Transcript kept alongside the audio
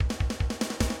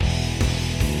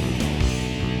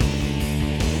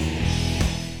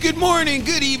Good morning,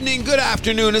 good evening, good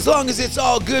afternoon. As long as it's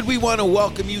all good, we want to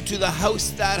welcome you to the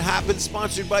House That Happens,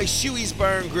 sponsored by Shuey's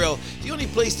Bar and Grill, the only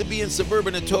place to be in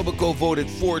suburban Etobicoke, voted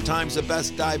 4 times the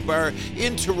best dive bar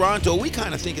in Toronto. We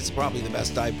kind of think it's probably the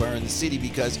best dive bar in the city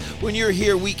because when you're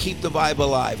here, we keep the vibe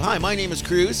alive. Hi, my name is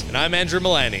Cruz. And I'm Andrew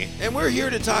Milani. And we're here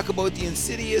to talk about the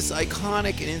insidious,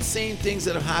 iconic, and insane things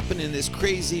that have happened in this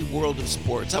crazy world of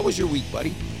sports. How was your week,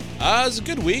 buddy? It was a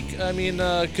good week. I mean,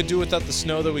 could do without the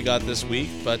snow that we got this week,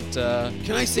 but...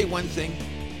 Can I say one thing?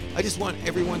 I just want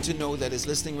everyone to know that is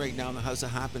listening right now in the House That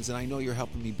Happens, and I know you're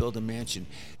helping me build a mansion.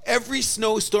 Every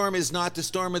snowstorm is not the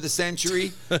storm of the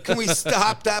century. Can we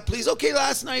stop that, please? Okay,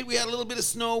 last night we had a little bit of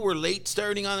snow. We're late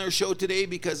starting on our show today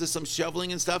because of some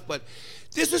shoveling and stuff, but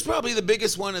this was probably the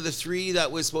biggest one of the 3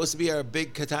 that was supposed to be our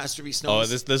big catastrophe snow. Oh,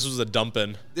 this was a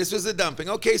dumping. This was a dumping.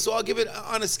 Okay, so I'll give it,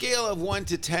 on a scale of 1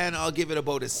 to 10, I'll give it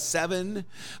about a 7.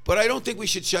 But I don't think we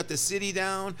should shut the city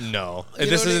down. No,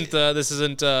 this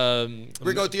isn't.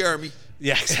 Bring out the army.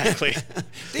 Yeah, exactly.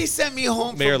 They sent me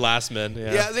home. Mayor Lastman.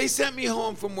 Yeah, they sent me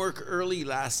home from work early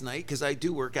last night because I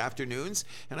do work afternoons.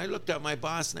 And I looked at my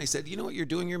boss and I said, "You know what you're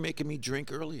doing? You're making me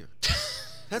drink earlier."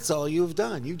 That's all you've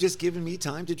done. You've just given me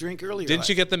time to drink earlier. Didn't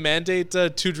you get the mandate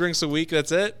 2 drinks a week?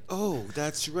 That's it? Oh,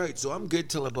 that's right. So I'm good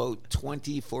till about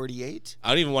 2048. I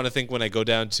don't even want to think when I go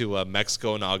down to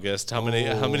Mexico in August how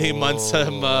many months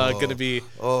I'm going to be,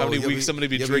 how many weeks I'm going to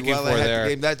be drinking for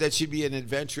there. That should be an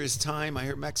adventurous time. I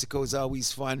hear Mexico is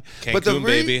always fun. Cancun,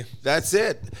 baby. That's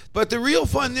it. But the real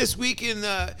fun this week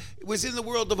was in the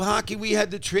world of hockey. We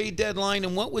had the trade deadline,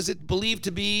 and what was it believed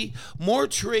to be? More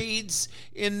trades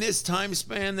in this time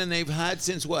span than they've had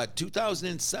since what,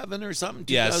 2007 or something?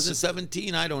 2017.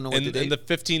 Yes. I don't know what the date. In the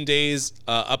 15 days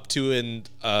up to and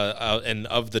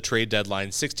of the trade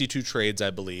deadline, 62 trades, I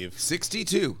believe.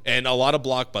 62, and a lot of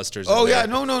blockbusters. Oh yeah,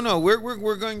 no. We're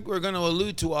going to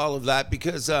allude to all of that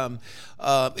because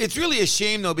it's really a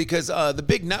shame though because the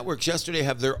big networks yesterday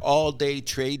have their all-day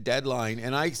trade deadline,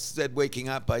 and I said waking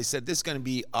up, I said this is going to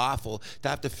be awful to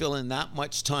have to fill in that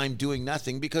much time doing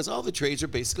nothing because all the trades are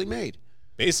basically made.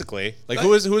 Basically, who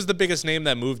was the biggest name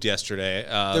that moved yesterday?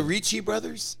 The Ricci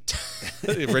brothers.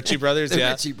 Ritchie brothers, the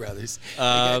yeah. Ritchie brothers.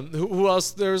 Who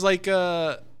else? There was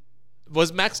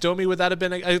was Max Domi? Would that have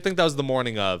been? I think that was the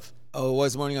morning of. Oh, it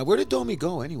was the morning of. Where did Domi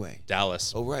go anyway?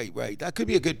 Dallas. Oh, right. That could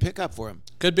be a good pickup for him.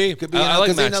 Could be. I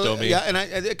like Max Domi. Yeah,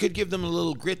 and it could give them a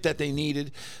little grit that they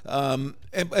needed. And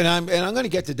I'm going to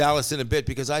get to Dallas in a bit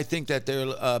because I think that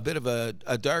they're a bit of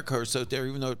a dark horse out there,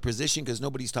 even though it's position because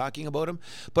nobody's talking about them.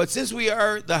 But since we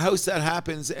are the House That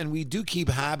Happens and we do keep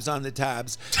Habs on the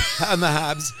tabs, on the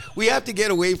Habs, we have to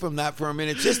get away from that for a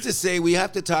minute just to say we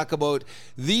have to talk about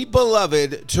the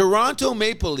beloved Toronto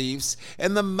Maple Leafs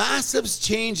and the massive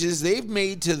changes they've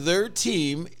made to their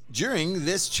team during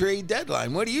this trade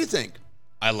deadline. What do you think?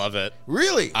 I love it.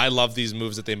 Really? I love these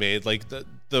moves that they made. Like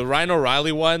the Ryan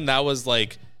O'Reilly one, that was one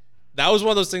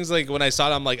of those things like when I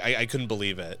saw it, I'm like, I couldn't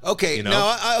believe it. Okay, you know?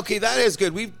 That is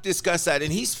good. We've discussed that,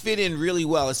 and he's fit in really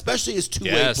well, especially his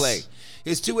two-way play.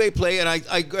 His two-way play, and I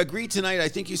agree tonight. I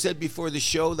think you said before the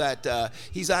show that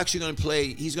he's actually going to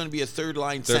play. He's going to be a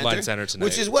third-line center. Third-line center tonight.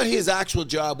 Which is what his actual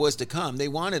job was to come. They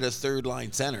wanted a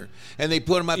third-line center, and they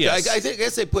put him up. Yes. I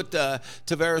guess they put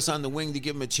Tavares on the wing to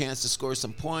give him a chance to score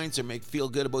some points or feel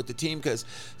good about the team because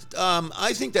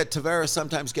I think that Tavares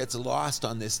sometimes gets lost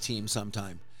on this team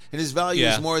sometime, and his value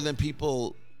is more than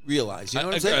people realize. You know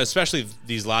what I'm saying? Especially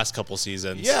these last couple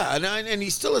seasons. Yeah, and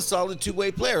he's still a solid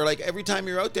two-way player. Like every time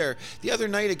you're out there, the other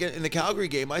night again in the Calgary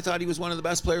game, I thought he was one of the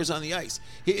best players on the ice.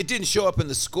 It didn't show up in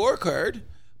the scorecard,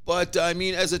 but I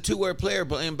mean, as a two-way player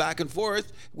playing back and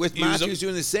forth with Matthews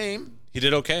doing the same, he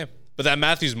did okay. But that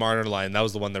Matthews-Marner line, that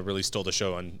was the one that really stole the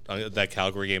show on that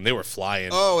Calgary game. They were flying.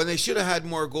 Oh, and they should have had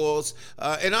more goals.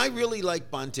 And I really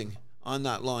like Bunting on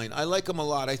that line. I like him a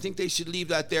lot. I think they should leave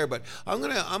that there, but I'm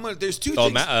gonna there's two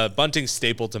things. Bunting's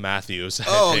staple to Matthews.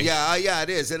 Yeah, it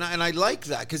is. And I like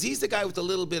that because he's the guy with a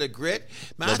little bit of grit.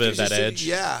 Matthews, a little bit of that edge.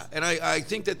 Yeah, and I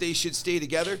think that they should stay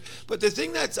together. But the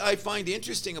thing that I find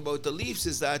interesting about the Leafs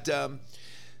is that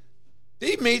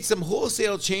they've made some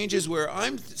wholesale changes where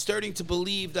I'm starting to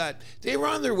believe that they were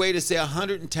on their way to say a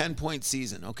 110-point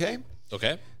season, okay?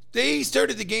 Okay. They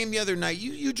started the game the other night.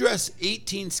 You dress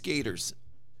 18 skaters.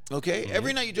 Okay,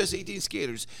 Every night you dress 18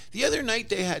 skaters. The other night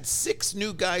they had 6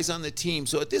 new guys on the team.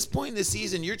 So at this point in the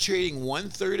season, you're trading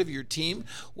 1/3 of your team.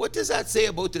 What does that say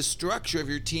about the structure of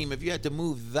your team if you had to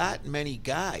move that many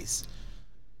guys?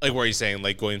 Like, what are you saying?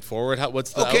 Like, going forward,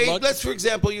 what's the outlook? Let's, for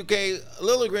example,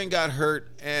 Liljegren got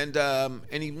hurt, and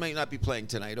he might not be playing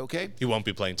tonight, okay? He won't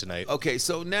be playing tonight. Okay,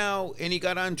 so now, and he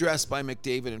got undressed by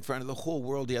McDavid in front of the whole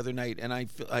world the other night, and I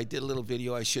did a little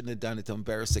video. I shouldn't have done it to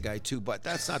embarrass the guy, too, but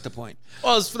that's not the point.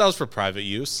 Well, that was for private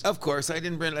use. Of course, I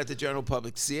didn't let the general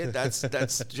public see it.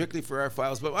 That's strictly for our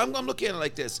files, but I'm looking at it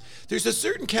like this. There's a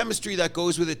certain chemistry that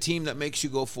goes with a team that makes you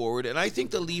go forward, and I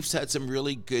think the Leafs had some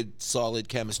really good, solid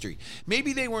chemistry.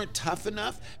 Maybe they weren't tough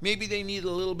enough. Maybe they need a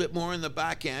little bit more in the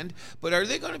back end. But are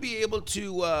they going to be able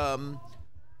to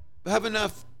have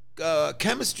enough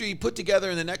chemistry put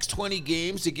together in the next 20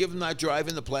 games to give them that drive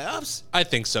in the playoffs? I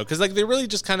think so, because they really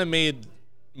just kind of made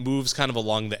moves kind of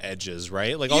along the edges,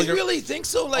 right? Like, you really think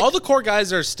so? Like, all the core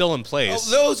guys are still in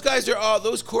place. Those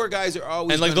core guys are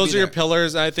always, and those are your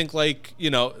pillars. And I think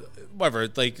whatever.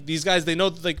 Like, these guys, they know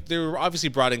they were obviously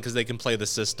brought in because they can play the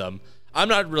system. I'm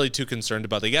not really too concerned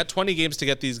about it. They got 20 games to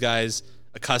get these guys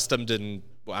accustomed and,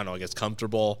 I don't know,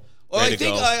 comfortable. Well, I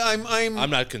think I'm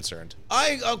not concerned.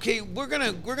 We're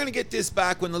gonna get this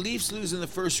back when the Leafs lose in the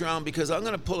first round, because I'm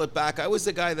gonna pull it back. I was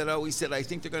the guy that always said I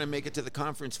think they're gonna make it to the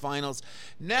conference finals.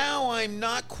 Now I'm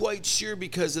not quite sure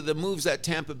because of the moves that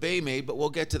Tampa Bay made, but we'll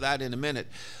get to that in a minute.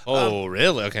 Oh,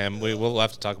 really? Okay, we'll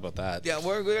have to talk about that. Yeah,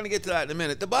 we're gonna get to that in a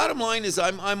minute. The bottom line is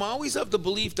I'm always of the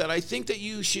belief that I think that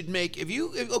you should make if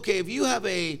you have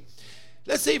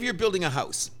let's say if you're building a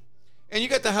house. And you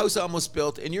got the house almost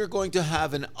built, and you're going to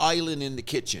have an island in the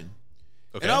kitchen.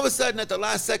 Okay. And all of a sudden, at the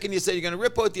last second, you say you're going to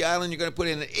rip out the island, you're going to put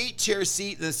in an 8-chair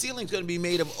seat, and the ceiling's going to be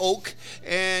made of oak,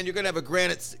 and you're going to have a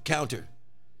granite counter.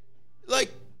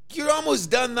 Like, you're almost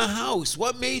done the house.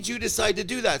 What made you decide to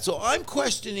do that? So I'm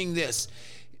questioning this.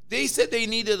 They said they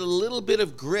needed a little bit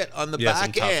of grit on the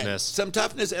back end. Some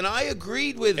toughness. And I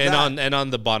agreed with that. And on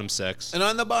the bottom six. And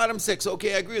on the bottom six.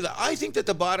 Okay, I agree with that. I think that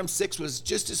the bottom six was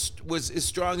just as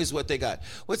strong as what they got.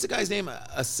 What's the guy's name?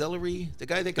 Acceleri? The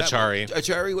guy that got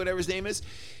Achari, whatever his name is.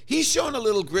 He's shown a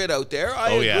little grit out there. I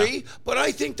agree. Yeah. But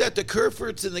I think that the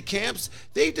Kerfords and the Camps,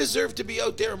 they deserve to be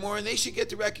out there more, and they should get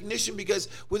the recognition, because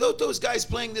without those guys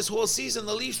playing this whole season,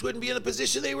 the Leafs wouldn't be in the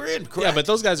position they were in, correct? Yeah, but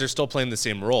those guys are still playing the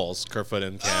same roles, Kerfoot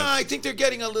and Camps. I think they're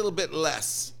getting a little bit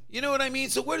less. You know what I mean?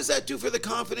 So what does that do for the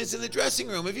confidence in the dressing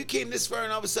room? If you came this far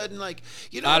and all of a sudden, I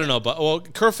don't know,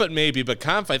 but Kerfoot maybe, but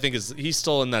Kampf, I think he's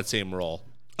still in that same role.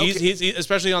 Okay. He's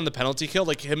especially on the penalty kill.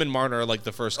 Like, him and Marner are like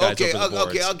the first guys over the boards.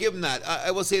 Okay, I'll give him that.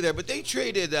 I will say there. But they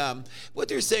traded. What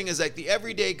they're saying is like the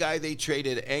everyday guy they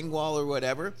traded, Engwall or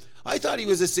whatever. I thought he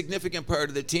was a significant part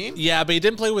of the team. Yeah, but he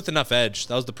didn't play with enough edge.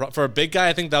 That was for a big guy.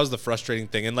 I think that was the frustrating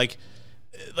thing. And I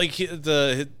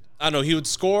don't know. He would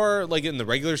score like in the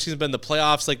regular season, but in the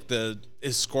playoffs,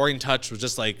 his scoring touch was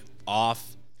just off.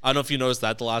 I don't know if you noticed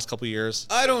that the last couple of years.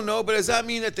 I don't know, but does that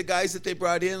mean that the guys that they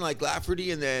brought in, like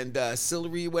Lafferty and then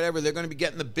Sillery, whatever, they're going to be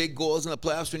getting the big goals in the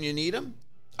playoffs when you need them?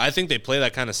 I think they play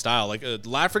that kind of style. Like,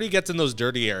 Lafferty gets in those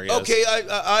dirty areas. Okay,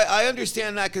 I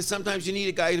understand that, because sometimes you need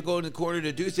a guy to go in the corner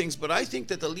to do things, but I think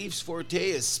that the Leafs' forte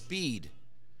is speed.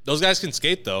 Those guys can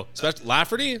skate, though. Especially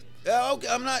Lafferty. Okay,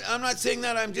 I'm not saying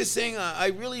that. I'm just saying I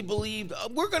really believe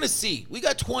we're going to see. We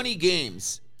got 20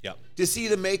 games. Yep. To see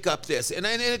the makeup this. And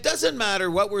it doesn't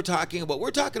matter what we're talking about. We're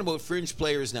talking about fringe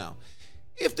players now.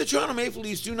 If the Toronto Maple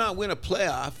Leafs do not win a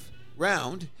playoff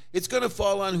round, it's going to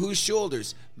fall on whose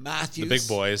shoulders? Matthews. The big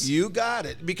boys. You got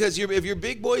it. Because if your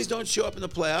big boys don't show up in the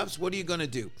playoffs, what are you going to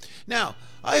do? Now,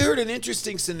 I heard an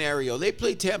interesting scenario. They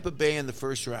played Tampa Bay in the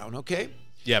first round, okay?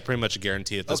 Yeah, pretty much a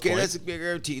guarantee at this point. Okay, that's a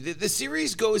guarantee. The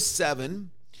series goes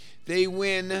 7. They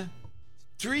win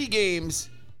 3 games,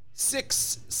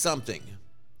 6-something.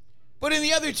 But in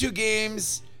the other 2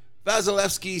 games,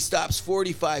 Vasilevsky stops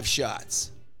 45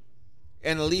 shots,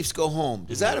 and the Leafs go home.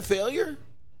 Is that a failure?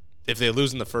 If they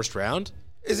lose in the first round?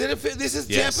 This is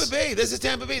yes. Tampa Bay. This is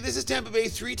Tampa Bay. This is Tampa Bay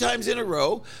 3 times in a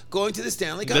row going to the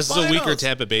Stanley Cup Playoffs. This is a weaker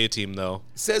Tampa Bay team, though.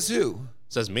 Says who?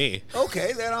 Says me.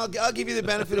 Okay, then I'll give you the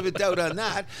benefit of a doubt on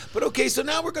that. But okay, so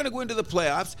now we're going to go into the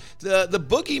playoffs. The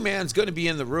boogeyman's going to be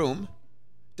in the room.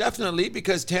 Definitely,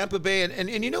 because Tampa Bay, and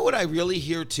you know what I really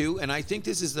hear too, and I think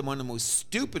this is one of the most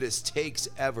stupidest takes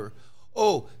ever.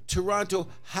 Oh, Toronto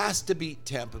has to beat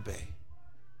Tampa Bay.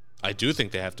 I do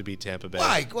think they have to beat Tampa Bay.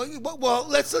 Why? Well,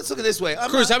 let's look at it this way.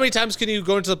 Cruz, how many times can you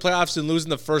go into the playoffs and lose in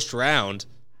the first round?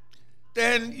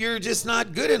 Then you're just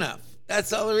not good enough.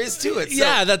 That's all there is to it. So.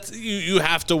 Yeah, that's you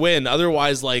have to win.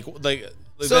 Otherwise,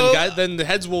 then the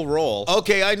heads will roll.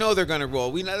 Okay, I know they're going to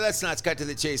roll. We know let's not cut to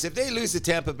the chase. If they lose to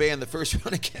Tampa Bay in the first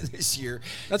round again this year,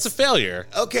 that's a failure.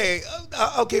 Okay,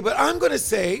 but I'm going to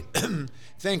say,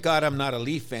 thank God I'm not a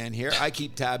Leaf fan here. I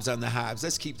keep tabs on the Habs.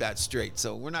 Let's keep that straight.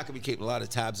 So we're not going to be keeping a lot of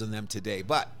tabs on them today.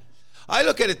 But I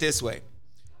look at it this way: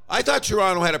 I thought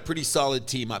Toronto had a pretty solid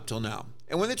team up till now.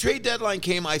 And when the trade deadline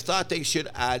came, I thought they should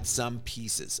add some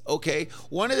pieces. Okay,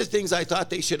 one of the things I thought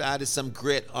they should add is some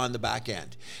grit on the back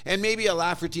end, and maybe a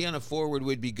Lafferty on a forward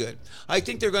would be good. I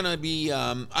think they're going to be.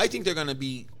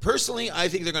 Personally, I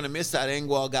think they're going to miss that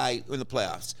Engwall guy in the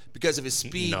playoffs because of his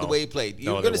speed, the way he played.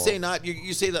 You're going to say not.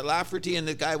 You say that Lafferty and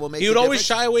the guy will make. He would always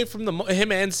shy away from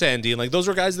him and Sandin. Like those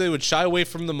were guys that would shy away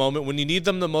from the moment when you need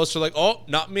them the most. They're like, oh,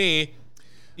 not me.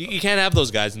 You can't have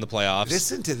those guys in the playoffs.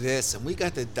 Listen to this, and we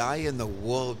got the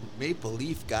die-in-the-wool Maple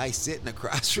Leaf guy sitting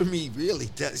across from me. Really,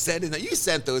 you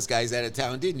sent those guys out of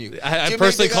town, didn't you? I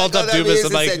personally called up Dubas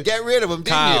and like, said, get rid of them,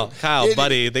 didn't you? Kyle,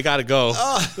 buddy, they got to go.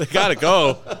 They got to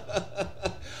go.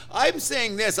 I'm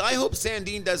saying this. I hope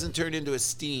Sandin doesn't turn into a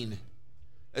Steen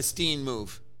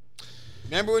move.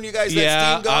 Remember when you guys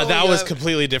let Steen go? That was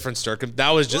completely different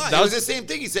That was just that was the same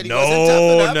thing. He said he wasn't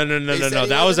tough enough. No.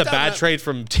 That was a bad trade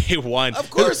from day one. Of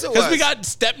course it was. Because we got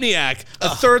Stepniak, a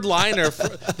third liner.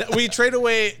 We trade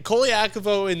away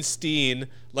Koliakovo and Steen.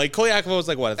 Like Koliakovo was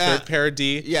like what, a third pair of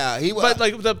D? Yeah, he was. But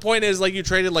like the point is, like you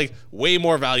traded like way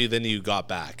more value than you got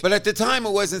back. But at the time,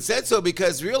 it wasn't said so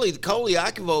because really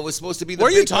Koliakovo was supposed to be the.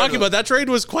 What are you talking about? That trade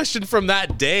was questioned from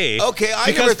that day. Okay,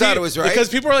 I never thought it was right because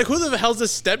people are like, "Who the hell's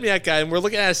this Stepniak guy?" And we're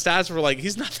looking at his stats, and we're like,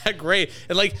 "He's not that great."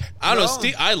 And like, I don't know,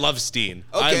 Steen, I love Steen.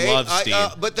 Okay, I love Steen.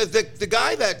 But the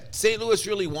guy that St. Louis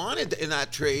really wanted in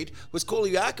that trade was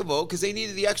Koliakovo because they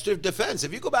needed the extra defense.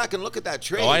 If you go back and look at that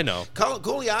trade, I know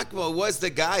Koliakovo was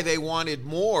the guy they wanted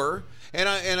more, and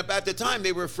at the time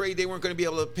they were afraid they weren't going to be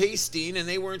able to pay Steen, and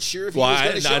they weren't sure if he was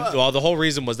going to show up. Well, the whole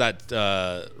reason was that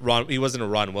he wasn't a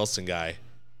Ron Wilson guy.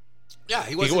 Yeah,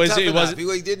 he wasn't tough enough.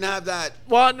 He didn't have that.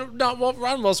 Well,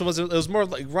 Ron Wilson wasn't. It was more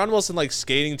like Ron Wilson like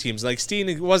skating teams. Like Steen,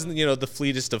 he wasn't the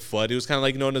fleetest of foot. He was kind of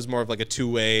like known as more of like a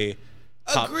two-way.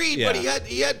 Agreed, but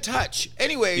he had touch.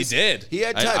 Anyways, he did. He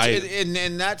had touch,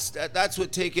 and that's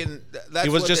what taken. He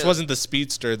wasn't the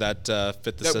speedster that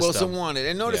fit the system. Wilson wanted.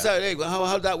 And notice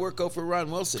how'd that work out for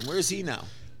Ron Wilson? Where is he now?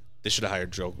 They should have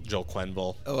hired Joel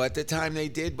Quenneville. Oh, at the time they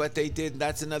did, but they did.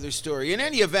 That's another story. In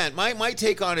any event, my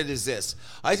take on it is this.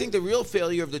 I think the real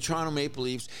failure of the Toronto Maple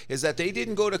Leafs is that they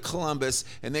didn't go to Columbus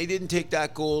and they didn't take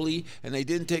that goalie and they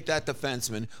didn't take that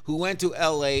defenseman who went to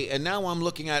L.A. And now I'm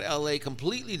looking at L.A.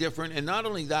 completely different. And not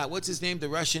only that, what's his name? The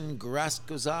Russian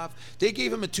Graskosov. They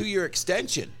gave him a 2-year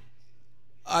extension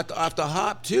off the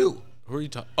hop, too. Who are you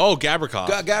talking? Oh, Gavrikov.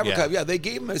 Gavrikov, yeah. They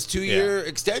gave him his 2-year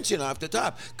extension off the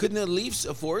top. Couldn't the Leafs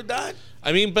afford that?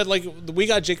 I mean, but like we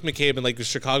got Jake McCabe, and like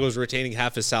Chicago's retaining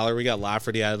half his salary. We got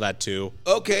Lafferty out of that too.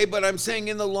 Okay, but I'm saying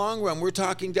in the long run, we're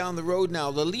talking down the road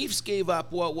now. The Leafs gave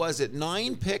up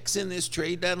 9 picks in this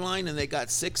trade deadline, and they got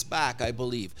 6 back, I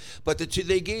believe. But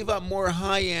they gave up more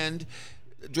high end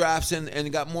drafts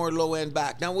and got more low end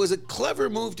back. Now, it was a clever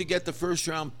move to get the first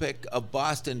round pick of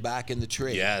Boston back in the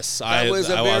trade. Yes, I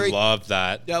love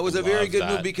that. That was a very good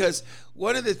move because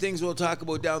one of the things we'll talk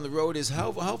about down the road is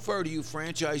how far do you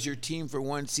franchise your team for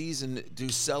one season to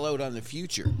sell out on the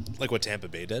future? Like what Tampa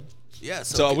Bay did? Yes.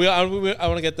 So I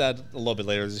want to get that a little bit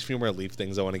later. There's a few more Leaf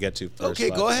things I want to get to first.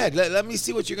 Okay, go ahead. Let me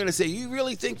see what you're going to say. You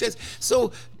really think this?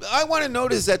 So I want to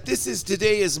notice that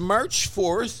today is March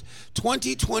 4th,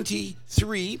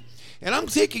 2023. And I'm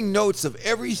taking notes of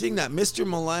everything that Mr.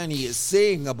 Milani is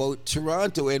saying about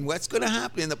Toronto and what's going to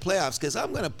happen in the playoffs because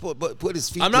I'm going to put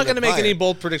his feet. I'm not going to make any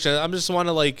bold predictions. I'm just want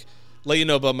to let you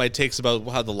know about my takes about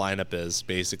how the lineup is,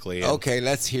 basically. Okay,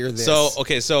 let's hear this.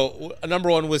 So number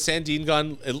one, with Sandin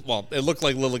gone, it looked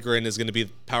like Liljegren is going to be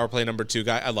power play number 2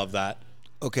 guy. I love that.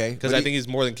 Okay, because I think he's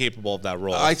more than capable of that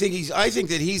role. I think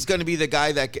that he's going to be the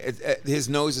guy that his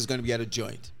nose is going to be at a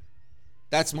joint.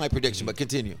 That's my prediction, but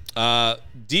continue.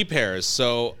 D pairs.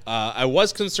 So I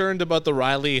was concerned about the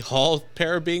Riley Hall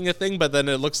pair being a thing, but then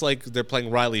it looks like they're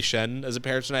playing Riley Shen as a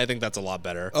pair tonight. I think that's a lot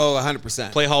better. Oh,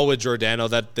 100%. Play Hall with Giordano.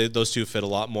 Those two fit a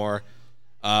lot more.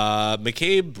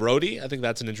 McCabe Brody. I think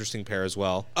that's an interesting pair as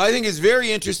well. I think it's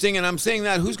very interesting, and I'm saying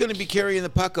that who's going to be carrying the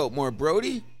puck out more,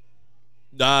 Brody?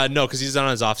 No, because he's on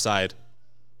his offside.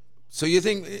 So you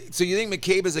think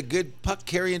McCabe is a good puck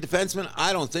carrying defenseman?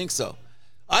 I don't think so.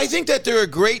 I think that they're a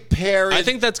great pair. I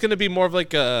think that's going to be more of like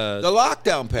the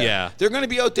lockdown pair. Yeah. They're going to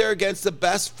be out there against the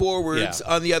best forwards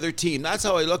on the other team. That's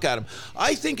how I look at them.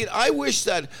 I think Brody's...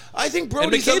 I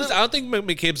don't think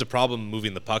McCabe's a problem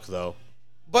moving the puck, though.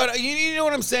 But you know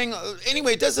what I'm saying?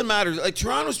 Anyway, it doesn't matter. Like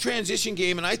Toronto's transition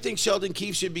game, and I think Sheldon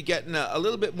Keefe should be getting a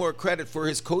little bit more credit for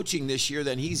his coaching this year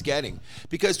than he's getting.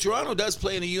 Because Toronto does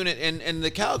play in a unit, and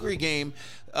the Calgary game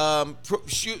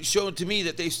showed to me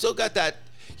that they've still got that...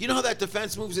 You know how that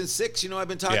defense moves in 6? You know, I've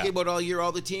been talking about all year,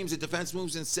 all the teams, the defense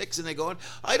moves in 6 and they go on.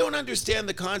 I don't understand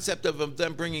the concept of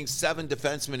them bringing 7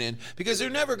 defensemen in because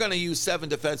they're never going to use 7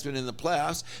 defensemen in the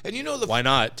playoffs. And you know why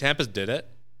not? Tampa did it.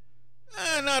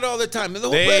 Not all the time.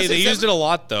 They used it a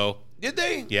lot, though. Did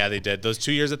they? Yeah, they did. Those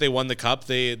 2 years that they won the Cup,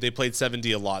 they played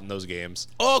 7D a lot in those games.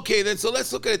 Okay, then, so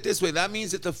let's look at it this way. That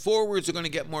means that the forwards are going to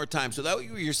get more time. So that what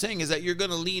you're saying is that you're going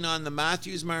to lean on the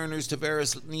Matthews, Mariners,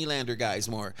 Tavares, Nylander guys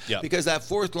more. Yeah. Because that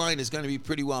fourth line is going to be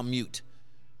pretty well mute.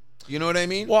 You know what I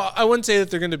mean? Well, I wouldn't say that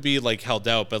they're going to be, like, held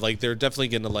out, but, like, they're definitely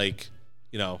going to, like,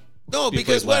 you know... No,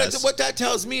 because what that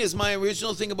tells me is my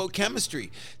original thing about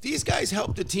chemistry. These guys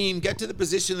help the team get to the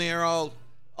position they are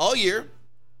all year.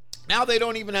 Now they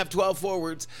don't even have 12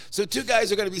 forwards, so 2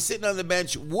 guys are going to be sitting on the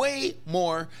bench way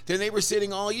more than they were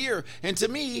sitting all year. And to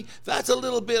me, that's a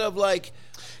little bit of like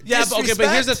disrespect.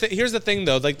 Okay, but here's the thing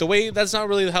though, like the way that's not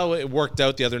really how it worked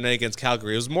out the other night against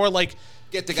Calgary. It was more like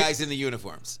get the guys in the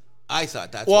uniforms. I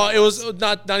thought that's well, it was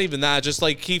not even that. Just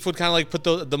like Keefe would kind of like put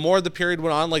the more the period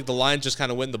went on, like the line just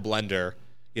kind of went in the blender.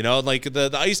 You know, like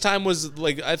the ice time was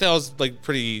like I thought it was like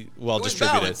pretty well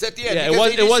distributed. Balanced at the end. Yeah,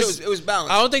 it was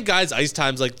balanced. I don't think guys' ice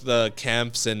times like the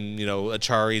Kemps and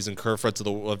Acharis and Kerfoots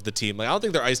of the team. Like I don't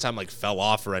think their ice time like fell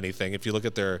off or anything. If you look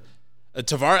at their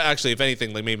Tavares, actually, if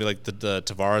anything, like maybe like the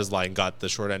Tavares line got the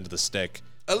short end of the stick.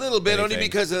 A little bit, only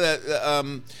because of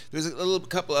that. There's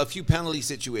a few penalty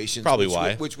situations, probably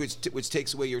which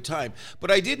takes away your time.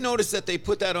 But I did notice that they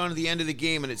put that on at the end of the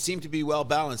game, and it seemed to be well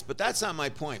balanced. But that's not my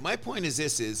point. My point is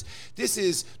this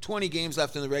is 20 games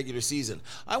left in the regular season.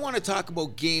 I want to talk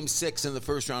about Game 6 in the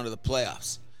first round of the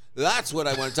playoffs. That's what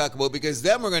I want to talk about because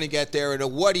then we're going to get there and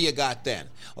what do you got then?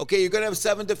 Okay, you're going to have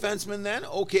 7 defensemen then?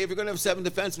 Okay, if you're going to have 7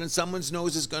 defensemen, someone's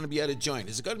nose is going to be at a joint.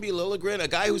 Is it going to be Liljegren, a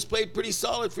guy who's played pretty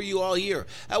solid for you all year?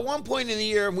 At one point in the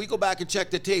year, and we go back and check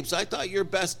the tapes, I thought your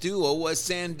best duo was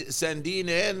Sandin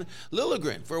and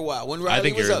Liljegren for a while. When Riley I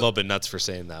think was you're out. A little bit nuts for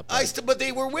saying that. But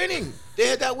they were winning. They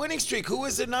had that winning streak. Who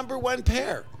was the number 1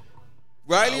 pair?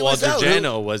 Riley was out.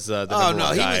 Giordano was the number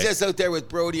 1 guy. He was just out there with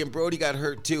Brody, and Brody got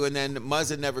hurt too, and then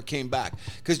Muzza never came back.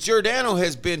 Because Giordano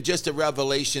has been just a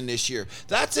revelation this year.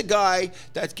 That's a guy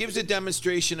that gives a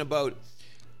demonstration about...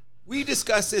 We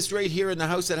discuss this right here in the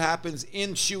House That Happens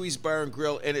in Shuey's Bar and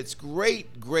Grill, and it's great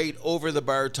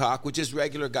over-the-bar talk, which is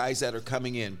regular guys that are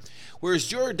coming in. Whereas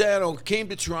Giordano came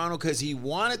to Toronto because he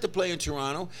wanted to play in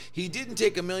Toronto. He didn't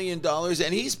take $1 million,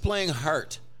 and he's playing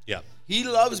hard. Yeah. He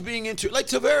loves being in like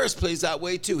Tavares plays that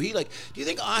way too. Do you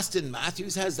think Austin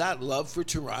Matthews has that love for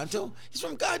Toronto? He's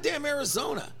from goddamn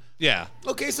Arizona. Yeah.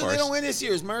 Okay, so they don't win this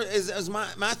year. Is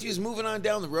Matthews moving on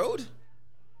down the road?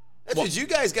 That's what you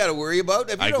guys got to worry about.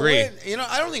 If you don't agree. Win,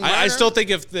 I don't think. I still think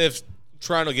if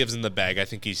Toronto gives him the bag, I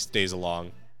think he stays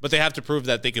along. But they have to prove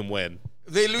that they can win.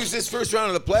 They lose this first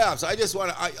round of the playoffs. I just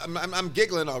want to. I'm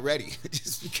giggling already,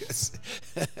 just because.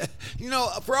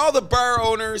 For all the bar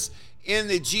owners in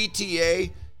the GTA,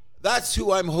 that's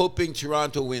who I'm hoping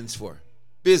Toronto wins for.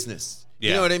 Business. Yeah.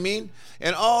 You know what I mean?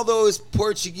 And all those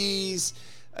Portuguese,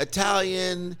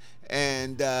 Italian,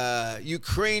 and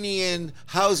Ukrainian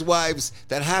housewives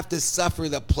that have to suffer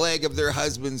the plague of their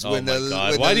husbands when the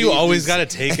God. Why do you always got to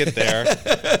take it there?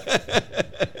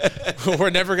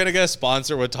 We're never going to get a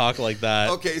sponsor with talk like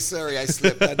that. Okay, sorry, I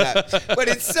slipped on that. But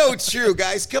it's so true,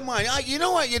 guys. Come on. You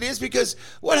know what it is? Because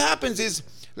what happens is,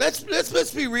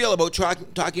 let's be real about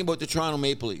talking about the Toronto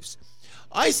Maple Leafs.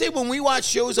 I say when we watch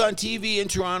shows on TV in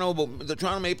Toronto about the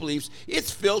Toronto Maple Leafs,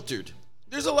 it's filtered.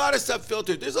 There's a lot of stuff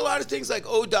filtered. There's a lot of things like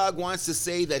O-Dog wants to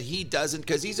say that he doesn't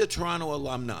because he's a Toronto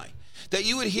alumni. That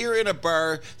you would hear in a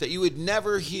bar that you would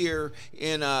never hear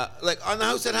in like on the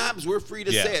House That Happens. We're free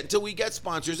to say it until we get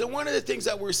sponsors. And one of the things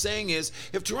that we're saying is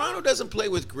if Toronto doesn't play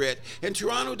with grit and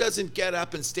Toronto doesn't get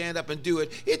up and stand up and do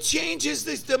it, it changes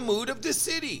the mood of the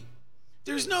city.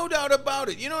 There's no doubt about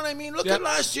it. You know what I mean? Look at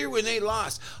last year when they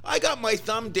lost. I got my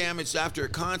thumb damaged after a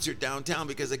concert downtown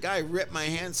because a guy ripped my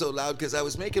hand so loud because I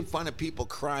was making fun of people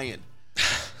crying.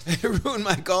 It ruined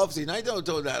my golf season. I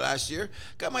told that last year.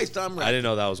 Got my thumb ripped. I didn't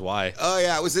know that was why. Oh,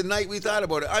 yeah. It was the night we thought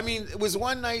about it. I mean, it was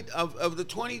one night of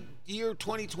the year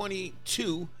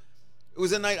 2022. It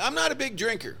was a night. I'm not a big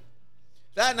drinker.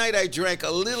 That night I drank a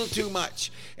little too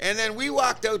much. And then we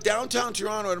walked out downtown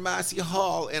Toronto at Massey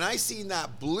Hall, and I seen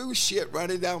that blue shit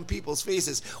running down people's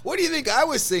faces. What do you think I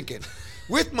was thinking?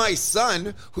 With my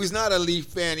son, who's not a Leaf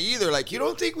fan either, like, you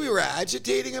don't think we were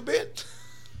agitating a bit?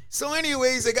 So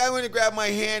anyways, the guy went to grab my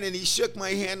hand, and he shook my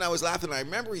hand, and I was laughing. I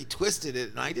remember he twisted it,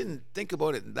 and I didn't think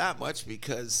about it that much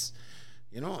because,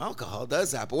 alcohol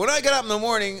does that. But when I got up in the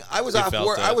morning, I was off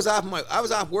work. I was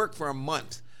off work for a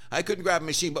month. I couldn't grab a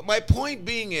machine. But my point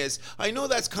being is, I know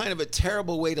that's kind of a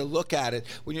terrible way to look at it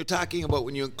when you're talking about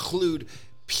when you include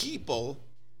people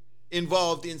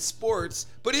involved in sports.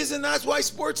 But isn't that why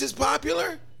sports is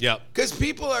popular? Yeah. Because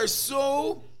people are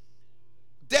so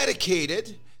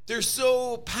dedicated. They're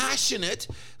so passionate.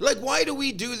 Like, why do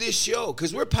we do this show?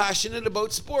 Because we're passionate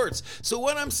about sports. So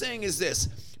what I'm saying is this.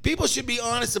 People should be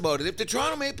honest about it. If the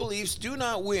Toronto Maple Leafs do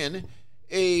not win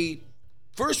a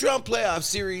first-round playoff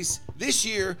series this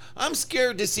year, I'm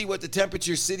scared to see what the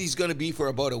temperature city's going to be for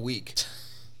about a week.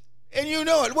 And you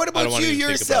know it. What about you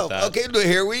yourself? Okay,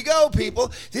 here we go,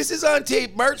 people. This is on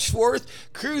tape, March 4th.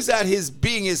 Cruz at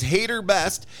being his hater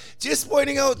best. Just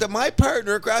pointing out that my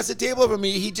partner across the table from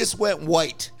me, he just went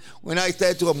white when I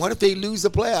said to him, what if they lose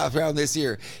the playoff round this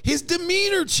year? His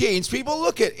demeanor changed. People,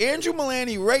 look at Andrew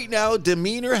Milani right now.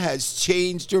 Demeanor has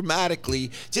changed dramatically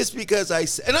just because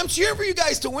and I'm cheering for you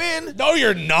guys to win. No,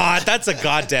 you're not. That's a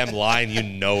goddamn line. You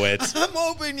know it. I'm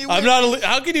hoping you win. I'm not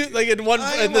how can you, like, in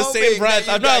the same breath,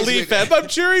 I'm not a Leaf fan, but I'm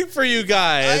cheering for you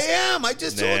guys. I am. I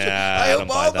just told you. I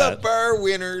hope all the bar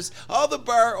winners, all the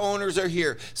bar owners are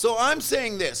here. So I'm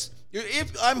saying this.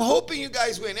 If I'm hoping you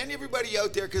guys win, and everybody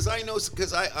out there, because I know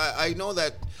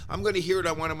that I'm going to hear it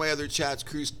on one of my other chats.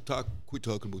 Cruz, quit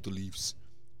talking about the Leafs.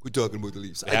 Quit talking about the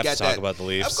Leafs. I get to talk about the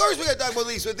Leafs. Of course we got to talk about the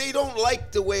Leafs, but they don't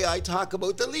like the way I talk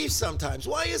about the Leafs sometimes.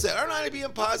 Why is that? Aren't I being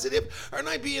positive? Aren't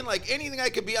I being like anything I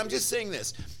could be? I'm just saying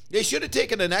this. They should have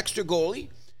taken an extra goalie.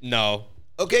 No.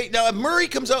 Okay, now if Murray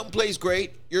comes out and plays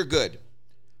great, you're good.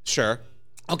 Sure.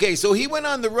 Okay, so he went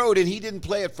on the road and he didn't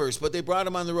play at first, but they brought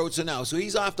him on the road so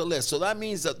he's off the list. So that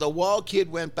means that the Wall kid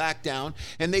went back down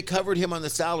and they covered him on the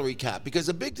salary cap. Because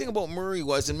the big thing about Murray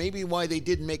was, and maybe why they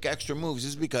didn't make extra moves,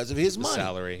 is because of his money.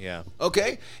 Salary, yeah.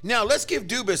 Okay, now let's give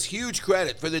Dubas huge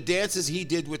credit for the dances he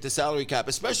did with the salary cap,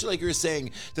 especially like you were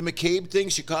saying, the McCabe thing,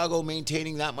 Chicago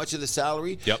maintaining that much of the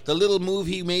salary. Yep. The little move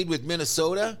he made with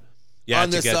Minnesota. Yeah,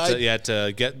 on the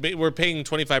side. We're paying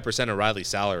 25% of Riley's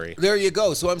salary. There you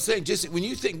go. So I'm saying, just when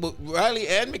you think about Riley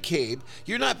and McCabe,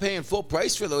 you're not paying full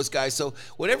price for those guys. So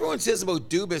what everyone says about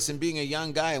Dubas and being a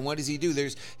young guy and what does he do?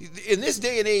 In this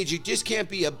day and age, you just can't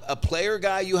be a player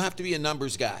guy. You have to be a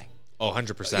numbers guy. Oh,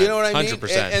 100%. You know what I mean?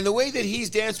 100%. And the way that he's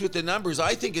danced with the numbers,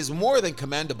 I think, is more than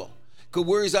commendable.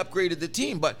 Where he's upgraded the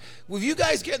team. But with you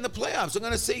guys getting the playoffs, I'm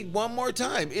going to say one more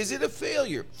time, is it a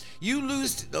failure? You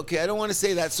lose, okay, I don't want to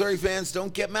say that. Sorry, fans,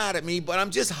 don't get mad at me, but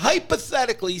I'm just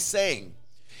hypothetically saying,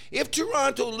 if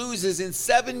Toronto loses in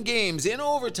 7 games in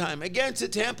overtime against the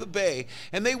Tampa Bay,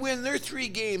 and they win their 3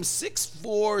 games 6-4,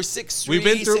 6-3, we've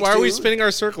been through. 6-2, why are we spinning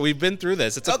our circle? We've been through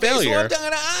this. It's a failure. So I'm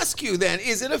going to ask you then: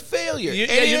 is it a failure?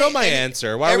 You know my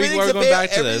answer. Why are we going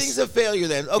back to this? Everything's a failure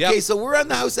then. Okay, so we're on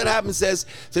the House That Happens says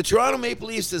the Toronto Maple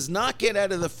Leafs does not get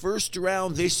out of the first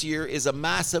round this year is a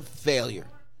massive failure.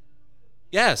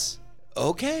 Yes.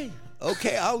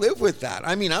 Okay, I'll live with that.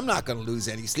 I mean, I'm not going to lose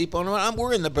any sleep on it.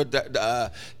 We're in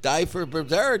the die for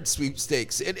Bedard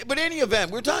sweepstakes. But in any event,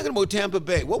 we're talking about Tampa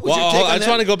Bay. What was your take on that? I just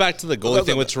want to go back to the goalie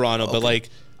thing with Toronto. Okay. But, like,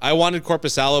 I wanted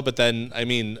Korpisalo, but then, I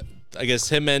mean, I guess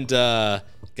him and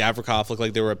Gavrikov looked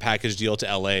like they were a package deal to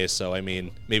L.A., so, I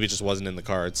mean, maybe it just wasn't in the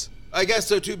cards. I guess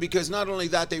so, too, because not only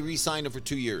that, they re-signed him for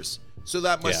 2 years. So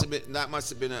that must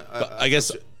have been I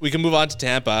guess we can move on to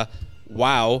Tampa.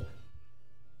 Wow.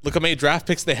 Look how many draft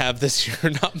picks they have this year.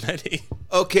 Not many.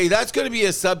 Okay, that's going to be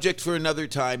a subject for another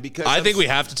time because I think we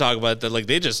have to talk about that. Like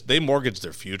they mortgaged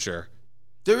their future.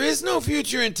 There is no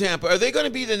future in Tampa. Are they going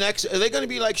to be the next? Are they going to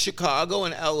be like Chicago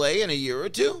and LA in a year or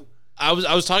two? I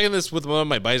was talking this with one of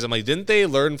my buddies. I'm like, didn't they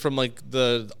learn from like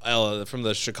from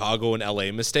the Chicago and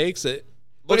LA mistakes?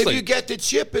 But if you get the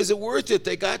chip, is it worth it?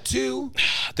 They got 2.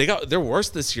 They're worse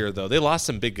this year though. They lost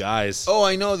some big guys. Oh,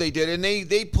 I know they did, and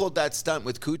they pulled that stunt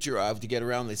with Kucherov to get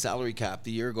around the salary cap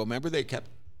the year ago. Remember, they kept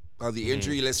on the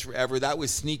injury list forever. That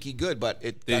was sneaky good, but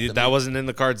that wasn't in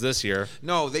the cards this year.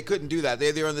 No, they couldn't do that.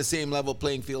 They're on the same level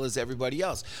playing field as everybody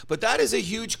else. But that is a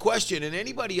huge question, and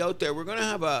anybody out there, we're going to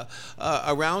have a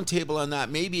round table on that.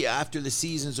 Maybe after the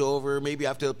season's over, maybe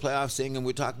after the playoffs thing, and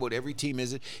we'll talk about every team.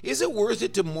 Is it worth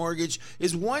it to mortgage?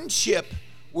 Is one chip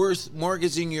worth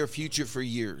mortgaging your future for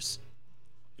years?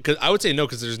 Because I would say no,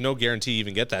 because there's no guarantee you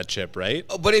even get that chip, right?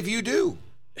 Oh, but if you do.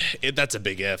 That's a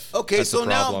big if. Okay, that's so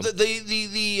now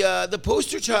the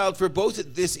poster child for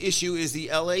both this issue is the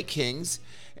LA Kings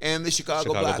and the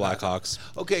Chicago Blackhawks.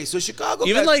 Okay, so Chicago.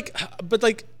 Even but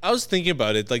I was thinking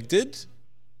about it. Like, did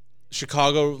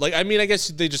Chicago, I guess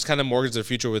they just kind of mortgage their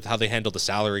future with how they handle the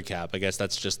salary cap. I guess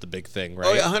that's just the big thing, right?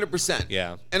 Oh yeah, 100%.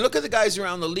 Yeah. And look at the guys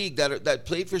around the league that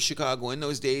played for Chicago in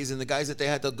those days, and the guys that they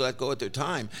had to let go at their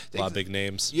time. A lot of big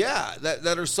names. Yeah,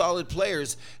 that are solid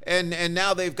players, and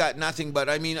now they've got nothing. But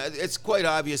I mean, it's quite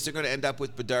obvious they're going to end up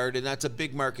with Bedard, and that's a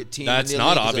big market team. That's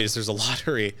not obvious. There's a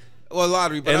lottery. Well, a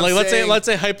lottery, but and let's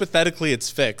say hypothetically it's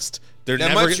fixed. They're now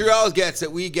never Montreal gets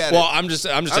it. We get it. Well, I'm just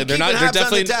saying they're not. They're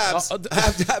definitely tabs on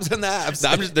the abs.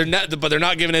 But they're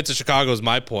not giving it to Chicago. Is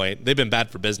my point. They've been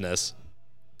bad for business.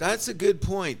 That's a good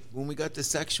point. When we got the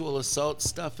sexual assault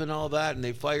stuff and all that, and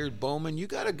they fired Bowman, you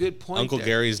got a good point. Uncle there.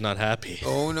 Gary's not happy.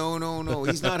 Oh no,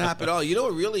 he's not happy at all. You know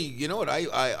what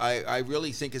I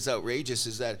really think is outrageous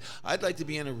is that I'd like to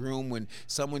be in a room when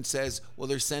someone says, "Well,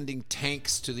 they're sending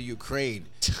tanks to the Ukraine."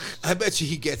 I bet you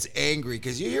he gets angry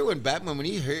because you hear when Batman when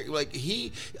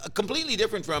he completely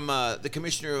different from the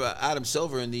commissioner Adam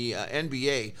Silver in the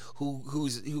NBA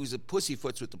who's a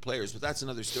pussyfoots with the players, but that's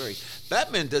another story.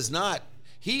 Batman does not.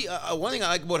 He one thing I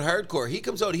like about hardcore, he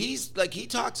comes out, he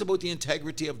talks about the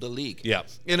integrity of the league,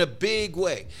 in a big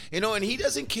way, and he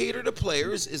doesn't cater to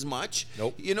players as much.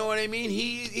 Nope. You know what I mean?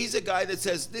 He's a guy that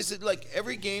says this is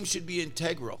every game should be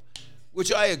integral,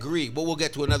 which I agree. But we'll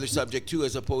get to another subject too,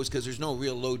 as opposed because there's no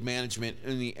real load management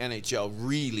in the NHL,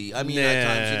 really. I mean, at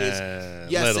times it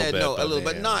is. Yes and no, a little,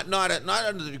 but not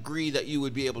under the degree that you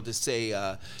would be able to say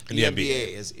the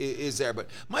NBA is there. But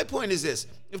my point is this.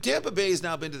 If Tampa Bay has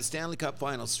now been to the Stanley Cup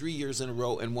Finals 3 years in a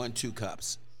row and won 2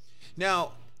 cups.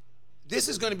 Now, this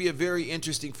is going to be a very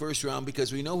interesting first round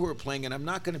because we know who we're playing, and I'm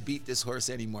not going to beat this horse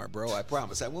anymore, bro. I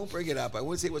promise. I won't bring it up. I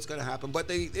won't say what's going to happen, but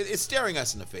it's staring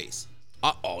us in the face.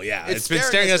 Oh, yeah. It's been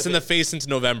staring us in the face since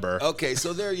November. Okay,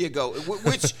 so there you go.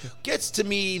 Which gets to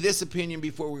me, this opinion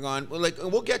before we're on.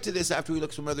 We'll get to this after we look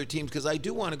at some other teams because I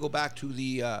do want to go back to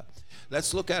the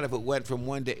let's look at if it went from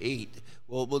 1 to 8.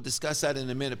 We'll discuss that in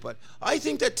a minute. But I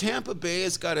think that Tampa Bay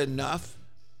has got enough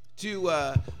to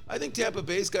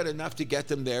get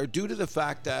them there due to the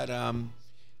fact that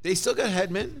they still got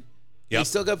Hedman. Yep. They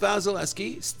still got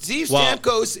Vasilevsky. Steve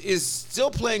Stamkos is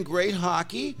still playing great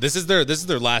hockey. This is their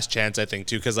last chance, I think,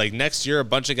 too, because next year a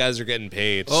bunch of guys are getting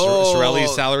paid.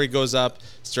 Cirelli's salary goes up.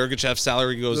 Sergachev's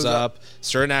salary goes up.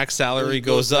 Cernak's salary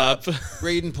goes up.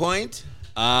 Braden Point.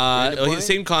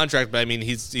 Same contract, but I mean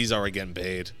he's already getting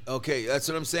paid. Okay, that's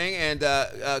what I'm saying. And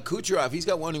Kucherov, he's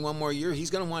got one more year. He's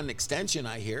going to want an extension,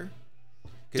 I hear.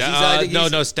 He's going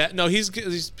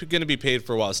to be paid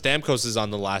for a while. Stamkos is on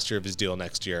the last year of his deal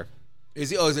next year. Is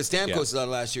he? Oh, is it Stamkos is on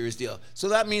last year's deal? So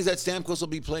that means that Stamkos will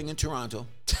be playing in Toronto.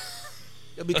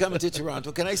 He'll be coming to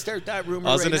Toronto. Can I start that rumor?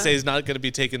 I was going to say he's not going to be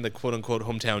taking the quote-unquote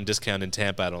hometown discount in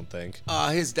Tampa, I don't think.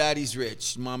 His daddy's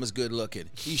rich. Mama's good looking.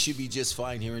 He should be just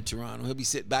fine here in Toronto. He'll be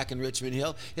sitting back in Richmond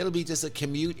Hill. It'll be just a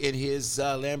commute in his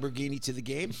Lamborghini to the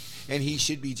game, and he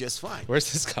should be just fine.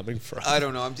 Where's this coming from? I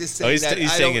don't know. I'm just saying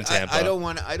he's staying in Tampa. I don't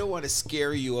want to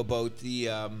scare you about the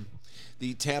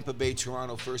Tampa Bay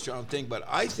Toronto first round thing, but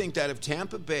I think that if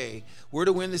Tampa Bay were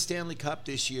to win the Stanley Cup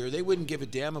this year, they wouldn't give a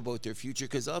damn about their future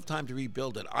because they'll have time to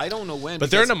rebuild it. I don't know when.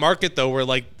 But they're in a market though where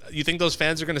you think those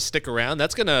fans are going to stick around?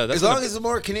 As long as the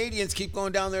more Canadians keep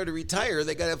going down there to retire,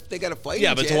 they got to fight.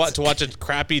 Yeah, but to watch a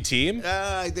crappy team,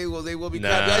 they will be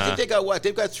crappy. I think they got what?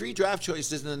 They've got 3 draft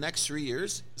choices in the next 3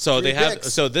 years. So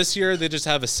this year they just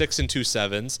have a 6 and 2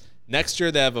 7s. Next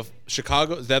year they have they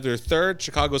have their 3rd,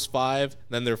 Chicago's 5,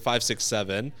 then they're 5, 6,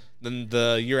 7. Then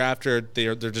the year after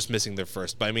they're just missing their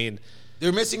 1st. But I mean,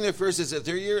 they're missing their 1st is a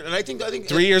 3rd year, and I think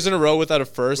 3 years in a row without a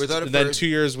 1st, and then 2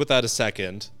 years without a 2nd,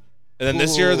 and then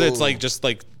this year it's just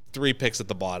 3 picks at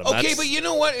the bottom. Okay, but you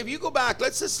know what? If you go back,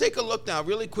 let's just take a look now,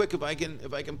 really quick. If I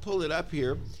can pull it up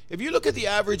here. If you look at the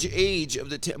average age of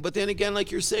but then again,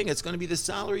 like you're saying, it's going to be the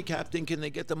salary cap thing. Can they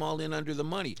get them all in under the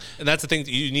money? And that's the thing.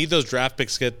 You need those draft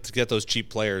picks to get those cheap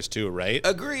players too, right?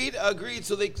 Agreed.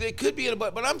 So they could be in a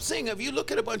but I'm saying if you look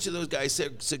at a bunch of those guys,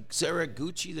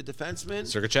 Saraguchi, the defenseman,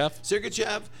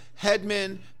 Sergachev,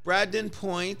 Hedman, Braden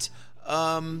Point.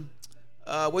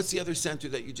 What's the other center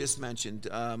that you just mentioned?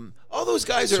 All those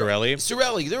guys are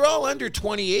Cirelli. They're all under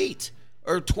 28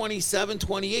 or 27,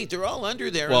 28. They're all under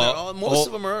there. Well, most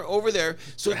of them are over there.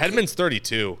 So Hedman's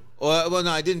 32. Well, no,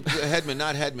 I didn't. Hedman,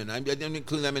 not Hedman. I didn't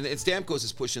include them. And Stamkos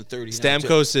is pushing 30.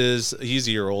 He's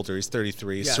a year older. He's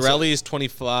 33. Yeah, Cirelli is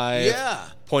 25. Yeah.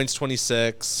 Points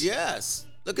 26. Yes.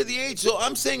 Look at the age. So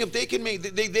I'm saying if they can make,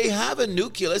 they have a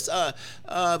nucleus.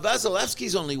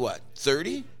 Vasilevsky's only what,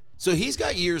 30? So he's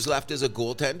got years left as a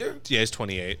goaltender. Yeah, he's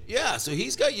 28. Yeah, so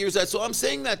he's got years left. So I'm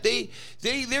saying that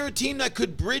they're a team that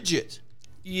could bridge it.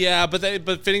 Yeah, but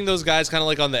fitting those guys kind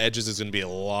of on the edges is going to be a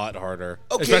lot harder,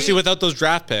 especially without those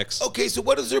draft picks. Okay, so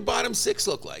what does their bottom 6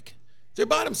 look like? Their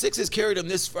bottom six has carried them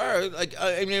this far. Like,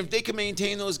 I mean, if they can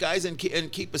maintain those guys and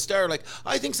keep a star, like,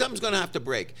 I think something's going to have to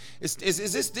break. Is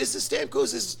this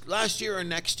Stamkos' last year or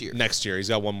next year? Next year. He's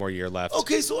got one more year left.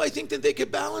 Okay, so I think that they could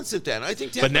balance it then. I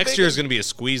think Tampa But next Bay year is going to be a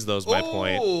squeeze, though, is my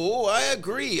point. Oh, I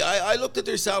agree. I looked at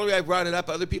their salary. I brought it up.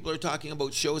 Other people are talking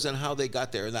about shows on how they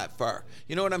got there that far.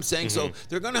 You know what I'm saying? So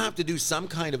they're going to have to do some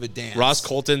kind of a dance. Ross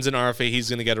Colton's an RFA. He's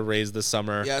going to get a raise this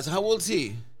summer. Yeah, so how old is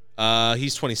he?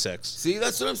 He's 26. See,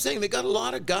 that's what I'm saying. They got a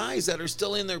lot of guys that are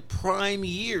still in their prime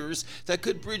years that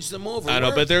could bridge them over. I know,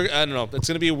 but I don't know. It's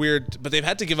going to be a weird. But they've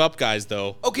had to give up guys,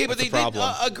 though. Okay, but That's they the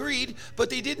did agreed.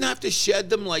 But they didn't have to shed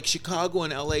them like Chicago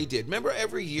and LA did. Remember,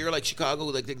 every year, like Chicago,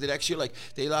 like the next year, like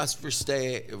they lost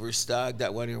Verstaeg,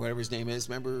 that one, or whatever his name is.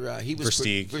 Remember, he was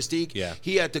Versteeg. Yeah,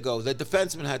 he had to go. The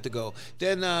defenseman had to go.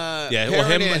 Then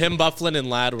him, Bufflin, and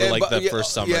Ladd were like the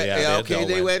first summer. Yeah, okay,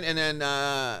 they went, and then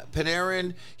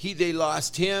Panarin, they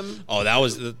lost him. Oh, that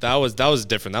was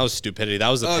different. That was stupidity. That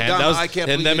was the I can't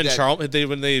and them believe and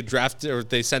when they drafted or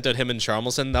they sent out him and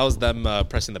Charmelson. That was them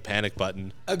pressing the panic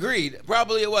button. Agreed.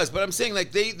 Probably it was, but I'm saying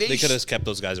like they could have kept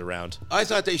those guys around. I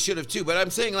thought they should have too, but I'm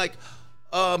saying like.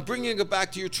 Bringing it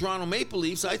back to your Toronto Maple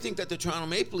Leafs, I think that the Toronto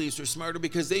Maple Leafs are smarter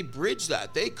because they bridge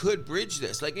that. They could bridge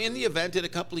this. Like in the event in a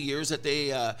couple of years that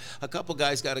a couple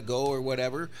guys got to go or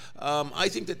whatever, I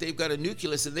think that they've got a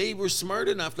nucleus, and they were smart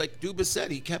enough, like Dubas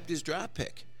said, he kept his draft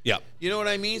pick. Yeah. You know what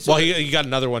I mean? So well, he got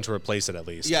another one to replace it at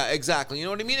least. Yeah, exactly. You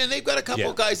know what I mean? And they've got a couple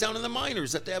of guys down in the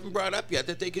minors that they haven't brought up yet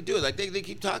that they could do it. Like they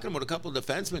keep talking about a couple of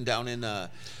defensemen down in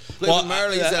Cleveland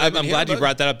Marlies. I'm glad you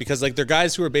brought that up because like they're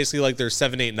guys who are basically like they're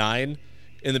 7, 8, 9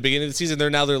 in the beginning of the season. They're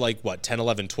like what 10,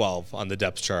 11, 12 on the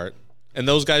depth chart. And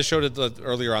those guys showed it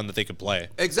earlier on that they could play.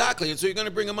 Exactly. And so you're going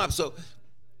to bring them up. So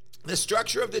the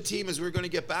structure of the team, as we're going to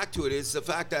get back to it, is the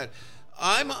fact that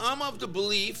I'm of the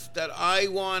belief that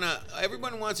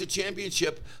everyone wants a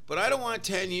championship, but I don't want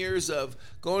 10 years of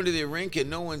going to the rink and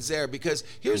no one's there, because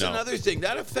here's another thing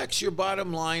that affects your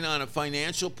bottom line on a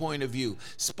financial point of view.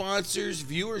 Sponsors,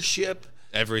 viewership,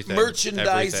 everything,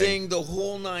 merchandising, the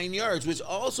whole 9 yards, which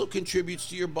also contributes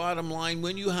to your bottom line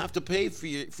when you have to pay for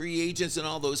your free agents and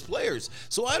all those players.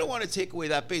 So I don't want to take away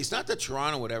that base. Not that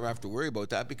Toronto would ever have to worry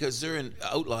about that because they're an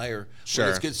outlier when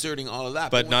it's concerning all of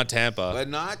that. But not Tampa. But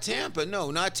not Tampa.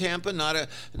 No, not Tampa. Not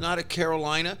a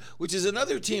Carolina, which is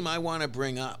another team I want to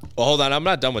bring up. Well, hold on. I'm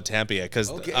not done with Tampa yet because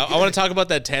I want to talk about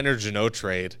that Tanner Jeannot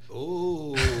trade.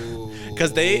 Ooh.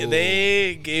 Because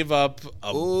they gave up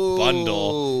a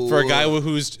bundle for a guy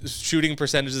whose shooting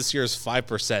percentage this year is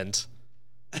 5%.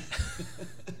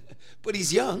 But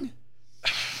he's young.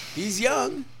 He's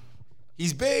young.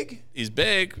 He's big. He's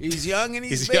big. He's young and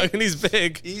he's big. Young and he's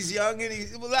big. He's young and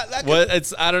he's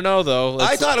I don't know though.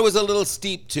 I thought it was a little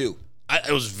steep too.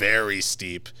 It was very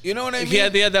steep. You know what I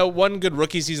mean? They had that one good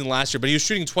rookie season last year, but he was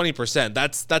shooting 20%.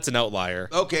 That's an outlier.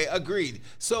 Okay, agreed.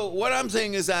 So what I'm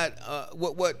saying is that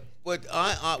what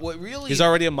really he's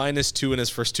already a -2 in his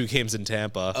first 2 games in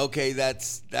Tampa. Okay,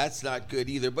 that's not good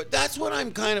either. But that's what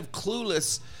I'm kind of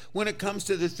clueless when it comes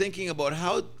to the thinking about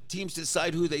how teams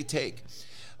decide who they take.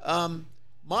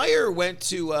 Meyer went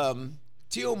to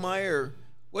Tio Meyer.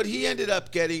 What he ended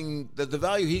up getting, the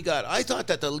value he got, I thought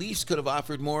that the Leafs could have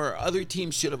offered more. Other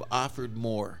teams should have offered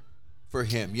more for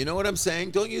him. You know what I'm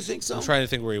saying? Don't you think so? I'm trying to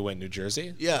think where he went. New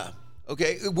Jersey? Yeah.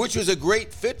 Okay, which was a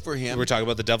great fit for him. We're talking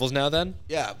about the Devils now then?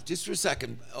 Yeah, just for a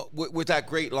second, with that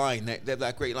great line,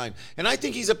 that great line. And I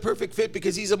think he's a perfect fit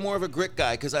because he's more of a grit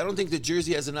guy, because I don't think the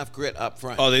Jersey has enough grit up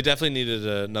front. Oh, they definitely needed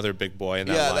another big boy in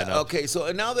that lineup. Okay, so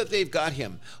now that they've got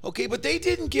him. Okay, but they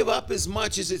didn't give up as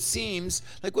much as it seems.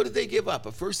 Like, what did they give up?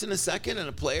 A first and a second and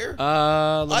a player?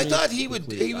 I thought he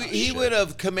would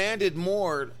have commanded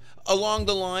more along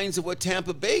the lines of what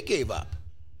Tampa Bay gave up.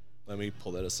 Let me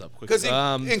pull that up quick. Because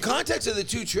in context of the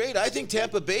two trade, I think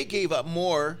Tampa Bay gave up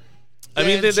more. I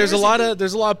mean, there's a lot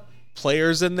of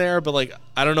players in there, but like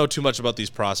I don't know too much about these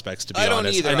prospects to be honest.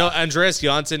 Don't either. I know Andreas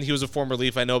Janssen. He was a former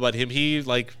Leaf. I know about him.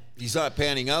 He's not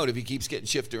panning out if he keeps getting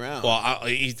shifted around. Well,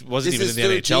 he wasn't even in the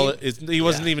NHL. He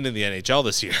wasn't even in the NHL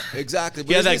this year. Exactly.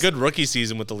 He had that good rookie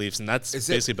season with the Leafs, and that's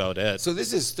basically about it. So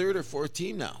this is third or fourth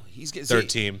team now. He's getting third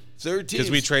team. Because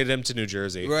we traded him to New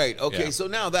Jersey. Right. Okay. Yeah. So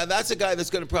now that's a guy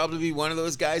that's going to probably be one of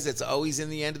those guys that's always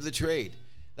in the end of the trade.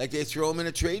 Like they throw him in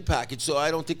a trade package, so I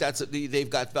don't think they've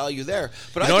got value there.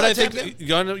 But I think.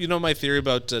 You know my theory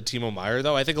about Timo Meier,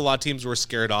 though. I think a lot of teams were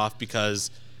scared off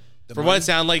because. From what it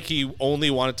sounded like, he only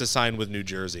wanted to sign with New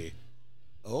Jersey.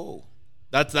 Oh,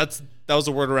 that was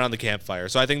the word around the campfire.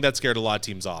 So I think that scared a lot of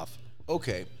teams off.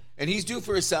 Okay, and he's due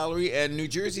for a salary, and New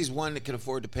Jersey's one that can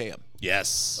afford to pay him.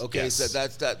 Yes. Okay, yes. so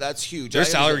that's huge. Their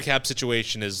salary cap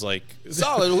situation is like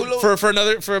solid. for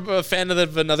a fan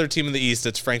of another team in the East.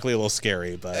 It's frankly a little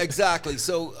scary, but exactly.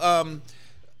 So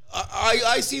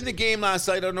I seen the game last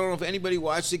night. I don't know if anybody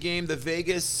watched the game. The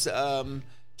Vegas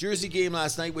Jersey game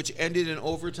last night, which ended in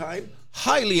overtime.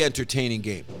 Highly entertaining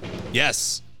game.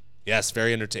 Yes. Yes,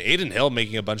 very entertaining. Aiden Hill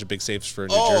making a bunch of big saves for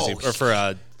New Jersey, or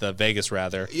for the Vegas,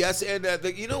 rather. Yes, and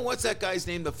you know what's that guy's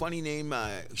name? The funny name,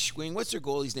 Schwing. What's their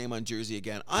goalie's name on Jersey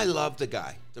again? I love the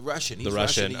guy, the Russian. He's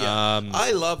Russian.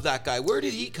 I love that guy. Where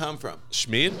did he come from?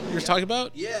 Schmid, you're talking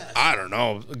about? Yeah. I don't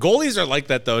know. Goalies are like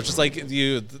that, though. It's just like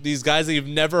these guys that you've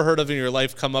never heard of in your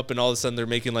life come up, and all of a sudden they're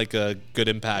making like a good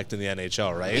impact in the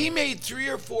NHL, right? He made 3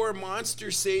 or 4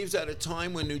 monster saves at a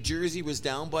time when New Jersey was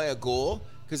down by a goal.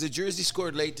 Because the Jersey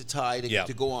scored late to tie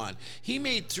to go on. He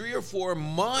made 3 or 4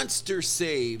 monster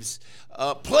saves,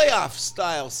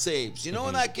 playoff-style saves. You know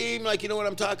in that game, like you know what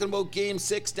I'm talking about, Game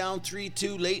 6 down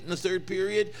 3-2 late in the third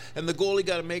period, and the goalie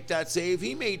got to make that save?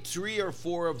 He made 3 or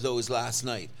 4 of those last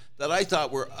night that I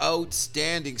thought were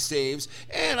outstanding saves,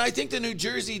 and I think the New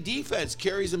Jersey defense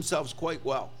carries themselves quite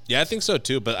well. Yeah, I think so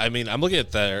too, but I mean, I'm looking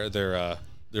at their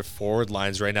forward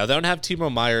lines right now. They don't have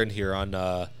Timo Meier in here on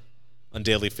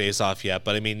Daily Faceoff yet,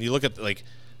 but I mean, you look at like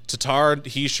Tatar,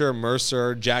 Hischier,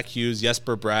 Mercer, Jack Hughes,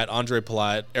 Jesper Bratt, Andre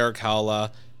Palat, Eric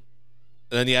Howla,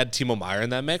 and then you add Timo Meier in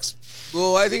that mix.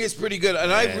 Well, I think it's pretty good,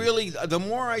 and I really, the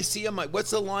more I see him, like,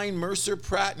 what's the line? Mercer,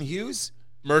 Pratt, and Hughes.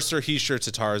 Mercer, Hischier,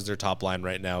 Tatar is their top line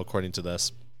right now, according to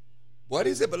this. What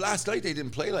is it? But last night they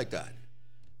didn't play like that.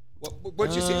 What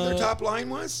did you say their top line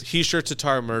was? Hischier,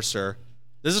 Tatar, Mercer.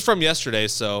 This is from yesterday,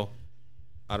 so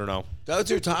I don't know. That was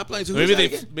their top line. So maybe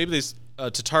they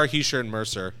Tatar, Hischier, and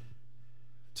Mercer.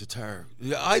 Tatar.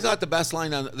 Yeah, I thought the best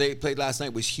line they played last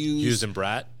night was Hughes and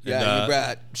Bratt. Yeah, and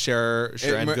Bratt.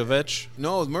 Sharangovich.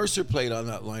 No, Mercer played on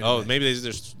that line. Oh, maybe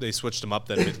they switched him up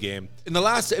then mid-game.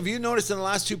 Have you noticed in the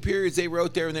last 2 periods they were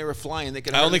out there and they were flying?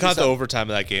 I only caught the overtime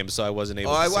of that game, so I wasn't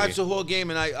able to see. I watched the whole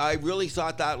game, and I really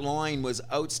thought that line was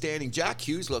outstanding. Jack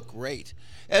Hughes looked great.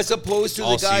 As opposed to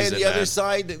the guy on the other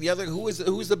side,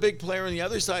 who's the big player on the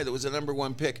other side that was the number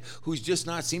 1 pick, who's just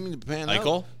not seeming to pan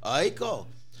out? Eichel.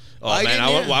 Oh, man,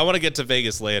 I want to get to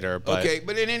Vegas later. But. Okay,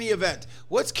 but in any event,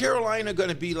 what's Carolina going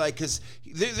to be like? Because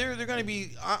they're going to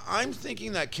be – I'm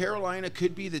thinking that Carolina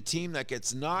could be the team that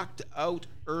gets knocked out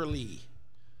early.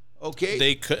 Okay?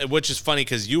 They could, which is funny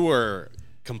because you were –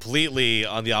 completely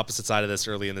on the opposite side of this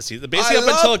early in the season. Basically up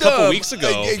until a couple weeks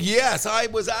ago. Yes, I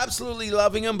was absolutely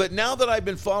loving them, but now that I've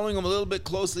been following them a little bit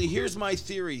closely, here's my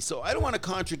theory. So I don't want to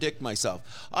contradict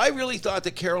myself. I really thought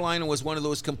that Carolina was one of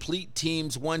those complete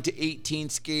teams, 1 to 18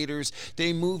 skaters.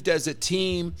 They moved as a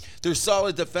team. They're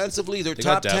solid defensively. They're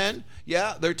top 10.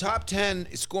 Yeah, they're top 10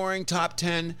 scoring, top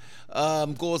 10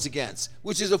 goals against,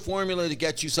 which is a formula to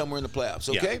get you somewhere in the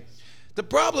playoffs, okay? Yeah. The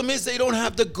problem is they don't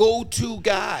have the go-to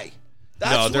guy.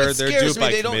 They're due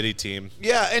by committee team.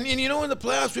 Yeah, and you know in the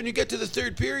playoffs when you get to the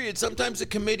third period, sometimes the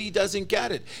committee doesn't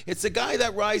get it. It's the guy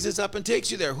that rises up and takes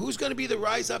you there. Who's going to be the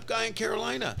rise-up guy in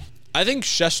Carolina? I think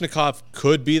Sheshnikov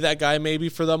could be that guy maybe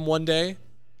for them one day.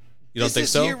 You don't think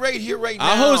so? Here, right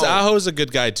now. Aho's a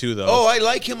good guy too, though. Oh, I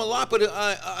like him a lot, but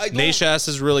I don't. Nashas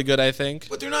is really good, I think.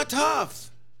 But they're not tough.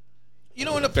 You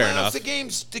know, in the playoffs,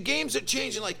 the games are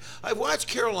changing. Like I've watched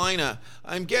Carolina.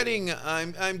 I'm getting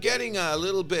a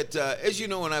little bit. As you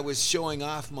know, when I was showing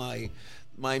off my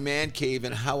man cave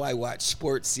and how I watch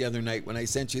sports the other night when I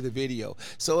sent you the video.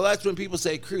 So that's when people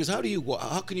say, "Cruz, how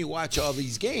can you watch all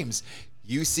these games?"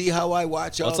 You see how I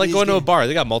watch all these games? It's like going to a bar.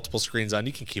 They got multiple screens on.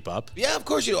 You can keep up. Yeah, of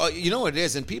course you know what it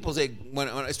is. And people say,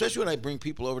 especially when I bring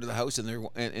people over to the house and they're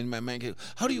in my man cave,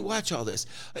 how do you watch all this?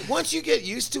 Once you get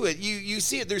used to it, you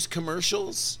see it. There's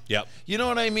commercials. Yep. You know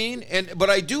what I mean?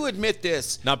 But I do admit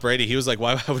this. Not Brady. He was like,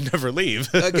 "Why I would never leave."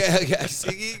 Okay.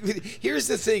 Here's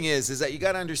the thing: is that you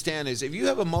got to understand is if you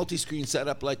have a multi-screen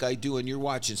setup like I do and you're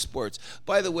watching sports.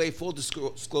 By the way, full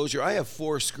disclosure, I have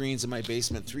 4 screens in my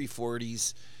basement,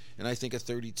 340s. And I think a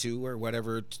 32 or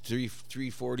whatever,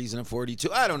 340s and a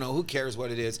 42. I don't know. Who cares what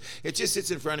it is? It just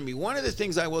sits in front of me. One of the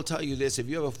things I will tell you this, if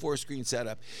you have a 4-screen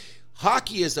setup,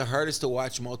 hockey is the hardest to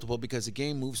watch multiple because the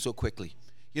game moves so quickly.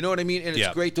 You know what I mean? And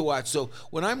it's great to watch. So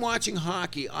when I'm watching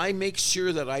hockey, I make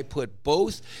sure that I put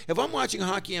both. If I'm watching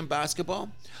hockey and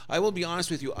basketball, I will be honest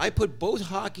with you, I put both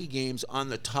hockey games on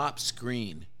the top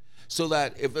screen. So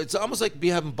that if it's almost like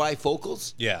having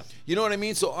bifocals. Yeah. You know what I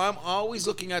mean? So I'm always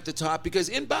looking at the top because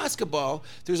in basketball,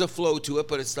 there's a flow to it,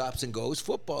 but it stops and goes.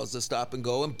 Football is a stop and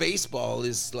go. And baseball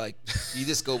is like, you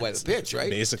just go by the pitch, right?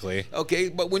 Basically. Okay,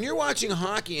 but when you're watching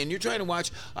hockey and you're trying to watch,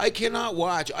 I can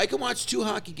watch 2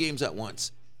 hockey games at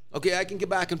once. Okay, I can get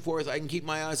back and forth. I can keep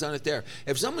my eyes on it there.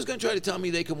 If someone's going to try to tell me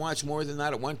they can watch more than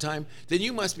that at one time, then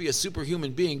you must be a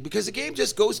superhuman being because the game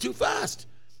just goes too fast.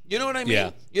 You know what I mean?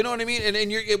 Yeah. You know what I mean? And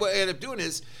what I end up doing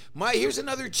is, here's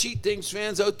another cheat things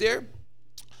fans out there.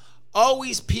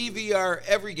 Always PVR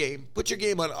every game. Put your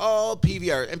game on all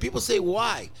PVR. And people say,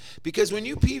 why? Because when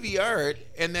you PVR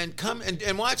it and then come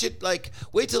and watch it, like,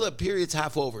 wait till the period's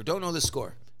half over. Don't know the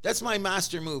score. That's my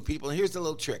master move, people. And here's the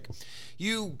little trick.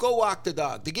 You go walk the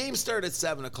dog. The game started at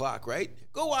 7 o'clock, right?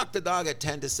 Go walk the dog at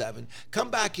 10 to 7.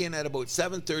 Come back in at about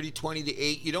 7:30, 20 to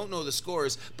 8. You don't know the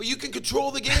scores, but you can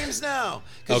control the games now.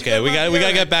 Okay, we got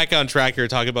to get back on track here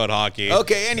talking about hockey.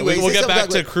 Okay, anyways. We'll get back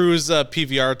to Crew's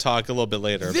PVR talk a little bit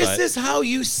later. This is how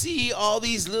you see all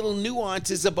these little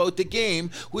nuances about the game,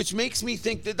 which makes me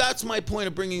think that's my point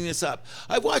of bringing this up.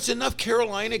 I've watched enough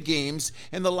Carolina games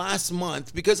in the last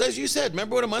month because, as you said,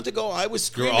 remember what a month ago I was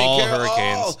screaming, all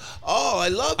Hurricanes. I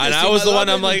love this. And I was the one.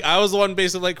 I was the one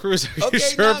basically like, Cruz, are you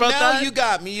sure about that? You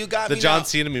got me. The John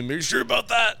Cena meme. Are you sure about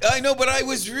that? I know, but I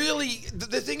was really.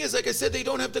 The thing is, like I said, they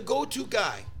don't have the go-to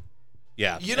guy.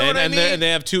 Yeah, you know what I mean. And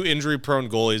they have 2 injury-prone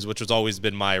goalies, which has always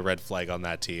been my red flag on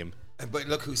that team. But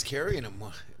look who's carrying them.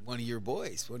 One of your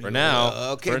boys. For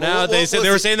now, they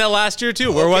were saying that last year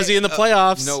too. Where was he in the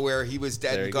playoffs? Nowhere. He was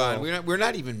dead and gone. We're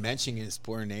not even mentioning his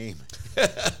poor name.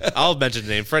 I'll mention the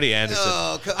name, Freddie Anderson.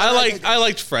 I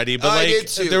liked Freddie, but I did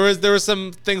too. there were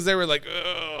some things that were like.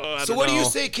 So what do you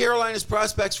say Carolina's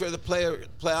prospects for the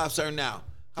playoffs are now?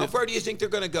 How far do you think they're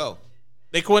going to go?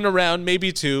 They could win a round,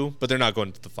 maybe 2, but they're not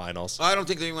going to the finals. I don't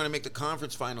think they want to make the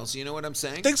conference finals. You know what I'm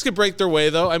saying? Things could break their way,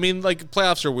 though. I mean, like,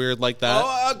 playoffs are weird like that.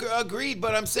 Oh, agreed.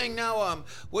 But I'm saying now,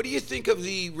 what do you think of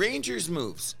the Rangers'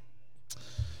 moves?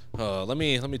 Let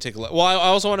me take a look. Well, I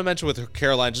also want to mention with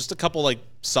Carolina, just a couple like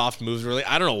soft moves. Really,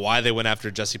 I don't know why they went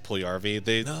after Jesse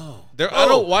Puljujarvi. I don't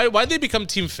know why they become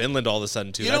Team Finland all of a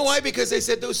sudden too. You know why? Because they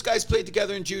said those guys played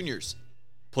together in juniors.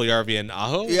 Puljujarvi and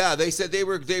Aho? Yeah, they said they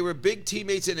were big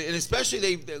teammates, and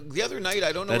especially the other night,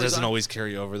 I don't know. That doesn't always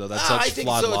carry over, though. That's such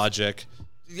flawed logic.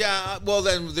 Yeah, well,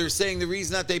 then they're saying the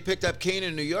reason that they picked up Kane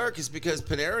in New York is because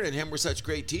Panarin and him were such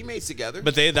great teammates together.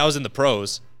 But that was in the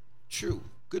pros. True.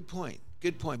 Good point.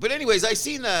 But anyways, I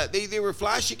seen that they were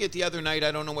flashing it the other night.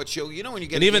 I don't know what show. You know when you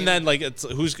get. And even then, like, it's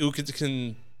who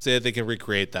can say that they can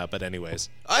recreate that. But anyways,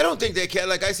 I don't think they can.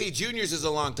 Like I say, juniors is a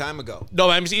long time ago. No,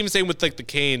 I'm even saying with like the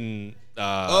Kane.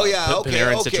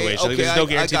 Panarin situation. Like, there's no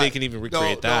guarantee they can even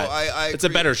recreate that. No, I it's a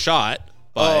better shot.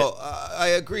 But I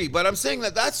agree. But I'm saying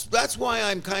that's why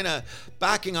I'm kind of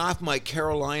backing off my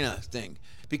Carolina thing.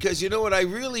 Because you know what? I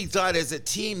really thought as a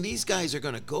team, these guys are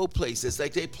going to go places.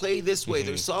 Like they play this way. Mm-hmm.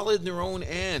 They're solid in their own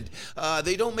end.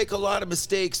 They don't make a lot of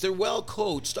mistakes. They're well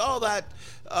coached. All that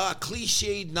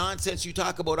cliched nonsense you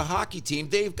talk about a hockey team,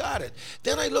 they've got it.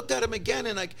 Then I looked at them again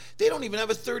and they don't even have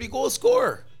a 30-goal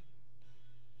scorer.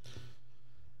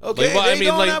 Okay, well, they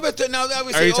don't have it. Now,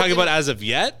 are you talking about as of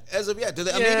yet? As of yet.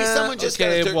 Maybe someone just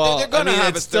got a 30. They're going to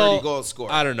have a 30-goal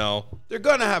scorer. I don't know. They're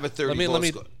going to have a 30-goal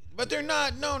scorer. But they're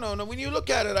not. No. When you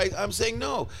look at it, I'm saying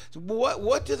no.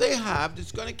 What do they have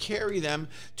that's going to carry them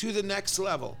to the next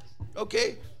level?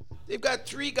 Okay, they've got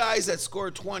 3 guys that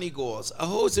score 20 goals.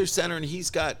 Aho's their center, and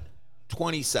he's got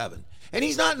 27. And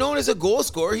he's not known as a goal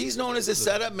scorer. He's known as a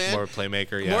setup man. More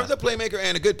playmaker, yeah. More of the playmaker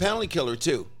and a good penalty killer,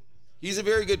 too. He's a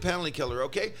very good penalty killer,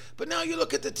 okay? But now you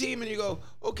look at the team and you go,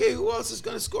 okay, who else is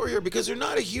going to score here? Because they're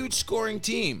not a huge scoring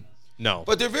team. No.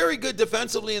 But they're very good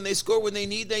defensively, and they score when they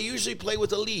need. They usually play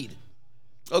with a lead.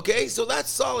 Okay, so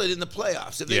that's solid in the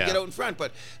playoffs if they get out in front.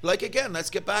 But like again, let's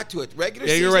get back to it. Regular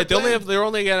season. Yeah, you're right. They're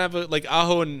only gonna have like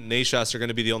Aho and Nashas are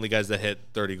gonna be the only guys that hit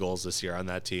 30 goals this year on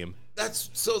that team. That's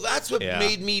what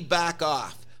made me back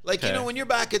off. Like, you know, when you're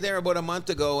back in there about a month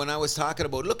ago and I was talking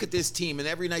about, look at this team, and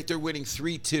every night they're winning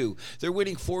 3-2. They're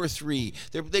winning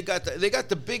 4-3. They got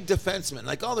the big defensemen.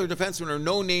 Like, all their defensemen are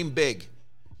no-name big.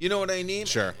 You know what I mean?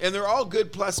 Sure. And they're all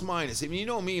good plus minus. I mean, you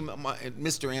know me,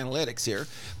 Mr. Analytics here.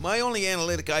 My only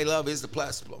analytic I love is the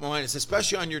plus minus,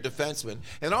 especially on your defensemen.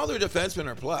 And all their defensemen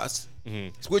are plus,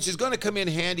 which is going to come in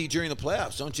handy during the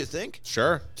playoffs, don't you think?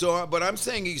 Sure. So, but I'm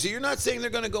saying, so you're not saying they're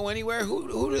going to go anywhere?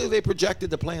 Who are they projected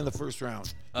to play in the first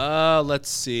round? Let's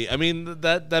see. I mean,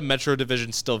 that Metro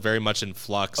division's still very much in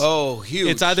flux. Oh, huge.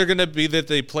 It's either going to be that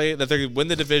they win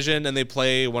the division and they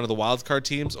play one of the wild card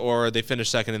teams, or they finish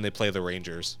second and they play the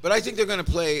Rangers. But I think they're going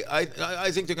to play. I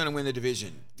think they're going to win the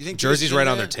division. You think Jersey's right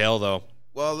on their tail, though?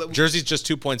 Well, Jersey's just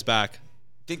 2 points back.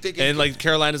 Think they can, and like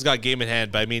Carolina's got game in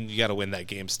hand, but I mean, you got to win that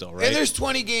game still, right? And there's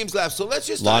 20 games left, so let's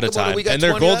just talk about it. We got and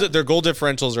their goal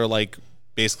differentials are like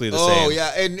basically the same. Oh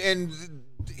yeah, and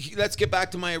let's get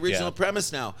back to my original Yeah.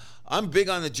 premise now. I'm big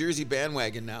on the jersey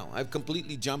bandwagon now. I've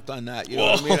completely jumped on that. You know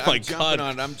Whoa, what I mean? my I'm jumping God.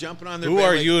 on it. I'm jumping on their Who are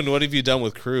bandwagon. you and what have you done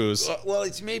with Cruz? Well,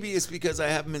 maybe it's because I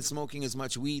haven't been smoking as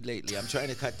much weed lately. I'm trying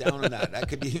to cut down on that. That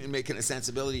could be making a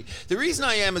sensibility. The reason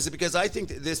I am is because I think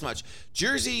this much.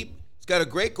 Jersey has got a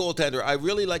great goaltender. I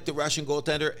really like the Russian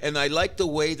goaltender, and I like the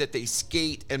way that they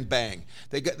skate and bang.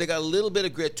 They got a little bit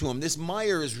of grit to them. This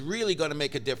Meyer is really going to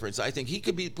make a difference. I think he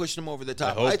could be pushing them over the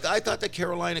top. I thought that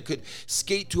Carolina could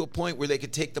skate to a point where they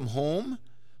could take them home.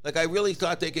 Like, I really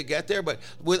thought they could get there, but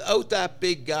without that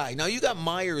big guy. Now, you got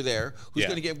Meyer there, who's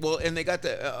going to get, and they got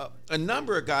a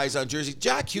number of guys on Jersey.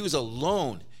 Jack Hughes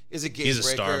alone is a game breaker. He's a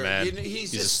star, man.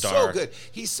 He's a just star. so good.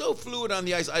 He's so fluid on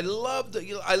the ice. I love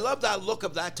that look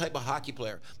of that type of hockey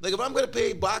player. Like, if I'm going to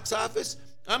pay box office,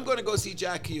 I'm going to go see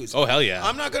Jack Hughes. Oh, hell yeah.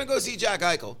 I'm not going to go see Jack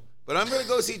Eichel. But I'm going to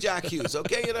go see Jack Hughes,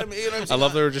 okay? You know what I mean? I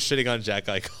love that we're just shitting on Jack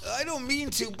Eichel. I don't mean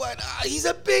to, but he's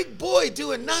a big boy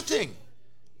doing nothing.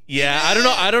 Yeah,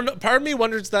 I don't know. Part of me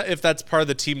wonders if that's part of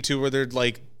the team too, where they're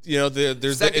like,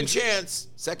 there's second chance,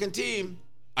 second team.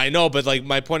 I know, but like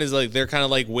my point is like they're kind of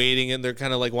like waiting and they're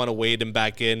kind of like want to wait him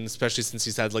back in, especially since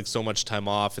he's had like so much time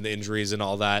off and the injuries and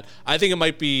all that. I think it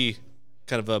might be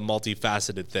kind of a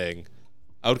multifaceted thing.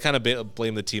 I would kind of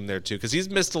blame the team there too, because he's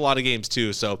missed a lot of games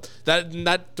too. So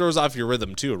that throws off your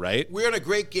rhythm too, right? We had a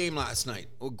great game last night.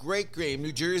 A great game,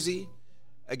 New Jersey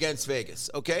against Vegas.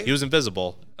 Okay, he was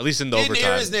invisible, at least in the didn't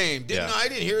overtime. Hear his name. I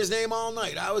didn't hear his name all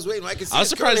night. I was waiting. I could see. I was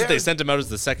surprised that they sent him out as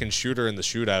the second shooter in the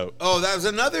shootout. Oh, that was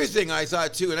another thing I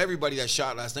thought too. And everybody that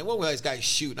shot last night, what were these guys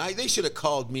shooting? They should have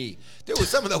called me. There were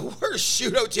some of the worst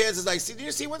shootout chances I see. Did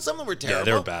you see when some of them were terrible? Yeah,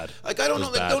 they were bad. Like, I don't know.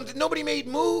 Like, nobody made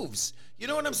moves. You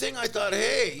know what I'm saying? I thought,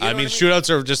 hey. I mean, shootouts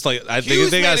are just like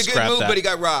they got to scrap move, that. But he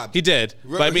got robbed. He did.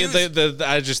 But I mean,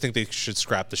 I just think they should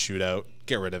scrap the shootout.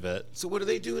 Get rid of it. So what do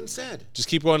they do instead? Just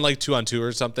keep going like 2-on-2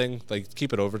 or something. Like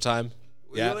keep it overtime.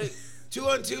 Yeah.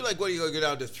 2-on-2. Like, what do you go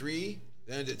down to 3,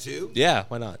 then to 2? Yeah.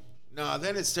 Why not? No,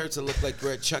 then it starts to look like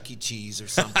we're at Chuck E. Cheese or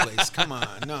someplace. Come on,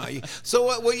 no.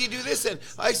 So what you do this then?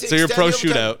 I say. So you're pro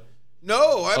shootout.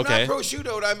 No, I'm not pro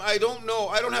shootout. I don't know.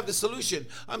 I don't have the solution.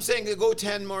 I'm saying to go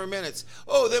 10 more minutes.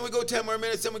 Oh, then we go 10 more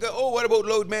minutes. Then we go, what about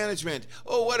load management?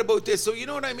 Oh, what about this? So you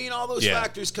know what I mean? All those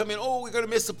factors come in. Oh, we're going to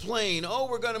miss a plane. Oh,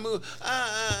 we're going to move.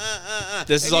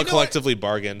 This is all collectively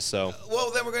bargained, so.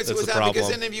 Well, then we're going to see what's happening. Because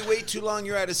then if you wait too long,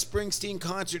 you're at a Springsteen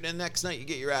concert, and next night you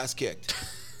get your ass kicked.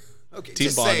 Okay,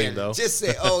 team bonding, though. Just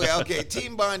say, oh, yeah, okay.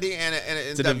 Team bonding and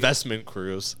it's an investment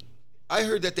cruise. I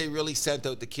heard that they really sent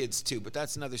out the kids too, but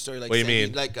that's another story. Like, what do you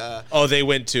mean? Like, they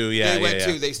went too. Yeah, they went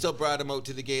too. They still brought them out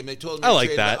to the game. They told them. I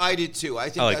like that. I did too. I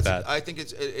think like that. I think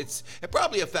it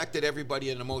probably affected everybody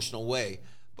in an emotional way.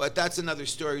 But that's another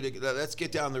story. Let's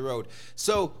get down the road.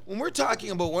 So when we're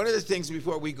talking about one of the things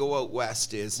before we go out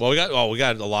west is we got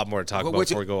a lot more to talk about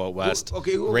before we go out west.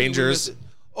 Rangers.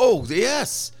 Oh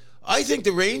yes, I think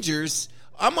the Rangers.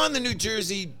 I'm on the New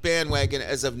Jersey bandwagon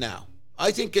as of now. I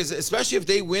think, especially if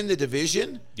they win the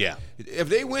division. Yeah. If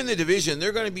they win the division,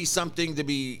 they're going to be something to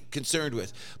be concerned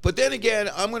with. But then again,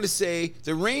 I'm going to say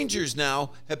the Rangers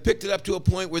now have picked it up to a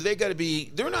point where they got to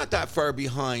be. They're not that far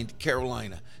behind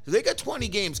Carolina. They got 20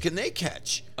 games. Can they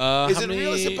catch? Is it a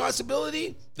realistic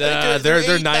possibility?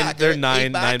 They're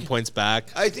 9 points back.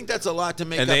 I think that's a lot to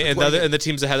make. And the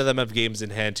teams ahead of them have games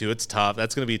in hand too. It's tough.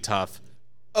 That's going to be tough.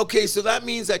 Okay, so that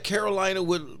means that Carolina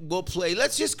will play.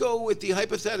 Let's just go with the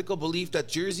hypothetical belief that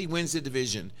Jersey wins the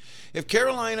division. If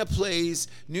Carolina plays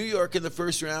New York in the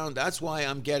first round, that's why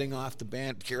I'm getting off the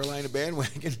Carolina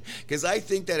bandwagon, because I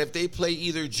think that if they play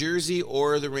either Jersey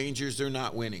or the Rangers, they're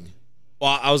not winning.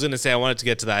 Well, I was going to say I wanted to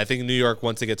get to that. I think New York,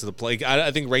 once they get to the play,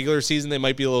 I think regular season they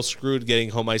might be a little screwed getting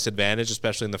home ice advantage,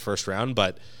 especially in the first round.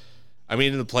 But I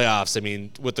mean, in the playoffs, I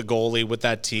mean, with the goalie, with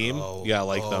that team, you gotta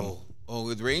like them. Oh,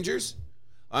 with Rangers?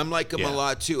 I'm like them a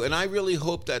lot too, and I really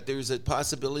hope that there's a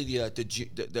possibility that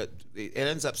that it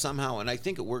ends up somehow, and I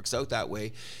think it works out that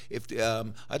way. If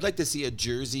I'd like to see a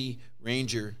Jersey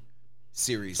Ranger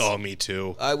series. Oh, me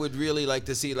too. I would really like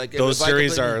to see those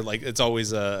series are like it's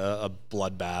always a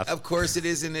bloodbath. Of course it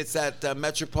is, and it's that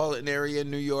metropolitan area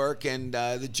in New York, and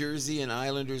the Jersey and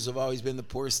Islanders have always been the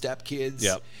poor step kids.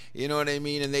 Yep. You know what I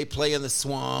mean? And they play in the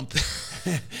swamp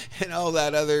and all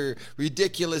that other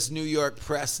ridiculous New York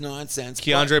press nonsense.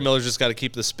 Keandre Miller's just got to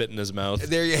keep the spit in his mouth.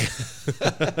 There you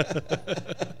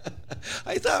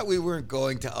I thought we weren't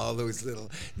going to all those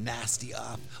little nasty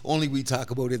off. Only we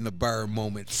talk about in the bar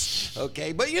moments.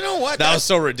 Okay, but you know what? That was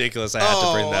so ridiculous. I had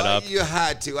to bring that up. You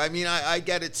had to. I mean, I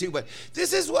get it too. But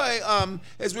this is why,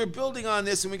 as we're building on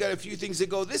this, and we got a few things to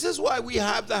go. This is why we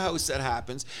have the house that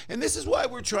happens, and this is why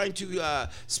we're trying to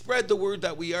spread the word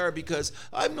that we are. Because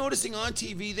I'm noticing on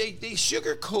TV they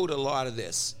sugarcoat a lot of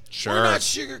this. Sure. We're not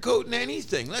sugarcoating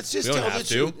anything. Let's just tell the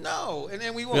truth. No, and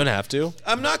then we won't. We don't have to.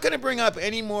 I'm not going to bring up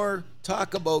any more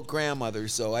talk about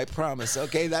grandmothers, so I promise.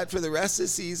 Okay, that for the rest of the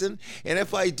season. And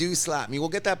if I do, slap me. We'll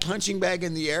get that punching bag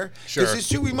in the air. Sure. Because it's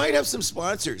true, we might have some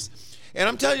sponsors. And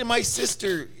I'm telling you, my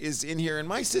sister is in here, and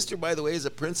my sister, by the way, is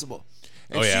a principal.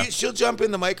 And she'll jump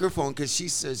in the microphone because she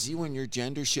says, "You and your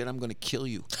gender shit, I'm going to kill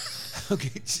you."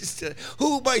 Okay, just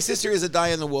who my sister is a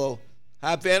die-in-the-wool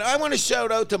fan. I want to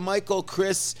shout out to Michael,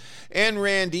 Chris, and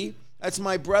Randy. That's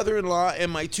my brother-in-law and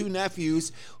my two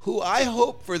nephews, who I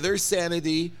hope for their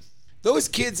sanity. Those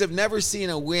kids have never seen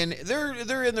a win.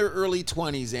 They're in their early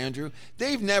 20s, Andrew.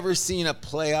 They've never seen a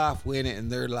playoff win in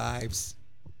their lives.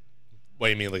 What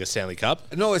do you mean, like a Stanley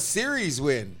Cup? No, a series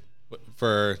win.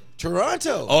 For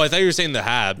Toronto. Oh, I thought you were saying the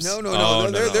Habs. No.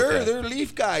 They're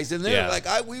Leaf guys, and they're like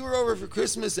we were over for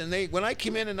Christmas, and when I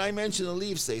came in and I mentioned the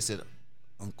Leafs, they said,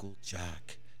 "Uncle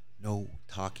Jack, no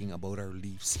talking about our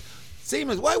Leafs."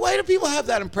 Same as why do people have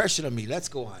that impression of me? Let's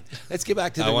go on. Let's get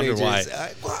back to the Rangers. I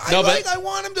wonder why. I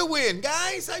want them to win,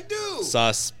 guys. I do.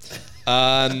 Sus.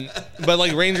 But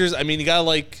like Rangers, I mean, you gotta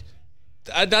like.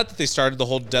 Not that they started the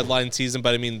whole deadline season,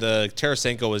 but I mean the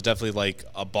Tarasenko was definitely like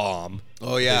a bomb.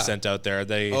 Oh yeah, they sent out there.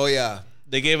 They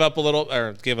gave up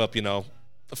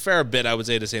a fair bit, I would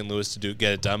say, to St. Louis to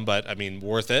get it done, but I mean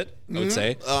worth it. I would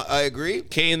say. I agree.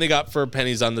 Kane they got for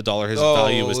pennies on the dollar. His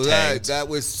value was tanked. That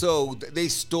was so. They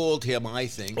stole him, I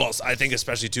think. Well, I think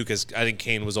especially too because I think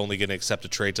Kane was only going to accept a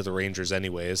trade to the Rangers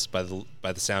anyways. By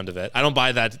the sound of it, I don't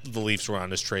buy that the Leafs were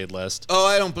on his trade list. Oh,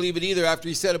 I don't believe it either. After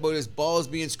he said about his balls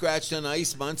being scratched on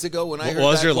ice months ago, when I heard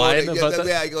was that your quote, line about that?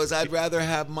 Yeah, he goes, "I'd rather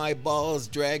have my balls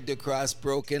dragged across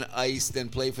broken ice than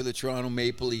play for the Toronto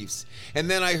Maple Leafs." And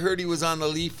then I heard he was on the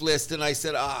Leaf list, and I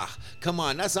said, come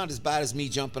on, that's not as bad as me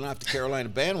jumping off the Carolina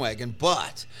bandwagon,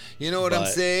 but you know what I'm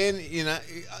saying? You know,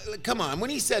 come on. When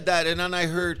he said that, and then I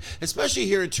heard, especially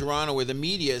here in Toronto, where the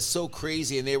media is so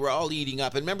crazy, and they were all eating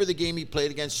up. And remember the game he played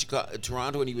against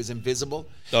Toronto, and he was invisible?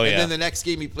 Oh, yeah. And then the next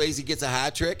game he plays, he gets a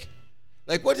hat trick.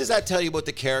 Like, what does that tell you about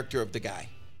the character of the guy?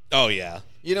 Oh yeah.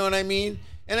 You know what I mean?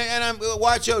 And I'm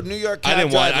watch out, New York cab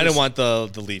drivers. I didn't want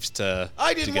the Leafs to.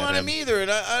 I didn't want him either,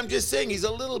 and I'm just saying he's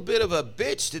a little bit of a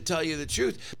bitch, to tell you the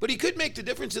truth. But he could make the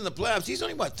difference in the playoffs. He's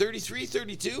only 33,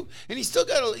 32, and he's still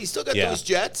got those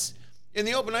Jets in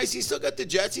the open ice. He's still got the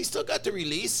Jets. He's still got the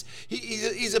release.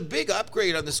 He's a big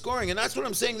upgrade on the scoring, and that's what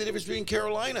I'm saying. The difference between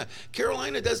Carolina.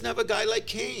 Carolina doesn't have a guy like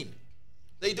Kane.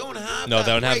 They don't have they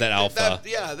don't have that alpha.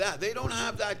 They don't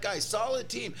have that guy. Solid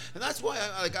team, and that's why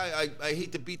I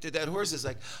hate to beat the dead horse. It's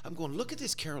like I'm going, look at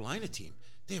this Carolina team.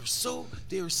 They are so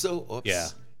oops. Yeah.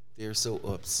 They're so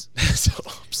oops. So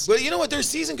oops. But you know what? Their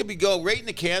season could go right in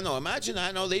the can, though. Imagine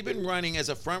that. No, they've been running as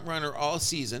a front runner all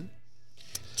season.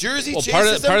 Jersey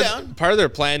chases them down. Part of their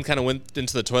plan kind of went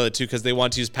into the toilet too because they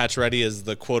want to use Pacioretty as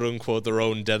the quote unquote their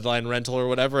own deadline rental or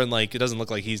whatever, and like it doesn't look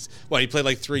like he played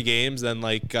like 3 games, then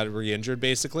like got re-injured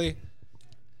basically.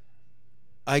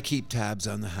 I keep tabs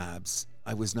on the Habs.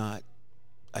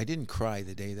 I didn't cry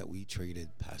the day that we traded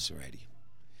Pacioretty.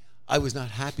 I was not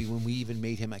happy when we even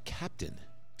made him a captain.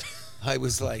 I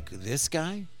was like, this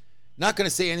guy? Not going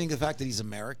to say anything to the fact that he's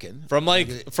American. From a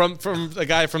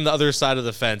guy from the other side of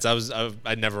the fence,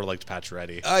 I never liked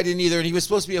Pacioretty. I didn't either, and he was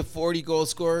supposed to be a 40-goal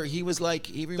scorer. He was like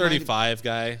 35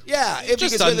 guy. Yeah,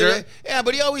 just under. Yeah,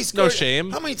 but he always scored. No shame.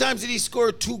 How many times did he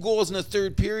score 2 goals in the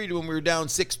third period when we were down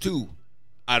 6-2?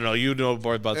 I don't know. You know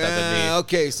more about that than me.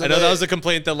 Okay, so I know that was a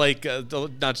complaint that, like,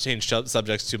 not to change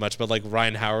subjects too much, but like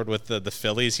Ryan Howard with the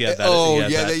Phillies, he had that.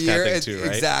 The year kind of thing too, right?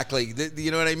 Exactly.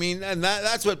 You know what I mean? And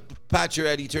that's what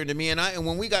Pacioretty turned to me. And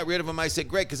when we got rid of him, I said,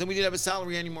 great, because then we didn't have a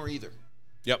salary anymore either.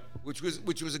 Yep. Which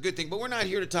was a good thing. But we're not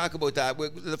here to talk about that.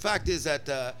 The fact is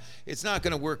that it's not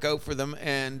going to work out for them,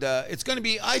 and it's going to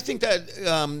be. I think that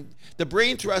the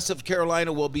brain trust of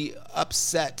Carolina will be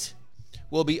upset.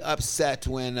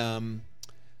 When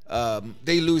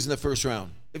they lose in the first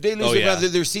round. If they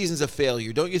lose their season's a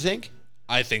failure, don't you think?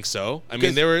 I think so. I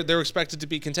mean, they were expected to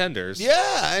be contenders.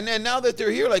 Yeah, and now that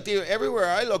they're here, like everywhere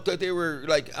I looked, like they were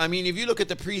like. I mean, if you look at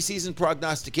the preseason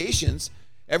prognostications,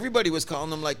 everybody was calling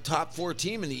them like top 4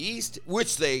 team in the East,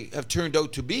 which they have turned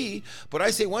out to be. But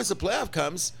I say once the playoff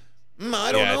comes,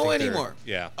 I don't know anymore.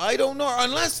 Yeah, I don't know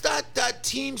unless that that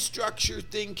team structure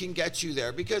thing can get you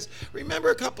there. Because remember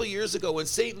a couple of years ago when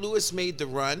St. Louis made the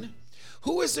run,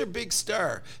 who was their big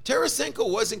star? Tarasenko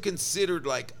wasn't considered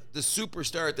like the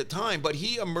superstar at the time, but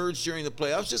he emerged during the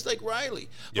playoffs just like Riley.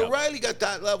 But Riley got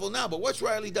that level now. But what's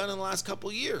Riley done in the last couple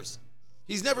of years?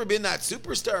 He's never been that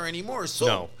superstar anymore.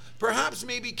 So perhaps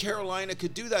maybe Carolina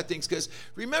could do that things. Because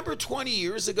remember 20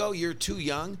 years ago, you're too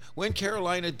young, when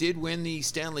Carolina did win the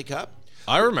Stanley Cup?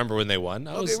 I remember when they won.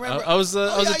 I was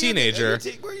a teenager.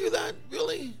 Were you that?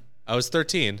 Really? I was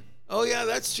 13. Oh, yeah,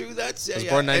 that's true. I was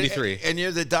born in 93. And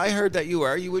you're the diehard that you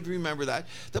are. You would remember that.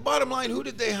 The bottom line, who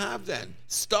did they have then?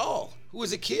 Stahl, who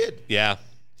was a kid. Yeah.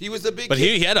 He was the big But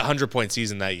kid. he had a 100-point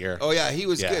season that year. Oh, yeah, he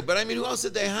was good. But, I mean, who else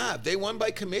did they have? They won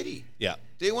by committee. Yeah.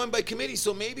 They won by committee.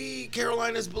 So maybe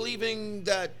Carolina's believing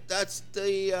that that's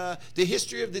the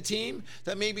history of the team,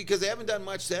 that maybe because they haven't done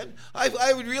much then.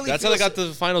 I would really That's how they got to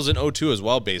the finals in 2002 as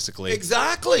well, basically.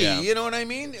 Exactly. Yeah. You know what I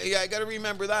mean? Yeah, I got to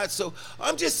remember that. So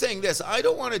I'm just saying this. I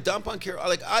don't want to dump on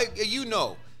Carolina.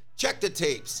 Check the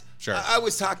tapes. Sure. I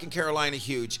was talking Carolina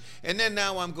huge, and then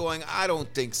now I'm going, I don't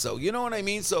think so. You know what I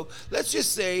mean? So let's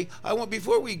just say,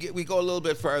 before we go a little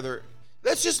bit farther,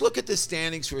 let's just look at the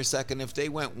standings for a second if they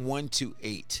went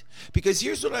 1-8. Because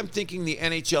here's what I'm thinking the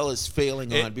NHL is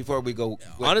failing on before we go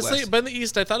honestly, west. but in the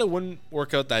East, I thought it wouldn't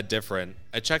work out that different.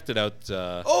 I checked it out.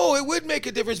 It would make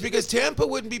a difference because Tampa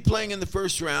wouldn't be playing in the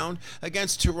first round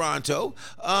against Toronto.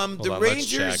 The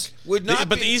Rangers would not.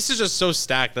 But the East is just so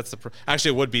stacked. That's actually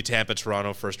it would be Tampa,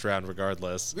 Toronto first round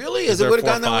regardless. Really? As it would have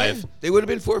gone that way? They would have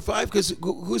been 4-5 because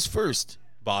who's first?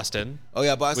 Boston. Oh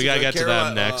yeah, Boston. We gotta get to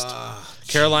them next.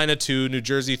 Carolina 2, New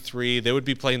Jersey 3. They would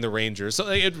be playing the Rangers. So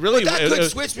it really. But that could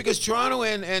switch because Toronto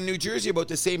and New Jersey are about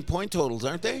the same point totals,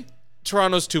 aren't they?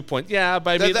 Toronto's 2 points. Yeah,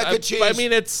 but I mean, that could change. I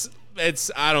mean, it's.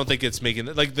 I don't think it's making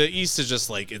it. Like the East is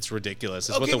just like it's ridiculous.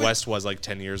 It's what the West was like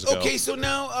 10 years ago. Okay, so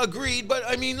now agreed. But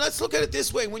I mean, let's look at it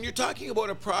this way: when you're talking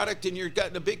about a product and you're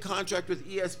getting a big contract with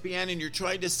ESPN and you're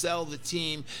trying to sell the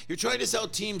team, you're trying to sell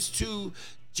teams to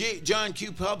John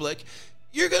Q. Public.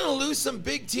 You're going to lose some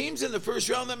big teams in the first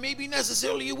round that maybe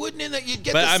necessarily you wouldn't in that you'd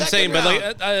get the second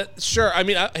round. But like, sure. I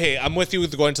mean, hey, I'm with you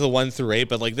with going to the 1-8,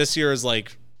 but like this year is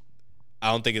like,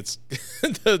 I don't think it's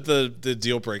the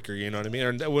deal breaker. You know what I mean?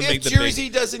 Or it would make the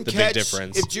big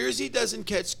difference. If Jersey doesn't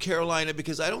catch Carolina,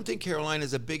 because I don't think Carolina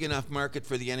is a big enough market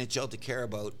for the NHL to care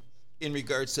about in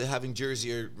regards to having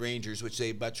Jersey or Rangers, which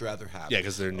they much rather have. Yeah,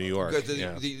 because they're in New York. Because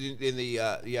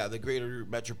the greater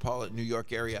metropolitan New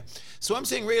York area. So I'm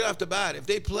saying right off the bat, if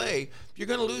they play, you're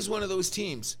going to lose one of those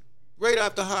teams right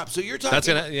off the hop. So you're talking. That's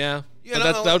gonna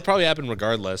that would probably happen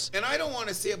regardless. And I don't want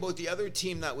to say about the other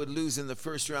team that would lose in the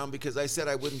first round because I said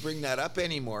I wouldn't bring that up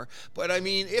anymore. But I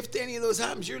mean, if any of those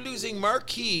happens, you're losing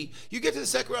marquee. You get to the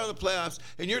second round of the playoffs,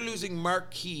 and you're losing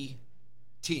marquee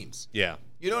teams. Yeah.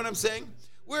 You know what I'm saying?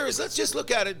 Whereas, let's just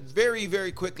look at it very,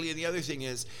 very quickly. And the other thing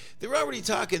is, they're already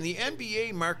talking, the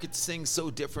NBA markets things so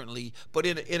differently, but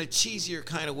in a cheesier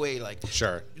kind of way. Like,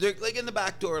 sure. They're like in the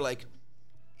back door, like,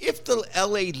 if the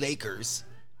LA Lakers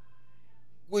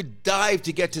would dive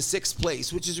to get to sixth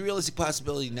place, which is a realistic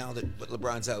possibility now that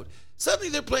LeBron's out, suddenly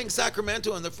they're playing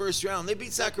Sacramento in the first round. They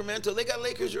beat Sacramento. They got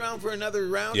Lakers around for another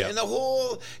round. Yep. And the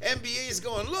whole NBA is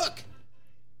going, look,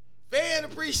 fan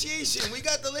appreciation. We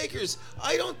got the Lakers.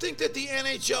 I don't think that the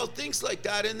NHL thinks like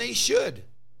that, and they should.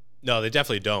 No, they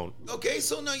definitely don't. Okay,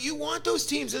 so now you want those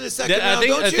teams in the second round,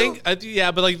 don't you?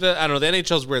 Yeah, but like I don't know, the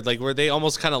NHL's weird. Like where they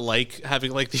almost kind of like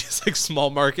having like these like small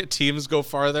market teams go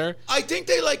farther. I think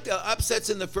they like the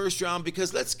upsets in the first round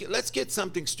because let's get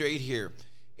something straight here.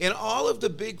 In all of the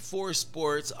big four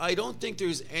sports, I don't think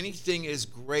there's anything as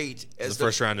great as the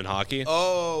first round in hockey.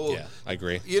 Oh, yeah, I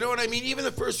agree. You know what I mean? Even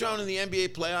the first round in the NBA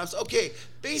playoffs. Okay,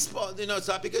 baseball. No, it's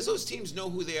not because those teams know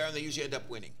who they are and they usually end up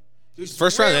winning.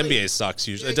 First round of NBA sucks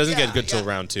usually. It doesn't get good till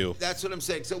round 2. That's what I'm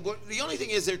saying. So the only thing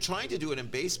is they're trying to do it in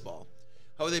baseball.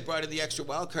 How they brought in the extra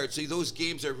wild card, so those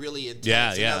games are really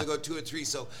intense. Yeah. Now they go 2 and 3,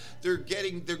 so they're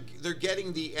getting the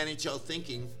NHL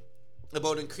thinking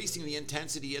about increasing the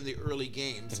intensity in the early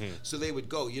games, so they would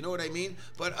go. You know what I mean?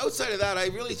 But outside of that, I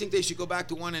really think they should go back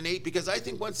to 1-8 because I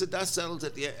think once the dust settles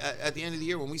at the end of the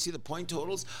year, when we see the point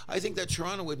totals, I think that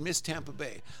Toronto would miss Tampa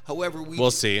Bay. However, we'll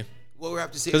see. Well, we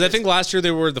have to see because I think last year they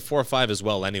were the 4-5 as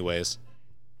well. Anyways,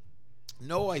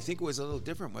 no, I think it was a little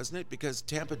different, wasn't it? Because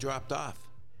Tampa dropped off.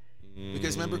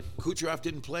 Because remember, Kucherov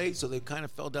didn't play, so they kind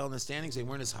of fell down the standings. They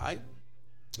weren't as high.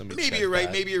 Maybe you're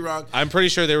right. Maybe you're wrong. I'm pretty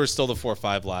sure they were still the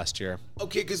 4-5 last year.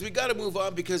 Okay, because we got to move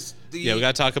on because we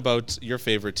got to talk about your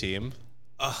favorite team.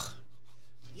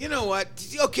 You know what?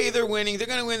 Okay, they're winning. They're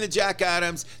going to win the Jack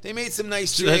Adams. They made some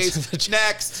nice trades.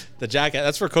 Next. The Jack.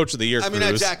 That's for Coach of the Year. I mean,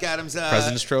 not Jack Adams.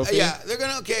 President's Trophy. Yeah, they're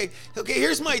going to. Okay.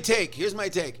 Here's my take.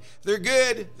 They're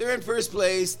good. They're in first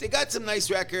place. They got some nice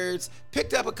records.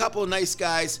 Picked up a couple of nice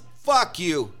guys. Fuck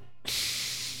you.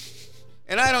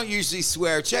 And I don't usually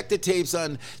swear. Check the tapes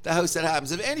on the House That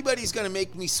Happens. If anybody's going to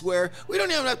make me swear, we don't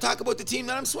even have to talk about the team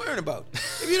that I'm swearing about.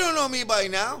 If you don't know me by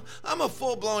now, I'm a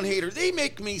full-blown hater. They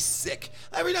make me sick.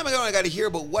 Every time I go, I got to hear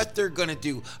about what they're going to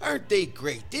do. Aren't they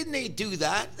great? Didn't they do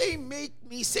that? They make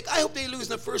me sick. I hope they lose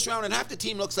in the first round, and half the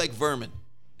team looks like vermin.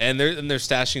 And they're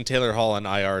stashing Taylor Hall on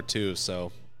IR too,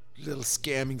 so. Little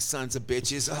scamming sons of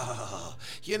bitches. Oh,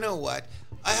 you know what?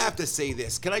 I have to say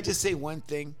this. Can I just say one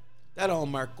thing? That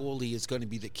Allmark goalie is going to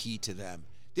be the key to them.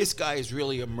 This guy has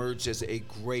really emerged as a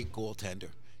great goaltender.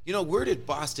 You know, where did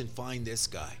Boston find this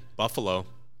guy? Buffalo.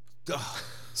 Ugh.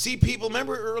 See, people,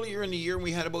 remember earlier in the year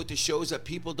we had about the shows that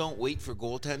people don't wait for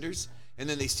goaltenders and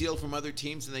then they steal from other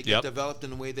teams and they get developed in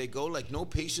the way they go? Like, no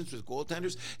patience with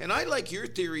goaltenders. And I like your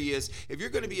theory is if you're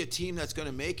going to be a team that's going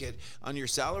to make it on your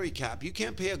salary cap, you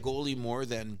can't pay a goalie more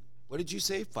than, what did you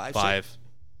say, $5?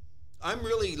 I'm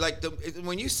really like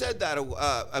when you said that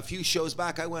a few shows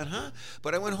back, I went, huh?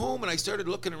 But I went home and I started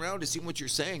looking around to see what you're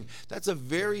saying. That's a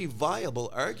very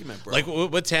viable argument, bro. Like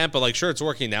with Tampa, like sure it's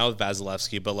working now with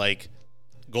Vasilevsky, but like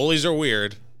goalies are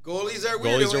weird. Goalies are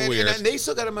weird. And they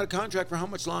still got him on a contract for how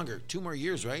much longer? 2 more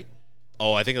years, right?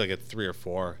 Oh, I think like a 3 or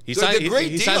 4. He signed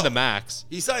the max.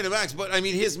 He signed the max, but I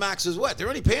mean his max is what? They're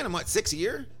only paying him what, $6 a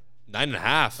year?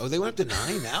 9.5. Oh, they went up to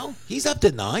 9 now? He's up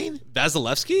to 9?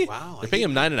 Vasilevsky? Wow. They're paying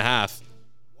him 9.5.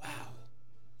 Wow.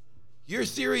 Your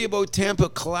theory about Tampa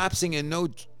collapsing and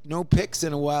no picks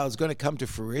in a while is going to come to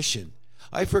fruition.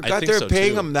 I forgot they're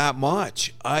paying him that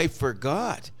much. I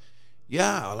forgot.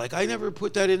 Yeah, like I never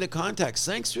put that into context.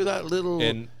 Thanks for that little...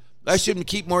 I shouldn't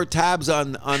keep more tabs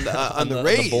on the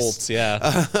raise. The bolts,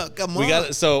 yeah. Come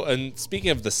on. And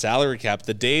speaking of the salary cap,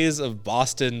 the days of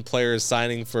Boston players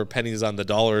signing for pennies on the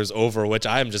dollar is over, which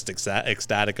I am just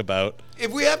ecstatic about.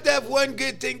 If we have to have one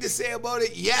good thing to say about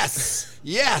it, yes.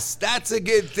 Yes, that's a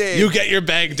good thing. You get your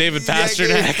bag, David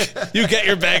Pasternak. You get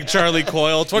your bag, Charlie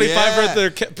Coyle. 25%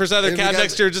 of their cap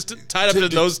next year just tied up to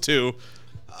those two.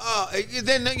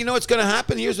 Then you know what's going to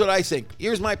happen? Here's what I think.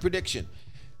 Here's my prediction.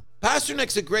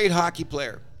 Pasternak's a great hockey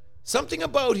player. Something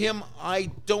about him,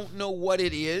 I don't know what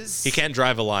it is. He can't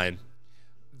drive a line.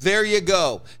 There you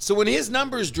go. So when his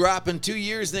numbers drop in 2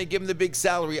 years and they give him the big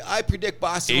salary, I predict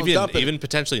Boston will dump it. Even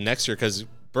potentially next year, because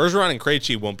Bergeron and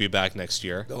Krejci won't be back next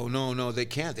year. Oh, no, they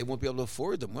can't. They won't be able to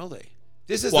afford them, will they?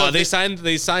 They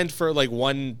signed for like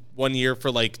one year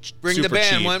for like bring super the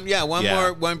band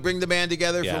cheap. Bring the band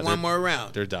together for one more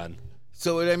round. They're done.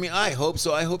 So, I mean, I hope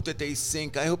so. I hope that they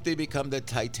sink. I hope they become the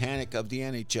Titanic of the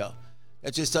NHL.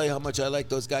 That just tell you how much I like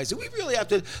those guys. And we really have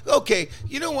to, okay,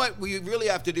 you know what we really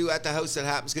have to do at the House That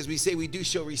Happens, because we say we do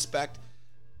show respect.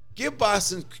 Give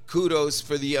Boston kudos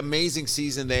for the amazing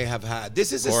season they have had.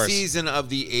 This is a season of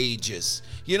the ages.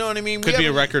 You know what I mean? Could be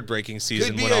a record-breaking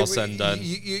season when all said and done.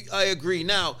 I agree.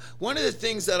 Now, one of the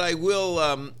things that I will,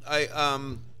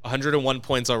 101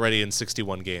 points already in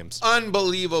 61 games.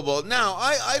 Unbelievable. Now,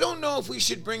 I don't know if we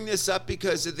should bring this up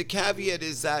because the caveat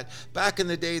is that back in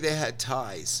the day they had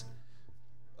ties.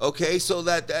 Okay, so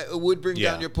that it would bring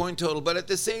down your point total. But at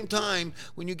the same time,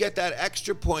 when you get that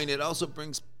extra point, it also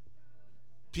brings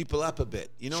people up a bit.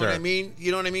 You know what I mean?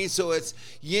 You know what I mean? So it's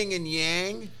yin and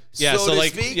yang, so to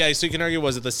speak. Yeah, so you can argue,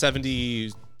 was it the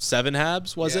 77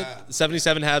 Habs, was it?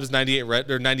 77 Habs,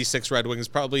 96 Red Wings,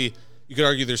 probably... You could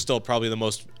argue they're still probably the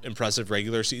most impressive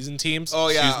regular season teams. Oh,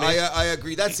 yeah, I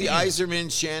agree. That's the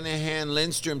Yzerman, Shanahan,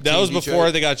 Lindstrom team. That was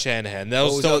before they got Shanahan. That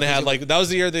was still when they had, that was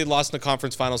the year they lost in the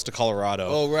conference finals to Colorado.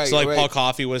 Oh, right. So, Paul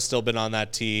Coffey would have still been on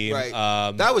that team.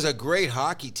 Right. That was a great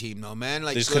hocky team, though, man.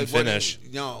 They just couldn't finish.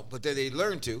 No, but they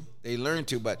learned to.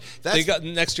 But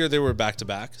next year they were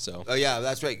back-to-back, so. Oh, yeah,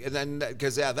 that's right. And then,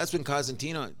 because, that's when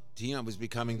Cosentino was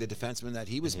becoming the defenseman that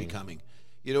he was becoming.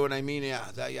 You know what I mean?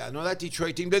 That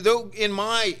Detroit team. Though in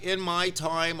my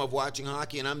time of watching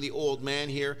hockey, and I'm the old man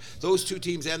here, those two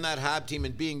teams and that Hab team,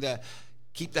 and being the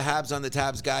keep the Habs on the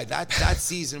tabs guy, that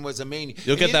season was amazing.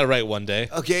 You'll get that right one day.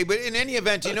 Okay, but in any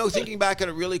event, thinking back at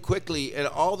it really quickly, and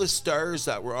all the stars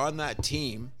that were on that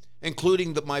team,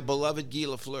 including my beloved Guy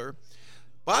Lafleur,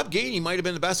 Bob Gainey might have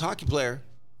been the best hockey player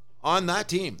on that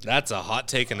team. That's a hot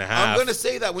take and a half. I'm going to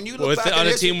say that when you look back on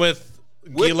a team with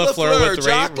Guy Lafleur,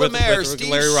 Jacques Lemaire, Steve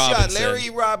Larry Robinson. Larry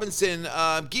Robinson,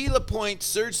 Guy Lapointe,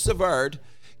 Serge Savard,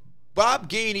 Bob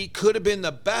Gainey could have been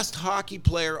the best hockey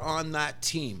player on that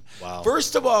team. Wow.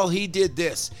 First of all, he did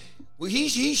this.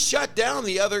 He shut down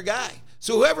the other guy.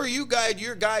 So whoever you guide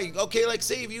your guy, okay, like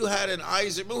say if you had an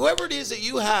Isaac, whoever it is that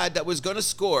you had that was going to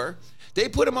score, they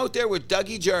put him out there with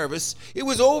Dougie Jarvis. It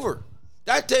was over.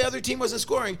 That day, other team wasn't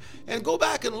scoring. And go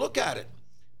back and look at it.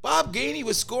 Bob Gainey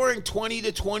was scoring 20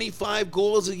 to 25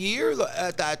 goals a year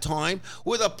at that time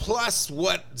with a plus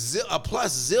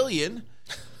zillion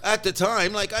at the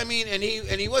time. Like, I mean, and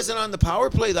he wasn't on the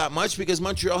power play that much because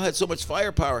Montreal had so much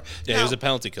firepower. Yeah, now, he was a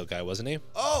penalty kill guy, wasn't he?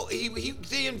 Oh,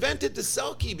 they invented the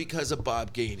Selke because of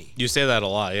Bob Gainey. You say that a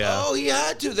lot, yeah. Oh, he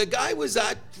had to. The guy was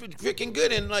that freaking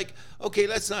good. And like, okay,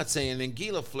 let's not say anything.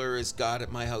 Guy Lafleur is God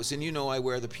at my house, and you know I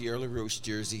wear the Pierre LaRoche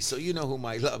jersey, so you know whom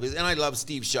I love. And I love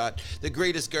Steve Schott, the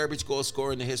greatest garbage goal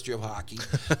scorer in the history of hockey.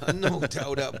 No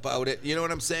doubt about it. You know what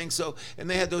I'm saying? So, and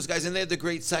they had those guys, and they had the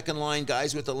great second line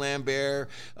guys with the Lambert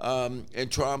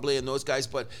and Tremblay and those guys.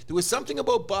 But there was something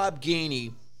about Bob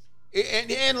Gainey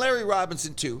and Larry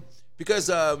Robinson too, because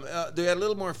they had a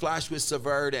little more flash with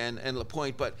Savard and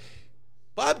Lapointe, but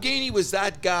Bob Gainey was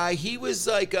that guy. He was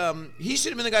like, he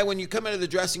should have been the guy when you come out of the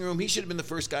dressing room. He should have been the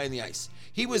first guy in the ice.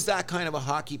 He was that kind of a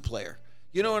hockey player.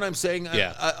 You know what I'm saying?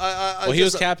 Yeah. Well, he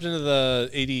was captain of the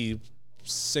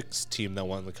 86 team that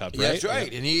won the cup, right? That's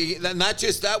right. Yeah. And not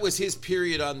just that was his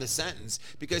period on the sentence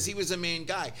because he was the main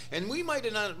guy. And we might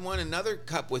have not won another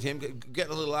cup with him.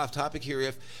 Getting a little off topic here.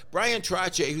 If Brian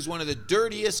Trottier, who's one of the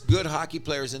dirtiest good hockey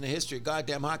players in the history of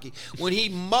goddamn hockey, when he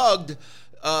mugged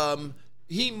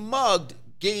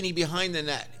Gainey behind the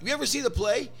net. Have you ever see the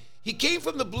play? He came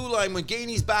from the blue line when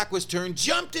Gainey's back was turned,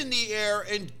 jumped in the air,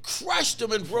 and crushed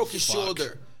him and broke his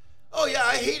shoulder. Oh, yeah,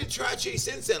 I hated Trottier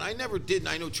since then. I never did, and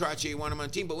I know Trottier wanted him on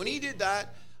the team. But when he did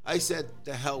that, I said,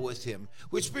 the hell with him.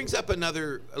 Which brings up a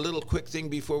little quick thing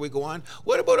before we go on.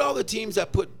 What about all the teams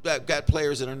that got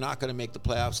players that are not going to make the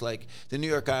playoffs, like the New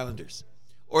York Islanders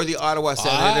or the Ottawa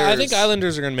Senators? I think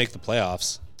Islanders are going to make the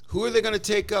playoffs. Who are they going to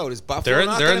take out? Is Buffalo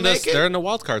not going to make it? They're in the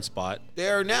wild card spot. They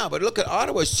are now, but look at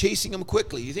Ottawa's chasing them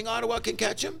quickly. You think Ottawa can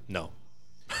catch them? No.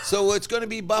 So it's going to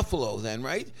be Buffalo then,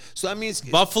 right? So that means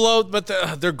Buffalo, but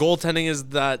their goaltending is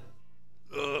that.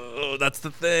 That's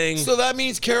the thing. So that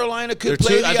means Carolina could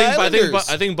play the Islanders.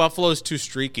 I think Buffalo's too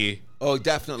streaky. Oh,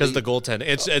 definitely. Because the goaltending.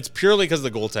 It's purely because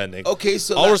of the goaltending. Okay,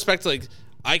 so all respect, like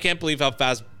I can't believe how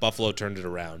fast Buffalo turned it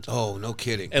around. Oh, no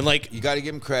kidding. And like you got to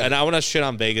give them credit. And I want to shit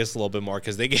on Vegas a little bit more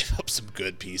because they gave up some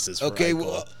good pieces. For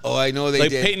I know they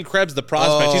did. Like Peyton Krebs, the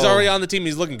prospect. He's already on the team.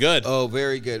 He's looking good. Oh,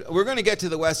 very good. We're going to get to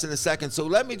the West in a second. So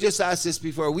let me just ask this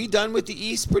before. Are we done with the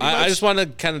East pretty much? I just want to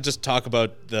kind of just talk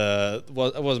about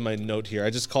what was my note here.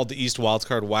 I just called the East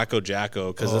wildcard Wacko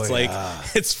Jacko because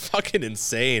it's fucking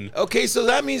insane. Okay, so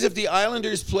that means if the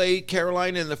Islanders play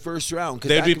Carolina in the first round.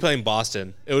 They'd be playing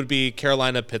Boston. It would be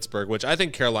Carolina, Pittsburgh, which I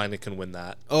think Carolina can win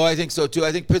that. Oh, I think so too.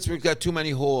 I think Pittsburgh's got too many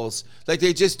holes. Like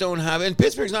they just don't have. And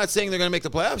Pittsburgh's not saying they're going to make the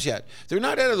playoffs yet. They're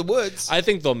not out of the woods. I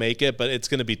think they'll make it, but it's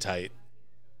going to be tight.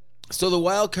 So the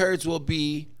wild cards will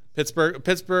be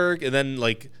Pittsburgh, and then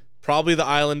like probably the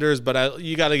Islanders. But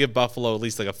you got to give Buffalo at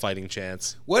least like a fighting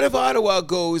chance. What if Ottawa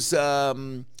goes?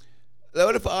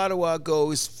 What if Ottawa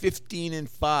goes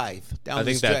 15-5 down I the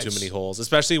think stretch? that too many holes,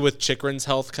 especially with Chikrin's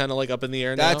health kind of like up in the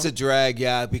air now. That's a drag,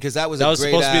 yeah, because that was great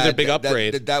supposed to be their big ad.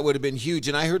 upgrade. That would have been huge,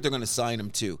 and I heard they're going to sign him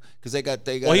too because they got.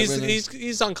 Well,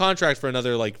 he's on contract for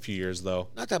another like few years though.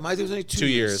 Not that much. It was only 2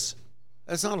 years.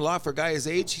 That's not a lot for a guy his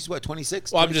age. He's what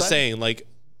 26. Well, I'm just saying like.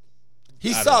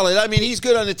 He's solid. I mean, he's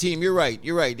good on the team. You're right.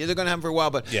 They're going to have him for a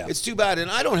while, but yeah. It's too bad.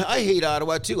 And I hate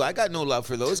Ottawa too. I got no love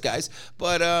for those guys.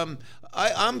 But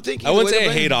I'm thinking. I wouldn't say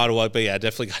I hate Ottawa, but yeah, I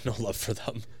definitely got no love for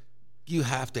them. You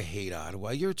have to hate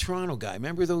Ottawa. You're a Toronto guy.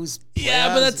 Remember those?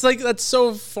 Yeah, but that's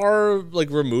so far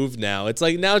like removed now. It's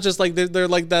like now just like they're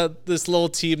like this little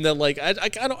team that like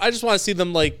I just want to see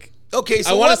them like. Okay,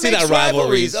 so I want to see that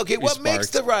rivalry. Okay, what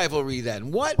makes the rivalry then?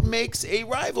 What makes a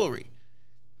rivalry?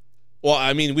 Well,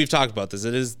 I mean, we've talked about this.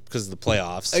 It is because of the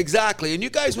playoffs. Exactly. And you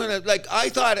guys went I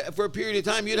thought for a period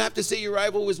of time you'd have to say your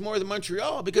rival was more than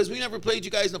Montreal because we never played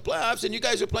you guys in the playoffs and you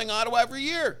guys are playing Ottawa every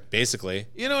year. Basically.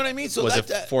 You know what I mean? So was it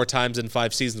 4 times in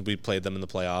 5 seasons we played them in the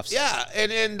playoffs? Yeah,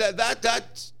 and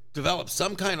that developed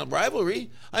some kind of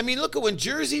rivalry. I mean, look at when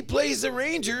Jersey plays the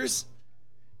Rangers.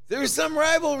 There's some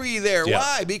rivalry there. Yeah.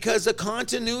 Why? Because the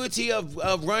continuity of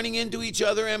running into each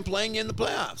other and playing in the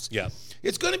playoffs. Yeah.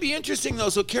 It's going to be interesting, though.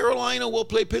 So Carolina will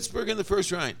play Pittsburgh in the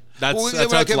first round. That's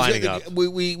how it's lining up.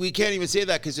 We can't even say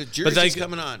that because the Jersey's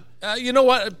coming on. You know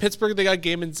what? Pittsburgh, they got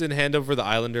games in hand over the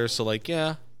Islanders, so like,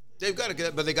 yeah. They've got to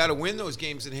get, but they got to win those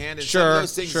games in hand. And sure, some of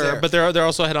those things there. But they're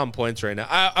also ahead on points right now.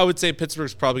 I would say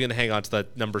Pittsburgh's probably going to hang on to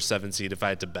that number 7 seed if I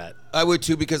had to bet. I would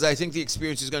too because I think the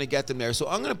experience is going to get them there. So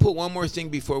I'm going to put one more thing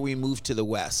before we move to the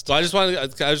West. So I just want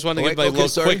to give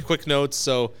like quick notes.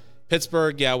 So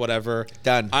Pittsburgh, yeah, whatever.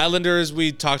 Done. Islanders,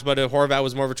 we talked about it. Horvat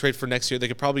was more of a trade for next year. They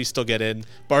could probably still get in.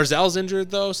 Barzal's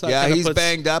injured, though. So that he's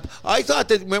banged up. I thought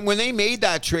that when they made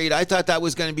that trade, I thought that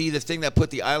was going to be the thing that put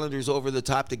the Islanders over the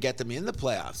top to get them in the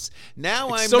playoffs. Now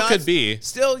could be.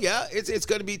 Still, yeah, it's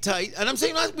going to be tight. And I'm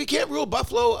saying we can't rule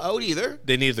Buffalo out either.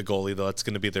 They need the goalie, though. That's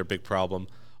going to be their big problem.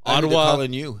 Ottawa.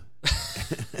 Calling you.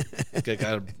 Got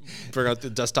to bring out the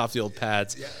dust off the old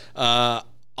pads. Yeah.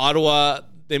 Ottawa,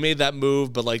 they made that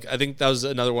move, but I think that was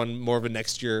another one, more of a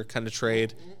next year kind of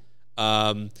trade.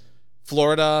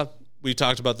 Florida, we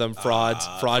talked about them,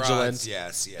 fraudulent. Frauds,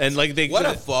 yes. And what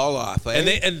a fall off,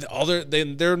 eh?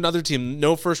 And they're another team,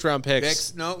 no first round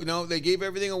picks. No, they gave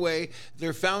everything away.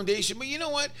 Their foundation, but you know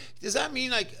what? Does that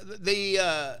mean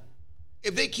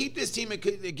if they keep this team, they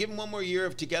give them one more year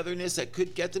of togetherness that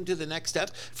could get them to the next step.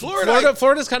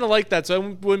 Florida's kind of like that, so I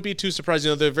wouldn't be too surprised.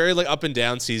 They're very up and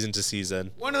down season to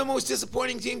season. One of the most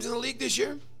disappointing teams in the league this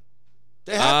year.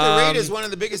 They have to rate as one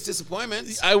of the biggest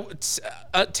disappointments.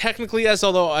 Technically, yes,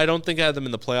 although I don't think I had them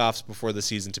in the playoffs before the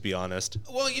season, to be honest.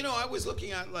 Well, I was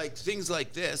looking at things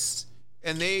like this,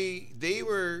 and they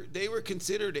were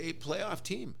considered a playoff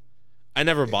team. I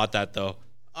never bought that though.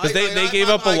 Because they gave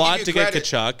up a lot to get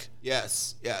Tkachuk.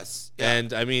 Yes. Yeah.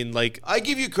 And, I mean, I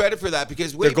give you credit for that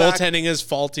because their goaltending is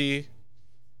faulty.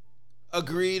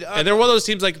 Agreed. And they're one of those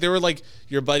teams, they were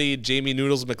your buddy Jamie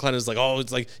Noodles McLennan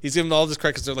is he's giving them all this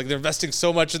credit because they're investing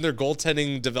so much in their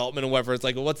goaltending development and whatever. It's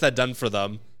what's that done for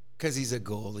them? Because he's a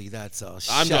goalie, that's all.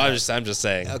 I'm just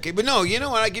saying. Okay, but no, you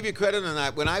know what? I give you credit on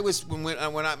that.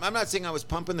 I'm not saying I was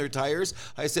pumping their tires.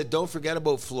 I said don't forget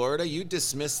about Florida. You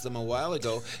dismissed them a while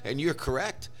ago, and you're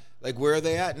correct. Where are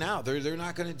they at now? They're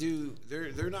not going to do.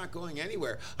 They're not going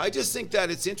anywhere. I just think that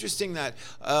it's interesting that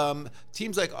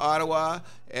teams like Ottawa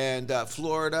and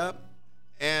Florida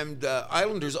and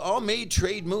Islanders all made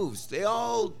trade moves. They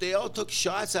all took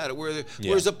shots at it.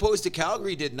 Whereas opposed to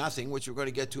Calgary did nothing, which we're going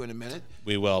to get to in a minute.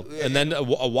 We will. And then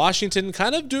Washington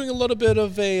kind of doing a little bit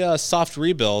of a soft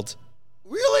rebuild.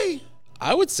 Really?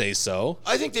 I would say so.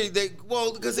 I think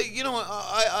because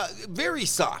very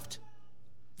soft.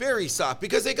 Very soft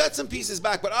because they got some pieces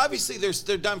back, but obviously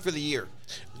they're done for the year.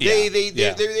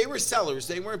 They were sellers,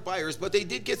 they weren't buyers, but they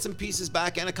did get some pieces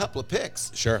back and a couple of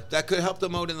picks. Sure, that could help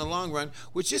them out in the long run.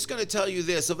 Which is going to tell you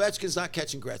this: Ovechkin's not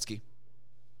catching Gretzky.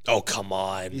 Oh come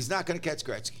on, he's not going to catch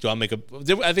Gretzky. Do I make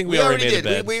I think we already made a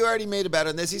bet. We already made a bet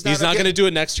on this. He's not going to do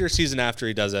it next year, season after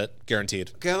he does it,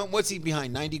 guaranteed. Okay, what's he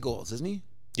behind? 90 goals, isn't he?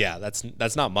 Yeah,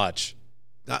 that's not much.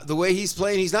 The way he's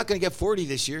playing, he's not going to get 40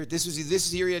 this year.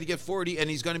 This year he had to get 40, and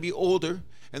he's going to be older,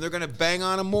 and they're going to bang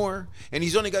on him more. And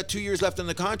he's only got 2 years left on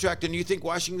the contract, and you think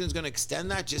Washington's going to extend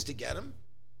that just to get him?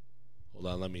 Hold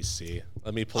on, let me see.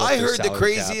 Let me pull up I heard the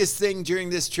craziest thing during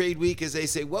this trade week is they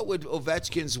say, what would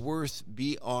Ovechkin's worth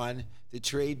be on the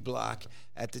trade block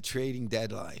at the trading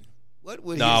deadline? What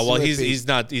would he's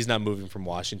not moving from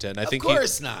Washington. I think of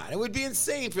course not. It would be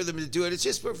insane for them to do it. It's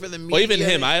just for the media. Well, even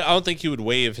him, I don't think he would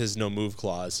waive his no move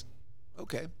clause.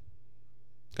 Okay.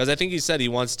 Because I think he said he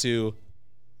wants to.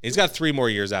 He's got 3 more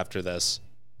years after this.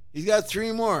 He's got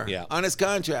 3 more on his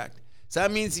contract. So that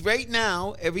means right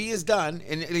now, if he is done,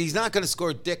 and he's not going to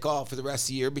score dick all for the rest of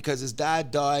the year because his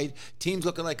dad died. Team's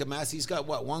looking like a mess. He's got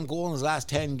 1 goal in his last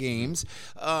 10 games.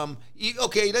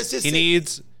 Let's just say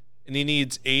he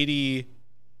needs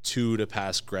 82 to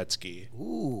pass Gretzky.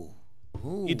 Ooh.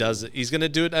 He does it. He's going to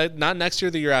do it not next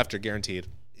year, the year after, guaranteed.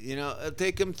 It'll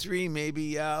take him 3 maybe.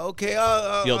 Yeah, okay.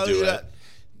 He'll do it.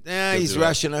 Nah, he's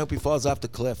Russian. I hope he falls off the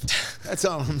cliff. That's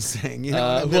all I'm saying. Who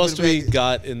else do we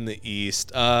got in the East?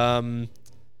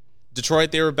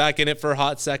 Detroit, they were back in it for a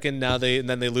hot second. And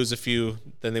then they lose a few.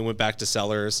 Then they went back to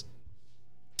sellers.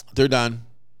 They're done.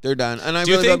 And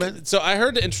do you think? So I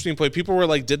heard an interesting point. People were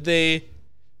like, did they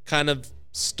kind of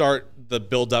start the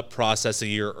build-up process a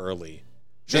year early?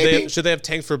 Should they have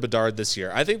tanked for Bedard this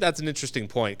year? I think that's an interesting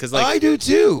point because I do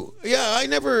too. Yeah, I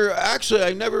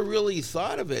never really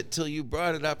thought of it till you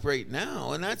brought it up right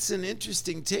now, and that's an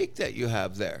interesting take that you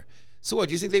have there. So what,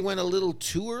 do you think they went a little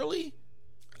too early?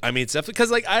 I mean, it's definitely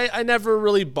because I never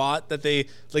really bought that they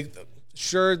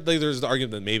Sure, there's the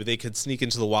argument that maybe they could sneak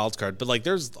into the wild card, but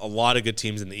there's a lot of good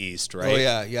teams in the East, right? Oh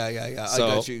yeah. So,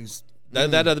 I got you.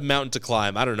 That other mountain to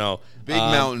climb. I don't know. Big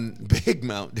mountain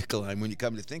to climb when you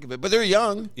come to think of it. But they're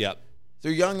young. Yep.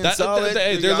 They're young and solid.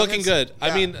 They're looking good. Yeah.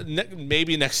 I mean,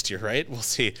 maybe next year, right? We'll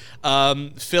see.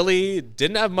 Philly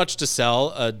didn't have much to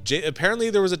sell. Apparently,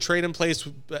 there was a trade in place.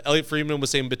 Elliot Friedman was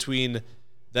saying between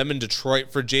them and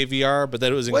Detroit for JVR, but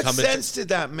that it was incumbent. What sense did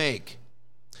that make?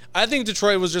 I think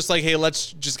Detroit was just like, hey,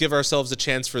 let's just give ourselves a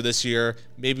chance for this year.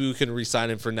 Maybe we can re-sign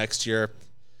him for next year.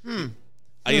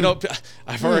 You know,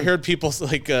 I've already heard people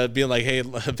like being like, "Hey,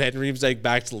 Van Riemsdyk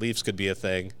back to the Leafs could be a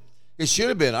thing." It should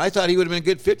have been. I thought he would have been a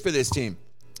good fit for this team.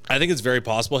 I think it's very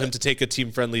possible him to take a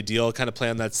team-friendly deal, kind of play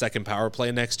on that second power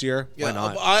play next year. Why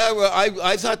not?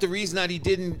 I thought the reason that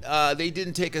they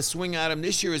didn't take a swing at him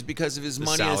this year is because of his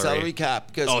money and salary cap.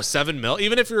 Because $7 million.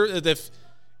 Even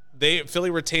if Philly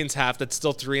retains half, that's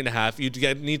still 3.5.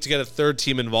 You need to get a third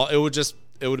team involved. It would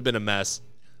have been a mess.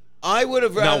 I would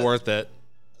have not worth it.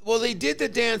 Well, they did the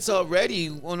dance already.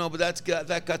 Well, no, but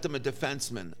that got them a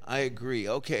defenseman. I agree.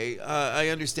 Okay, I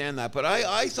understand that. But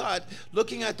I thought,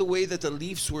 looking at the way that the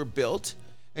Leafs were built,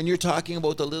 and you're talking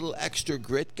about the little extra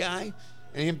grit guy,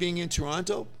 and him being in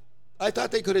Toronto, I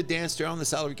thought they could have danced around the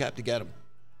salary cap to get him.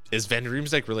 Is Van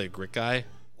Riemsdyk really a grit guy?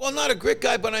 Well, not a grit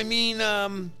guy, but I mean,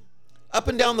 up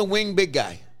and down the wing, big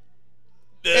guy.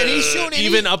 And he's shown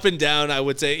even up and down. I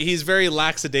would say he's very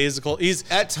lackadaisical. He's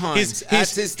at times.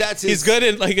 He's good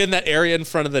in that area in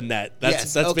front of the net.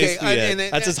 That's basically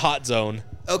it. That's his hot zone.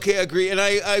 Okay, agree. And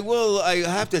I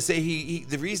have to say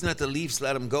the reason that the Leafs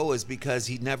let him go is because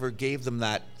he never gave them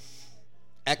that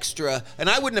extra, and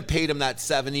I wouldn't have paid him that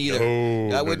 7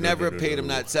 either. I would never have paid him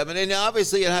that 7, and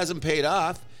obviously it hasn't paid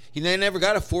off. They never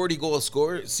got a 40-goal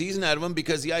score season out of him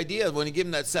because the idea when he gave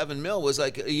him that $7 million was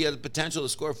like he had the potential to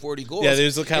score 40 goals. Yeah,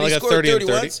 there's kind of like a 30 and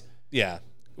 30. Once? Yeah,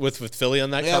 with Philly on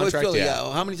that contract. With Philly, yeah.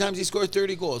 How many times he scored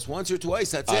 30 goals? Once or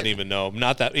twice? That's it. I don't even know.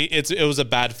 Not that. It was a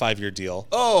bad 5-year deal.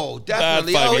 Oh,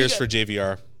 definitely. Bad 5 years for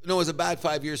JVR. No, it was a bad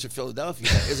 5 years for Philadelphia.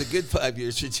 It was a good 5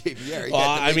 years for JVR.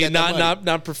 I mean,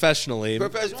 not professionally.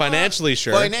 Financially,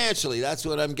 sure. Financially, that's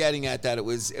what I'm getting at. That it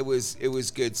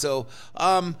was good. So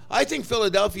I think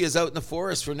Philadelphia is out in the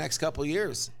forest for the next couple of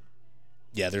years.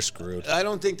 Yeah, they're screwed. I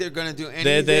don't think they're going to do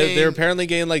anything. They're apparently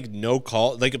getting like no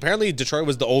call. Like apparently Detroit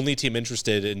was the only team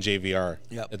interested in JVR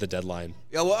at the deadline.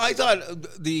 Yeah, well, I thought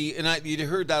you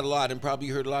heard that a lot, and probably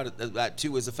heard a lot of that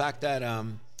too. Was the fact that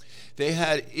they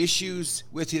had issues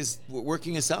with his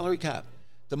working his salary cap.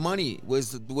 The money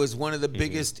was one of the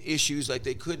biggest issues. Like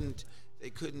they couldn't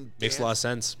makes a lot of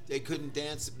sense. They couldn't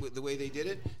dance with the way they did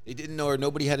it. They didn't know, or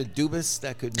nobody had a dubis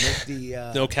that could make the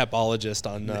no capologist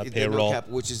on payroll,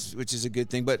 which is a good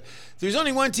thing. But there's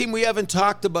only one team we haven't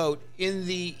talked about in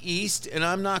the East, and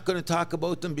I'm not going to talk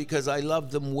about them because I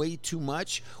love them way too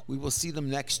much. We will see them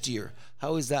next year.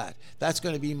 How is that? That's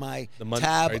going to be my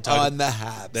tab on the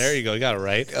Habs. There you go. You got it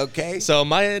right. Okay. So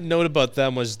my note about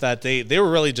them was that they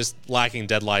were really just lacking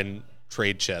deadline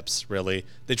trade chips, really.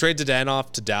 They traded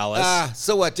Danoff to Dallas.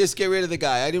 So what? Just get rid of the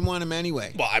guy. I didn't want him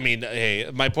anyway. Well, I mean,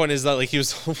 hey, my point is that like he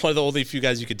was one of the only few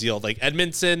guys you could deal. Like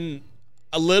Edmondson,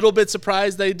 a little bit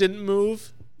surprised they didn't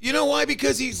move. You know why?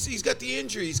 Because he's got the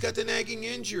injury. He's got the nagging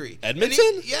injury.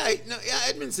 Edmondson?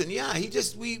 Edmondson. Yeah, he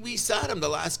just we sat him the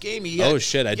last game.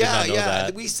 Shit, I did not know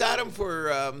that. We sat him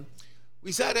for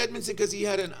we sat Edmondson because he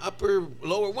had an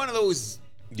lower one of those.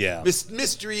 Yeah,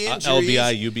 mystery injuries.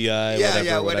 LBI,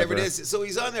 UBI, whatever it is. So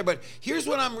he's on there. But here's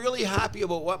what I'm really happy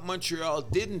about what Montreal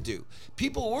didn't do.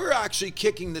 People were actually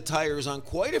kicking the tires on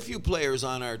quite a few players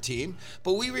on our team,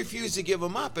 but we refused to give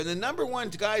them up. And the number one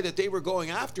guy that they were going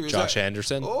after is Josh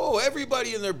Anderson. Oh,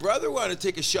 everybody and their brother wanted to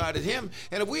take a shot at him.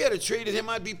 And if we had traded him,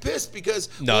 I'd be pissed because...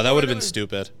 No, that would have been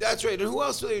stupid. That's right. And who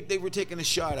else they were taking a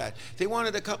shot at? They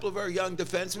wanted a couple of our young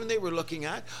defensemen they were looking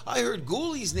at. I heard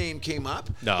Gooley's name came up,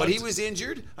 but he was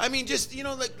injured. I mean, just,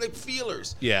 like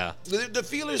feelers. Yeah. The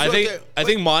feelers. I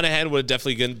think Monahan would have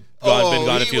definitely been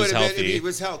gone if he was healthy. If he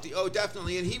was healthy. Oh,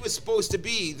 definitely. And he was supposed to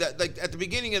be that. Like at the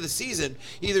beginning of the season,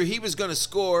 either he was going to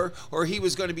score or he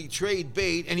was going to be trade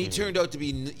bait, and he turned out to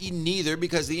be neither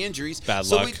because of the injuries. Bad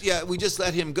luck. We just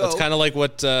let him go. It's kind of like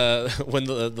what when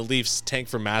the Leafs tanked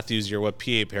for Matthews year, what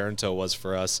P.A. Parento was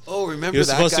for us. Oh, remember that guy? He was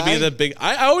supposed to be the big.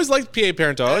 I always liked P.A.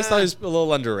 Parento. I always thought he was a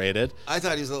little underrated. I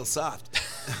thought he was a little soft.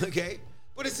 Okay.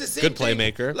 But it's the same good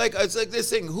playmaker. Like it's like this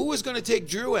thing. Who was going to take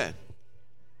Drouin?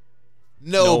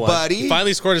 Nobody. He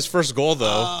finally scored his first goal,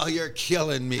 though. Oh, you're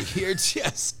killing me. You're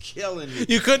just killing me.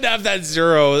 You couldn't have that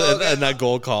zero in that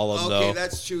goal column, though. Okay,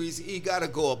 that's true. He got a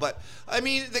goal. But, I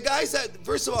mean, the guys that,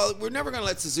 first of all, we're never going to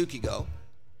let Suzuki go.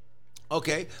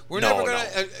 Okay? We're never going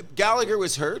to. Gallagher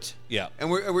was hurt. Yeah.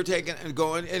 And we're taking and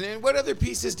going. And then what other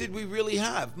pieces did we really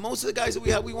have? Most of the guys that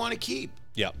we have, we want to keep.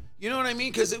 Yeah. You know what I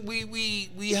mean? Because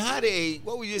we had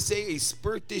a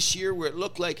spurt this year where it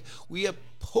looked like we have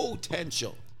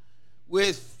potential.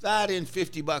 With that in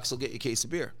 $50 will get you a case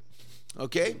of beer.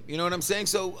 Okay? You know what I'm saying?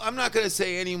 So I'm not going to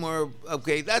say any more.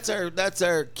 Okay, that's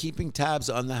our keeping tabs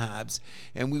on the Habs.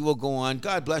 And we will go on.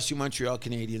 God bless you, Montreal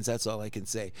Canadiens. That's all I can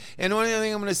say. And the only other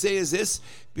thing I'm going to say is this,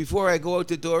 before I go out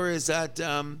the door, is that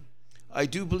I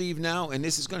do believe now, and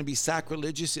this is going to be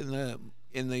sacrilegious in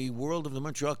in the world of the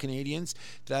Montreal Canadiens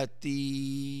that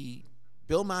the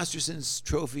Bill Masterson's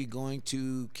trophy going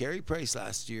to Carey Price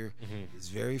last year is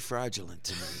very fraudulent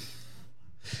to me.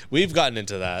 We've gotten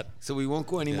into that. So we won't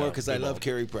go anymore because I love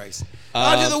Carey Price.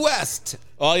 On to the West.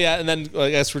 Oh, yeah, and then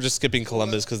I guess we're just skipping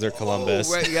Columbus because they're Columbus.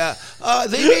 Oh, right, yeah.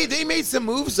 They made some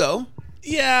moves, though.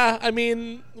 Yeah, I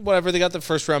mean, whatever. They got the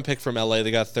first-round pick from LA.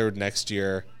 They got third next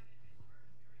year.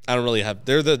 I don't really have –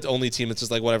 they're the only team that's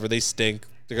just like, whatever, they stink.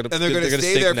 They're going to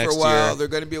stay there for a while. Year. They're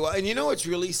going to be a while. And you know what's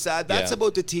really sad? That's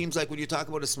about the teams, like when you talk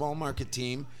about a small market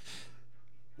team.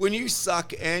 When you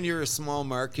suck and you're a small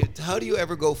market, how do you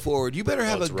ever go forward? You better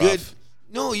have a good rough.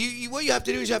 No, you what you have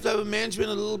to do is you have to have a management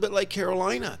a little bit like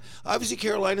Carolina. Obviously,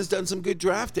 Carolina's done some good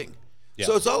drafting. Yeah.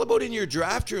 So it's all about in your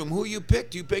draft room who you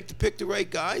pick. Do you pick the right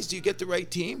guys? Do you get the right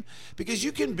team? Because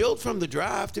you can build from the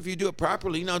draft if you do it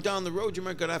properly. Now down the road you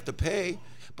might gonna have to pay.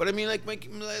 But I mean, like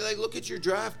look at your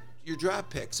draft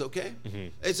picks. Okay,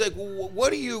 It's like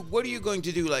what are you going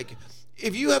to do? Like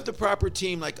if you have the proper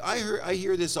team, like I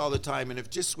hear this all the time. And if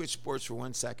just switch sports for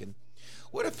 1 second.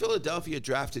 What if Philadelphia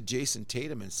drafted Jason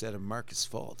Tatum instead of Marcus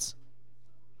Fultz?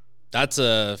 That's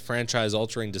a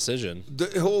franchise-altering decision.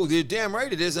 You're damn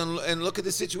right it is. And look at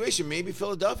the situation. Maybe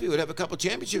Philadelphia would have a couple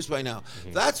championships by now.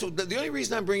 That's the only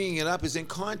reason I'm bringing it up is in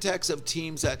context of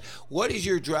teams that what is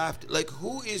your draft? Like,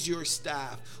 who is your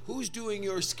staff? Who's doing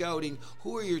your scouting?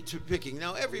 Who are you picking?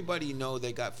 Now, everybody know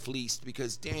they got fleeced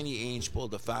because Danny Ainge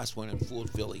pulled a fast one and fooled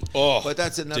Philly. Oh, but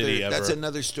that's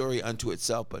another story unto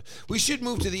itself. But we should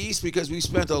move to the East because we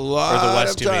spent a lot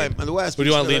of time on the West. Who do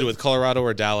you want to lead with, Colorado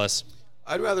or Dallas?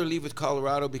 I'd rather leave with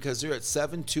Colorado because they're at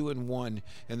 7-2-1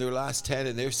 in their last 10,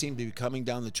 and they seem to be coming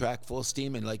down the track full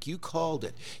steam. And like you called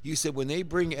it, you said when they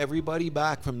bring everybody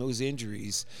back from those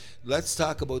injuries, let's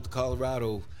talk about the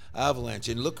Colorado Avalanche.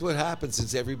 And look what happened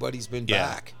since everybody's been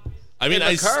back. I mean,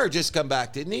 Makar just come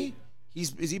back, didn't he?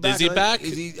 Is he back? Is he back?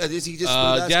 Is he just?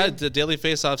 Yeah, the Daily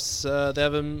Faceoffs. They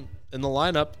have him in the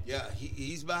lineup. Yeah,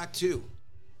 he's back too.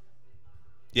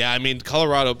 Yeah, I mean,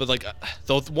 Colorado, but like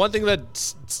the one thing that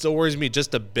still worries me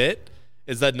just a bit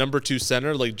is that number 2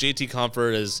 center, like JT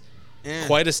Comfort is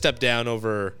quite a step down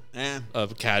over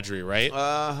of Kadri, right?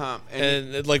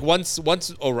 And like once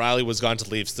O'Reilly was gone to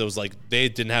Leafs, it was like they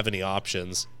didn't have any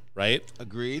options, right?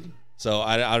 Agreed. So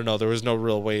I don't know. There was no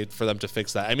real way for them to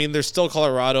fix that. I mean, there's still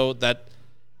Colorado that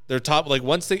they're top. Like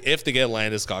if they get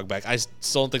Landeskog back, I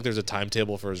still don't think there's a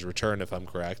timetable for his return. If I'm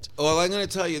correct. Well, I'm going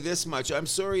to tell you this much. I'm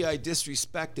sorry I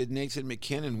disrespected Nathan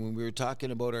McKinnon when we were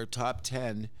talking about our top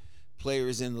 10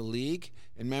 players in the league.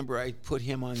 And remember, I put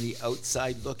him on the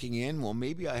outside looking in. Well,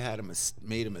 maybe I had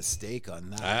made a mistake on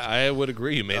that. I would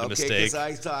agree you made a mistake. Because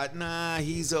I thought,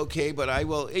 he's okay, but I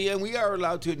will. And we are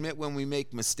allowed to admit when we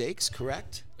make mistakes,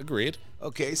 correct? Agreed.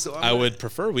 Okay, so I would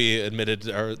prefer we admitted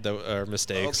our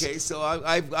mistakes. Okay, so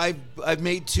I've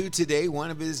made 2 today. One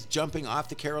of is jumping off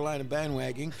the Carolina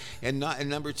bandwagon, and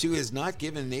number 2 is not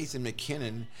giving Nathan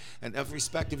McKinnon enough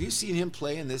respect. Have you seen him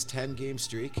play in this 10-game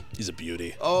streak? He's a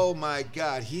beauty. Oh my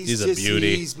God, he's a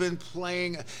beauty. He's been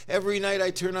playing every night.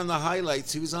 I turn on the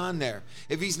highlights. Who's on there?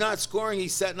 If he's not scoring,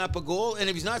 he's setting up a goal, and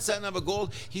if he's not setting up a goal,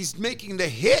 he's making the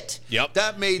hit. Yep.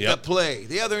 That made the play.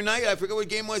 The other night, I forget what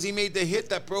game it was. He made the hit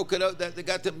that broke it out. That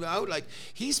got them out. Like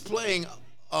he's playing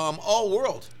all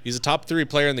world. He's a top 3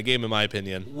 player in the game, in my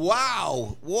opinion.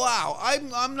 Wow.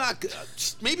 I'm not.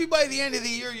 Maybe by the end of the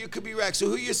year you could be wrecked. So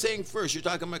who are you saying first? You're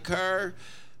talking Makar,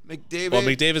 McDavid. Well,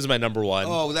 McDavid is my number 1.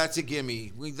 Oh, that's a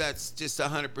gimme. That's just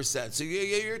 100%. So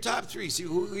you're top 3. So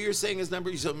who you're saying is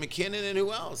number? So McKinnon and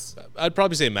who else? I'd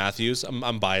probably say Matthews.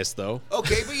 I'm biased though.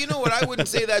 Okay, but you know what? I wouldn't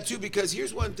say that too because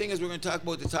here's one thing: as we're going to talk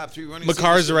about the top 3 running.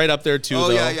 Makar's right up there too. Oh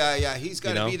though. Yeah. He's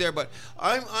got to be there. But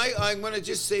I'm going to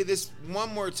just say this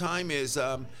one more time: is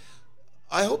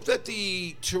I hope that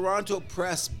the Toronto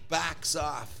press backs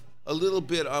off a little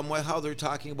bit on how they're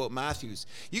talking about Matthews.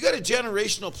 You got a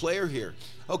generational player here,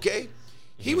 okay?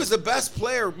 He was the best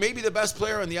player, maybe the best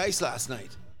player on the ice last night.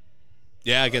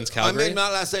 Yeah, against Calgary. I mean,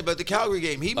 not last night, but the Calgary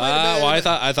game. He might have been.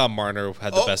 Well, I thought Marner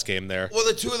had the best game there. Well,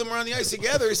 the 2 of them were on the ice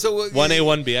together, so 1A,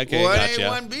 1B. Okay, 1A,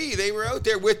 gotcha. 1B. They were out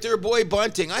there with their boy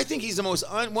Bunting. I think he's the most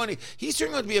he's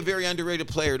turning out to be a very underrated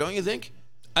player, don't you think?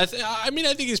 I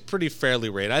think he's pretty fairly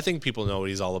rated. I think people know what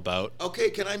he's all about.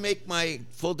 Okay, can I make my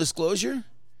full disclosure?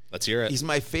 Let's hear it. He's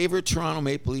my favorite Toronto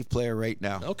Maple Leaf player right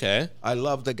now. Okay. I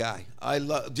love the guy. I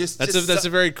love that's a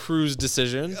very cruise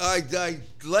decision. I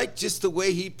like just the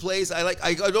way he plays.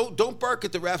 I don't bark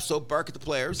at the refs, so bark at the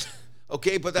players.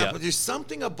 Okay, but there's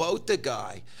something about the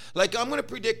guy. Like I'm going to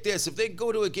predict this: if they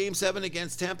go to a Game 7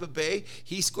 against Tampa Bay,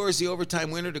 he scores the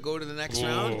overtime winner to go to the next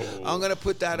round. I'm going to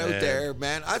put that out there,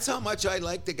 man. That's how much I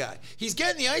like the guy. He's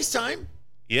getting the ice time.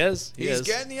 He is. He's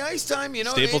getting the ice time, you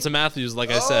know. Staple to Matthews,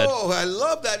 like I said. Oh, I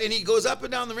love that. And he goes up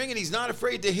and down the ring, and he's not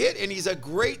afraid to hit, and he's a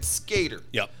great skater.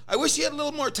 Yep. I wish he had a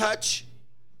little more touch.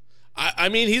 I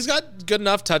mean, he's got good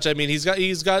enough touch. I mean,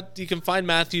 he can find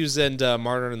Matthews and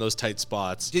Marner in those tight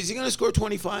spots. Is he going to score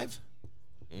 25?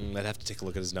 I'd have to take a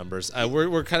look at his numbers.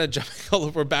 We're kind of jumping all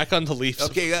over. We're back on the Leafs.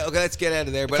 Okay, let's get out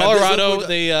of there. But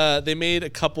Colorado, they made a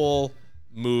couple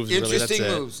moves. Interesting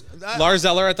really, moves. Lars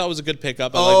Eller, I thought was a good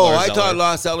pickup. I thought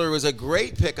Lars Eller was a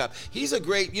great pickup. He's a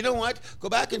great. You know what? Go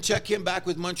back and check him back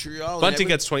with Montreal. Bunting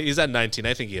gets 20. He's at 19.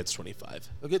 I think he gets 25.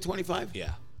 He'll get 25.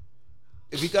 Yeah.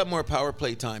 If he got more power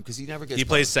play time, because he never gets. He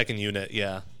plays second unit.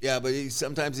 Yeah. Yeah, but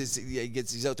sometimes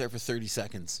he's out there for 30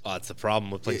 seconds. Oh, that's the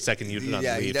problem with playing second unit on the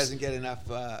Leafs. He doesn't get enough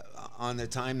on the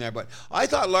time there. But I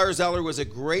thought Lars Eller was a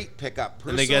great pickup.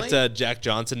 Personally. And they get Jack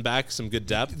Johnson back, some good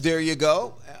depth. There you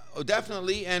go.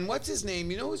 Definitely. And what's his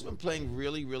name? You know who's been playing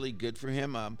really, really good for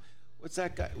him? What's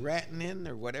that guy? Rantanen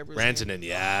or whatever. Rantanen,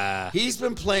 yeah. He's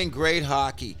been playing great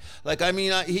hockey. Like, I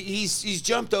mean, he's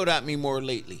jumped out at me more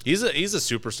lately. He's a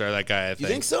superstar, that guy, I think. You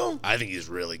think so? I think he's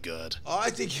really good. Oh, I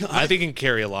think he can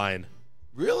carry a line.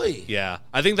 Really? Yeah.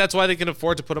 I think that's why they can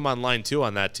afford to put him on line 2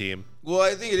 on that team. Well,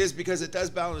 I think it is because it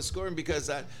does balance scoring because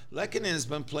Lehkonen has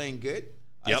been playing good.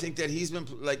 Yep. I think that he's been,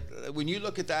 like, when you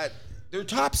look at that, their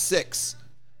top 6,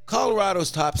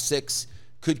 Colorado's top 6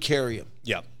 could carry him.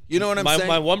 Yep. You know what I'm saying?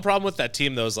 My one problem with that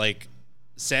team, though, is like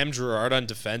Sam Girard on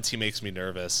defense. He makes me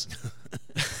nervous.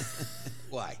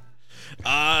 Why?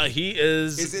 He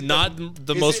is not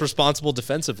the most responsible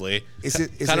defensively.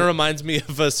 Kind of reminds me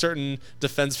of a certain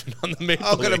defenseman on the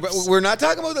Maple Leafs. We're not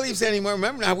talking about the Leafs anymore.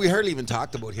 Remember now, we hardly even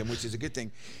talked about him, which is a good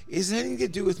thing. Is it anything to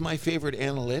do with my favorite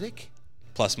analytic?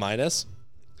 Plus minus?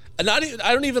 I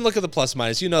don't even look at the plus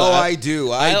minus. You know. Oh, I do.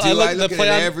 I look at it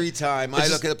every time. I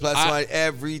look at the plus minus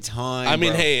every time. I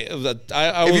mean, hey,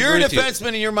 if you're a defenseman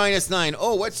and you're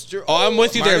 -9, what's your? I'm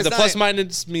with you there. The plus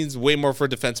minus means way more for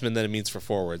defensemen than it means for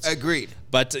forwards. Agreed.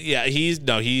 But yeah,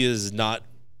 he is not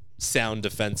sound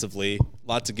defensively.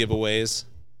 Lots of giveaways.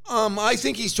 I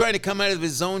think he's trying to come out of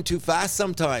his zone too fast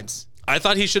sometimes. I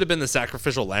thought he should have been the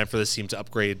sacrificial lamb for this team to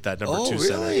upgrade that number 2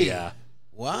 center. Really? Yeah.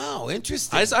 Wow,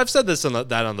 interesting. I've said this on the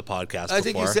podcast before. I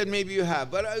think you said maybe you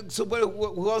have. But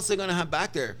who else are they going to have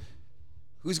back there?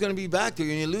 Who's going to be back there?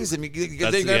 You're going to lose him.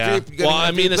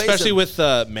 Especially with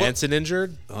Manson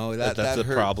injured. Oh, that's the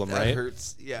problem, right? That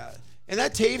hurts, yeah. And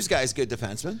that Taves guy's a good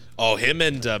defenseman. Oh, him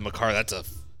and Makar, that's a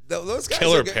those guys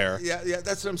killer pair. Yeah,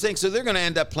 that's what I'm saying. So they're going to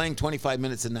end up playing 25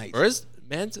 minutes a night. Or is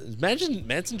Manson? Imagine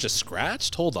Manson just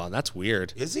scratched? Hold on, that's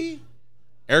weird. Is he?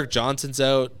 Eric Johnson's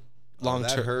out. Long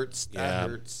term hurts. That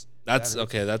hurts. That's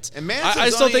okay. That's. And I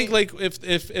still think like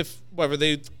if whatever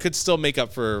they could still make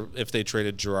up for if they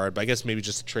traded Girard, but I guess maybe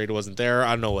just the trade wasn't there. I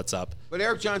don't know what's up. But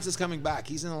Eric Johnson's coming back.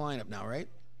 He's in the lineup now, right?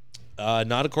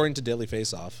 Not according to Daily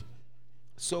Faceoff.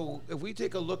 So if we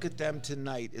take a look at them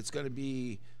tonight, it's going to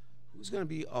be who's going to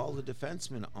be all the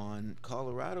defensemen on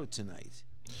Colorado tonight.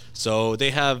 So they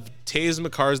have Taves,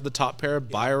 Makar as the top pair,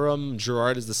 Byram,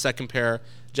 Girard is the second pair,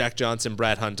 Jack Johnson,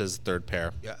 Brad Hunt as the third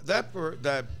pair. Yeah, that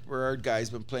Berard guy's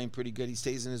been playing pretty good. He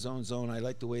stays in his own zone. I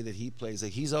like the way that he plays.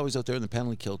 Like he's always out there in the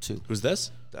penalty kill too. Who's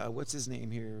this? What's his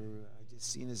name here? I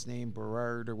just seen his name,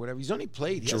 Berard or whatever. He's only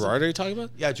played. Gerard, are you talking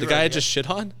about? Yeah, Gerard, the guy I just shit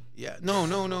on. Yeah, no.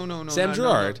 Sam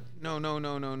Gerard.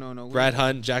 No. Brad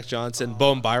Hunt, Jack Johnson,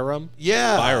 Boehm Byram.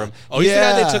 Yeah, Byram. Oh, he's the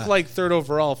guy they took like third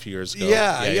overall a few years ago.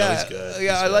 Yeah. He's good.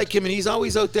 Yeah, I like him, and he's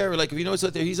always out there. Like if you notice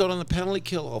out there, he's out on the penalty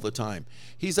kill all the time.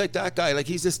 He's like that guy. Like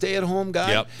he's a stay-at-home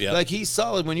guy. Yep. Like he's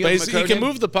solid when you. But he can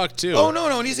move the puck too. Oh no,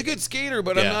 and he's a good skater.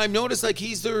 But I've noticed like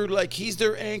he's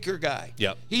their anchor guy.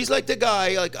 Yep. He's like the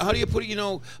guy. Like how do you put it? You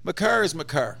know, Makar is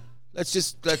Makar.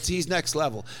 He's next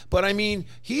level. But I mean,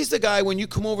 he's the guy when you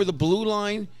come over the blue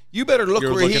line, you better look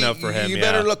You're looking out for him. You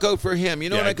better look out for him. You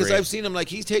know, because I I've seen him like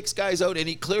he takes guys out and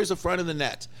he clears the front of the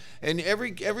net. And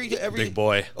every big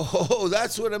boy. Oh,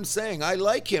 that's what I'm saying. I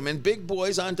like him, and big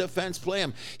boys on defense play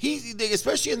him.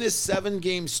 Especially in this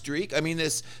 7-game streak. I mean,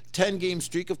 this 10-game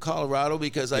streak of Colorado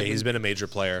because he's been a major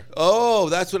player. Oh,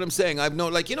 that's what I'm saying. I've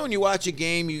known, like when you watch a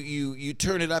game, you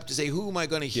turn it up to say, who am I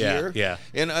going to hear? Yeah.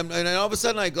 And all of a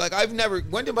sudden, I've never.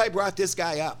 When have I brought this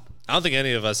guy up? I don't think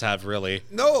any of us have really.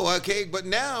 No, okay, but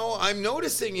now I'm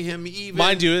noticing him even.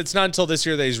 Mind you, it's not until this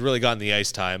year that he's really gotten the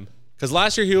ice time. Because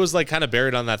last year he was like kind of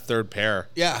buried on that third pair.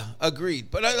 Yeah, agreed.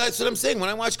 But that's what I'm saying. When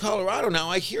I watch Colorado now,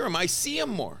 I hear him. I see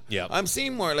him more. Yeah, I'm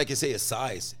seeing more. Like I say, his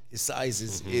size. His size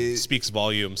is speaks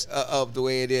volumes of the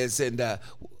way it is. And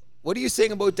what are you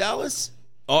saying about Dallas?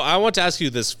 Oh, I want to ask you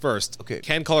this first. Okay.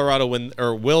 Can Colorado win,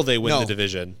 or will they win the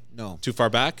division? No. Too far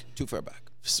back? Too far back.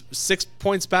 6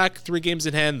 points back, 3 games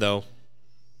in hand, though.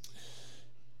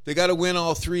 They got to win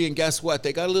all three, and guess what?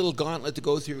 They got a little gauntlet to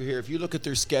go through here. If you look at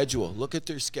their schedule,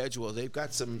 They've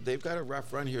got a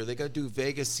rough run here. They got to do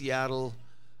Vegas, Seattle.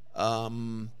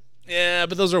 Yeah,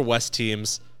 but those are West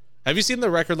teams. Have you seen the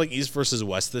record like East versus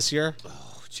West this year?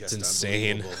 Oh, just it's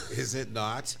insane. Is it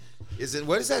not?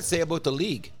 What does that say about the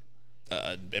league?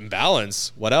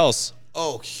 Imbalance. What else?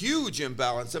 Oh, huge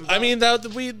imbalance. I mean,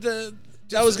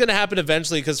 that was going to happen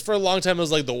eventually because for a long time it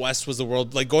was like the West was the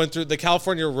world. Like going through the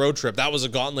California road trip, that was a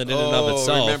gauntlet in and of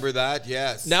itself. Remember that?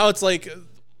 Yes. Now it's like,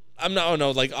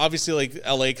 like obviously like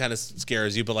LA kind of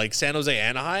scares you, but like San Jose,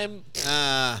 Anaheim.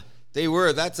 They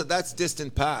were. That's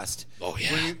distant past. Oh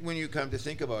yeah. When you come to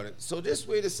think about it. So just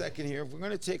wait a second here. If we're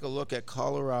going to take a look at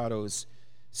Colorado's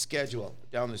schedule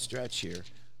down the stretch here,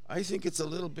 I think it's a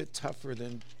little bit tougher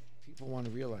than people want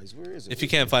to realize. Where is it? If you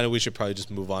can't find it, we should probably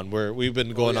just move on. We've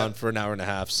been going on for an hour and a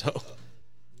half. So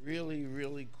really,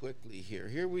 really quickly here.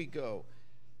 Here we go.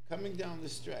 Coming down the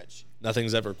stretch.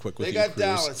 Nothing's ever quick with you. They got Cruz.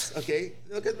 Dallas. Okay.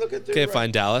 Look at their. Can't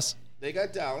find Dallas. They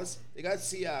got Dallas. They got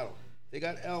Seattle. They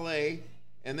got LA.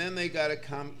 And then they got to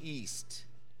come east,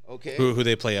 okay? Who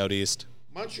they play out east?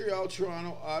 Montreal,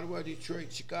 Toronto, Ottawa,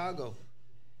 Detroit, Chicago.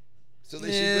 So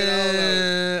they should win all of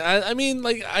those. I mean,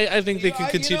 like, I think they can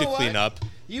continue to clean up.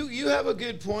 You have a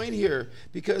good point here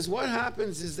because what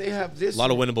happens is they have this. A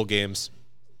lot of winnable games.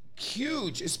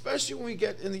 Huge, especially when we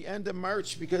get in the end of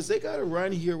March because they got a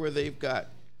run here where they've got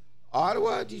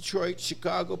Ottawa, Detroit,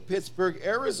 Chicago, Pittsburgh,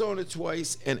 Arizona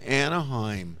twice, and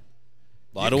Anaheim.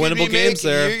 A lot of winnable games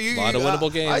there. A lot of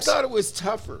winnable games. I thought it was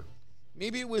tougher.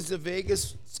 Maybe it was the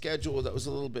Vegas schedule that was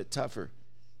a little bit tougher.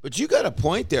 But you got a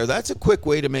point there. That's a quick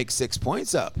way to make 6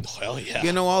 points up. Hell yeah.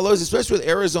 You know, all those, especially with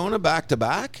Arizona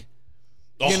back-to-back.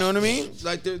 You know what I mean?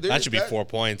 Like that should be 4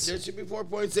 points. There should be 4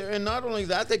 points there. And not only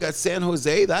that, they got San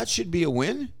Jose. That should be a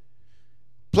win.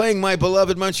 Playing my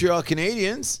beloved Montreal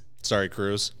Canadiens. Sorry,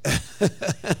 Cruz.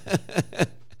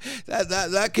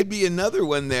 That could be another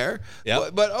one there.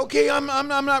 Yep. But okay, I'm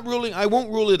not ruling. I won't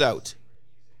rule it out.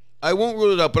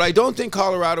 But I don't think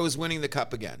Colorado is winning the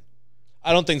Cup again.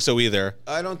 I don't think so either.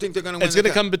 I don't think they're going to win. It's going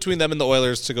to come between them and the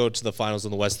Oilers to go to the finals in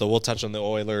the West, though. We'll touch on the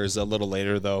Oilers a little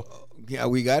later, though. Yeah,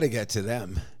 we got to get to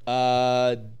them.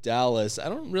 Dallas. I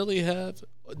don't really have.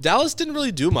 Dallas didn't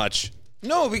really do much.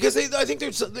 No, because I think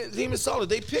the team is solid.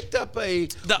 They picked up a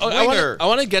winger. I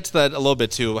want to get to that a little bit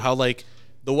too. How like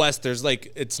the West, there's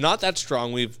like it's not that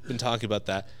strong. We've been talking about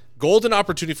that. Golden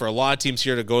opportunity for a lot of teams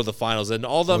here to go to the finals, and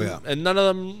all of them, and none of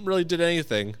them really did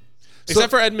anything, except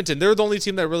for Edmonton. They're the only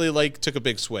team that really like took a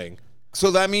big swing. So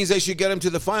that means they should get them to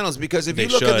the finals because if you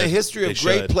look at the history of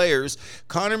great players,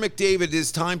 Connor McDavid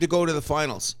is time to go to the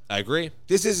finals. I agree.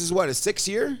 This is what, a 6th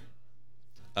year?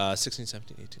 16,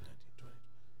 17, 18, 19,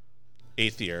 20.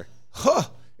 8th year. Huh.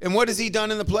 And what has he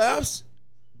done in the playoffs?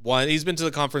 He's been to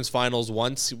the conference finals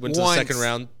once. He went to the second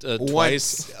round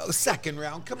twice. Second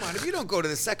round? Come on. If you don't go to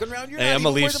the second round, you're not I'm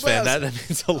a even Leafs fan. That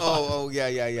means a lot. Oh,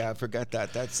 yeah. I forgot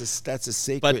that. That's a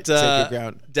sacred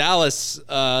ground. Dallas,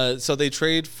 so they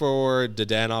trade for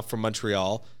Dadonov from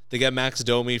Montreal. They get Max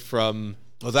Domi from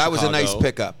that was a nice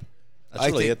pickup. That's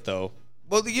really it, though.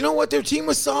 Well, you know what? Their team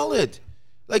was solid.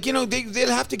 Like, you know, they'd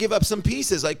have to give up some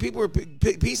pieces. Like, people were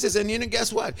pieces, and, you know,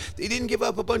 guess what? They didn't give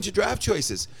up a bunch of draft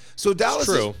choices. So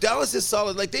Dallas is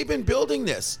solid. Like, they've been building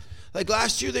this. Like,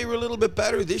 last year they were a little bit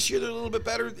better. This year they're a little bit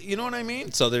better. You know what I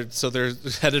mean? So they're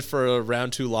headed for a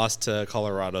round 2 loss to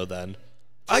Colorado then.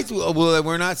 Well,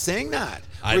 we're not saying that.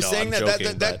 We're saying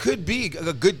that could be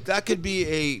a good. That could be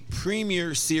a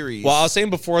premier series. Well, I was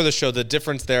saying before the show, the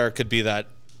difference there could be that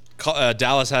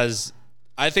Dallas has.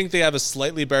 I think they have a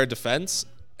slightly better defense.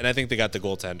 And I think they got the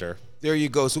goaltender. There you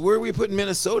go. So where are we putting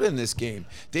Minnesota in this game?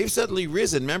 They've suddenly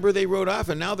risen. Remember, they rode off,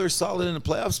 and now they're solid in a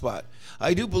playoff spot.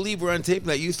 I do believe we're on tape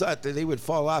that you thought that they would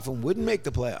fall off and wouldn't make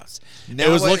the playoffs. Now it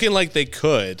was looking like they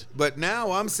could. But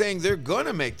now I'm saying they're going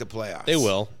to make the playoffs. They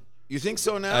will. You think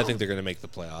so now? I think they're going to make the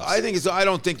playoffs. I think so. I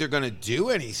don't think they're going to do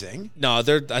anything. No,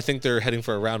 I think they're heading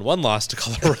for a round 1 loss to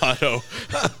Colorado.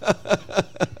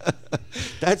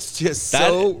 That's just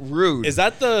so rude. Is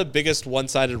that the biggest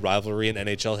one-sided rivalry in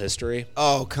NHL history?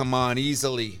 Oh, come on,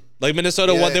 easily. Like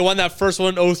Minnesota won. They won that first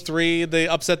one 0-3. They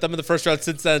upset them in the first round.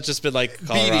 Since then, it's just been like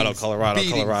Colorado.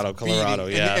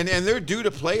 Yeah, and they're due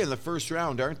to play in the first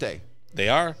round, aren't they? They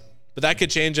are, but that could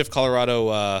change if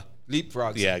Colorado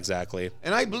leapfrogs. Yeah, exactly.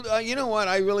 And you know what?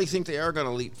 I really think they are going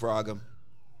to leapfrog them.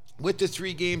 With the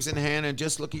 3 games in hand and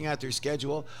just looking at their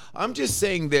schedule, I'm just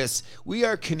saying this. We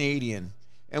are Canadian,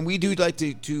 and we do like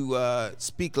to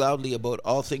speak loudly about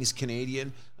all things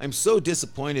Canadian. I'm so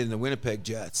disappointed in the Winnipeg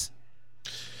Jets.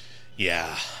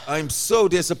 Yeah. I'm so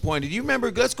disappointed. You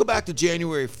remember, let's go back to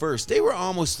January 1st. They were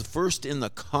almost the first in the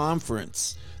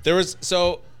conference. There was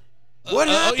What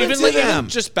happened even to like them? even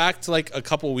just back to like a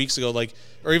couple of weeks ago, like,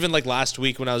 or even like last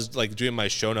week when I was like doing my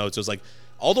show notes, it was like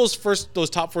all those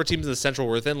top 4 teams in the Central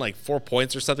were within like 4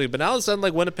 points or something. But now all of a sudden,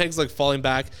 like Winnipeg's like falling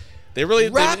back. They really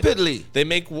rapidly. They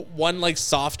make one like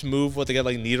soft move when they get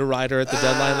like Niederreiter at the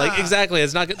deadline. Like exactly,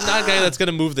 it's not a guy that's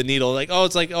gonna move the needle. Like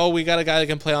we got a guy that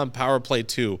can play on power play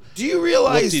too. Do you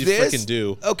realize what did he this? Freaking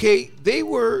do? Okay, they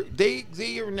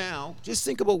are now. Just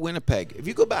think about Winnipeg. If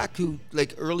you go back to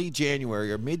like early January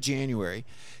or mid January,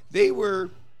 they were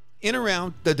in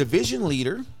around the division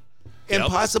leader and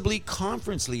possibly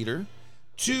conference leader.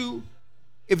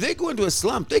 If they go into a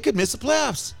slump, they could miss the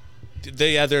playoffs.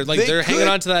 They're hanging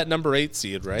on to that number 8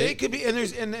 seed, right? They could be,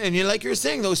 and you like you're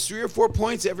saying, those 3 or 4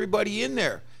 points, everybody in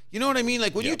there. You know what I mean?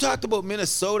 Like when you talked about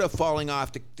Minnesota falling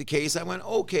off the case, I went,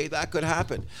 okay, that could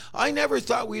happen. I never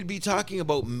thought we'd be talking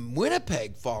about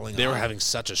Winnipeg falling off. They were having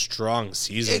such a strong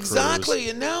season. Exactly, Cruz.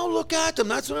 and now look at them.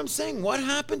 That's what I'm saying. What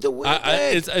happened to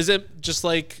Winnipeg? Is it just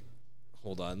like?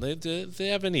 Hold on. Do they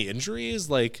have any injuries?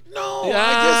 Like no.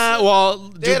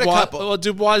 They had a couple. Well,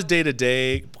 Dubois day to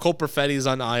day. Cole Perfetti's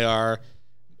on IR.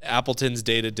 Appleton's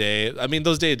day to day. I mean,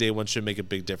 those day to day ones should make a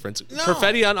big difference. No.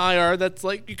 Perfetti on IR. That's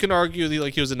like you can argue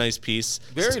like he was a nice piece.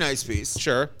 Very nice piece.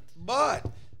 Sure. But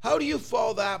how do you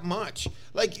fall that much?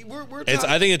 Like we're.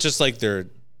 I think it's just like their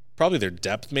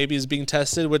depth maybe is being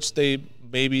tested, which they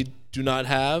maybe do not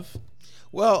have.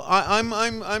 Well,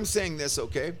 I'm saying this,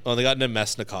 okay? Oh, they got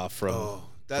Nemesnikov from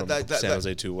San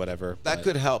Jose too, whatever. That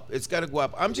could help. It's got to go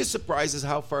up. I'm just surprised as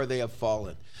how far they have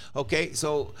fallen. Okay,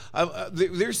 so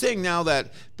they're saying now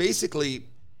that basically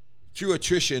through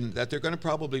attrition that they're going to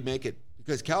probably make it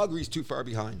because Calgary's too far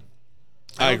behind.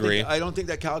 I agree. I don't think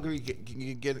that Calgary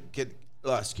can get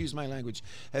excuse my language,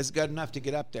 has got enough to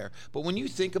get up there. But when you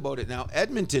think about it now,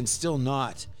 Edmonton's still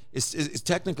not. It's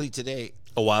technically today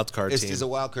a wild card team. Is a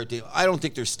wild card team. I don't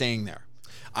think they're staying there.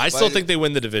 I still think they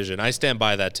win the division. I stand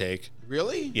by that take.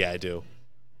 Really? Yeah, I do.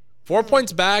 4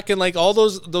 points back, and like all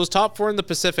those top 4 in the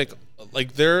Pacific,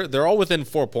 like they're all within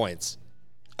 4 points.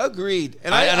 Agreed.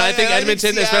 And I think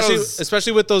Edmonton,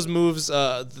 especially with those moves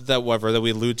that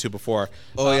we alluded to before.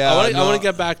 Oh yeah. I want to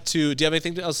get back to. Do you have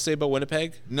anything else to say about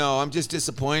Winnipeg? No, I'm just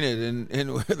disappointed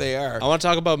in where they are. I want to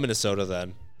talk about Minnesota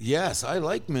then. Yes, I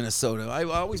like Minnesota. I've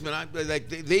always been like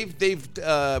they've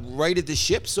righted the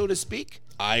ship, so to speak.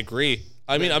 I agree.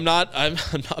 I mean, I'm not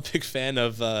a big fan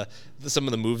of some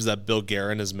of the moves that Bill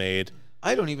Guerin has made.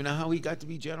 I don't even know how he got to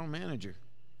be general manager.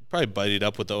 Probably buddied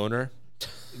up with the owner.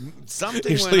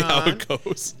 Something usually went on. How it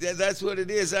goes. That's what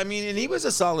it is. I mean, and he was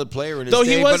a solid player in his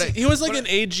day. He was like an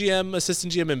AGM,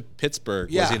 assistant GM in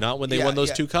Pittsburgh, was he not? When they won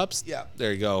those 2 cups? Yeah.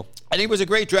 There you go. And he was a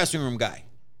great dressing room guy.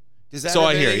 So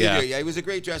I hear, yeah. Yeah, he was a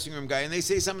great dressing room guy. And they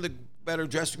say some of the better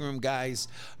dressing room guys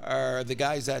are the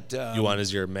guys that you want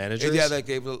as your managers. Yeah, like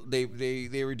they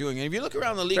were doing. And if you look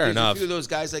around the league, there's a few of those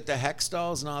guys like the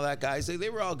Hextalls and all that guys. They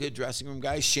were all good dressing room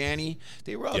guys. Shanny,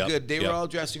 they were all good. They were all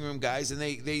dressing room guys, and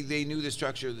they knew the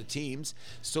structure of the teams,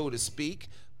 so to speak.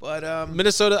 But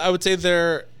Minnesota, I would say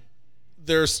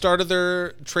their start of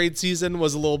their trade season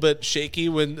was a little bit shaky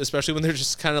especially when they're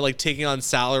just kind of like taking on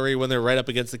salary when they're right up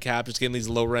against the cap, just getting these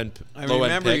low end picks. I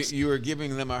remember you were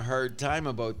giving them a hard time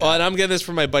about that. Oh, and I'm getting this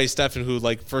from my buddy Stefan, who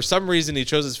like for some reason he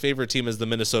chose his favorite team as the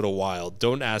Minnesota Wild.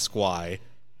 Don't ask why.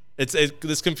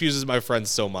 This confuses my friends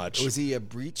so much. Was he a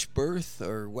breech birth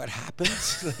or what happened?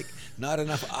 Like not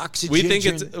enough oxygen. We think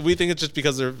it's just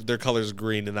because their color's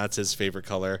green and that's his favorite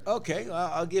color. Okay,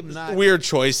 I'll give him that. Weird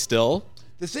choice still.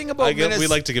 The thing about we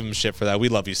like to give him shit for that. We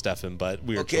love you, Stefan, but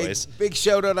weird choice. Big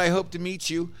shout out. I hope to meet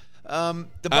you. I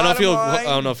don't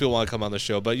know if you'll want to come on the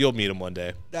show, but you'll meet him one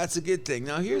day. That's a good thing.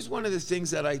 Now, here's one of the things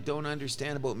that I don't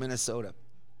understand about Minnesota.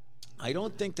 I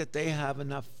don't think that they have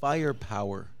enough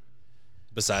firepower.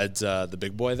 Besides the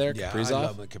big boy there, Kaprizov? I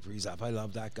love Kaprizov. I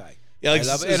love that guy. Yeah, like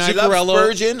I love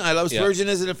Spurgeon. I love Spurgeon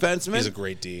as a defenseman. He's a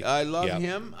great D. I love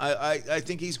him. I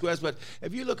think he's great. But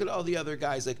if you look at all the other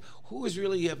guys, like who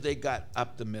have they got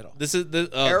up the middle? This is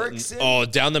Erickson. Oh,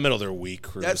 down the middle, they're weak.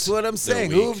 Cruz. That's what I'm saying.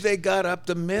 Who have they got up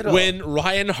the middle? When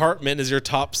Ryan Hartman is your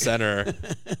top center,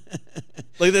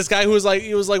 like this guy who was like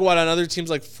what on other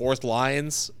teams like fourth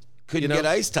lines. Couldn't get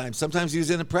ice time. Sometimes he was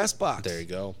in the press box. There you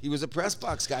go. He was a press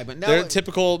box guy, but now they're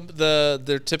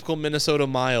typical Minnesota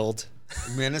mild.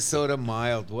 Minnesota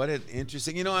mild. What an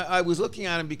interesting. You know, I was looking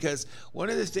at him because one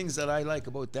of the things that I like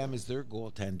about them is their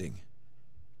goaltending.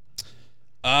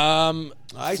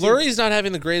 Fleury's not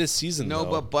having the greatest season. No,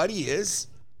 though. but Buddy is.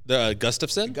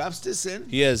 Gustafson.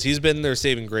 He is. He's been their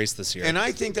saving grace this year. And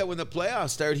I think that when the playoffs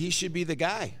start, he should be the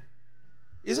guy.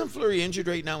 Isn't Fleury injured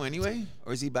right now anyway,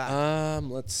 or is he back?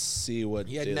 Let's see what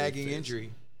He had daily nagging face-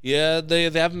 injury. Yeah, they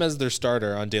have him as their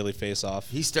starter on daily faceoff.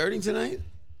 He's starting tonight.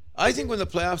 I think when the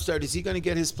playoffs start, is he going to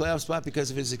get his playoff spot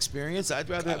because of his experience? I'd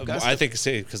rather have Gus. I think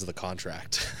say because of the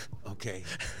contract. Okay,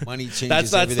 money changes.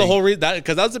 That's everything. the whole reason.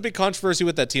 Because that was a big controversy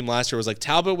with that team last year. Was like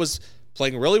Talbot was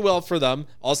playing really well for them.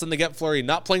 All of a sudden they get Fleury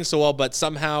not playing so well, but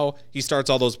somehow he starts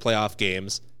all those playoff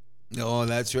games. No,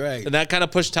 that's right. And that kind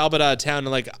of pushed Talbot out of town.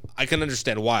 And like, I can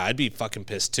understand why. I'd be fucking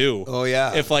pissed too. Oh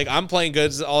yeah. If like I'm playing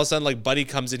good, all of a sudden like Buddy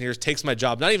comes in here, takes my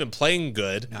job, not even playing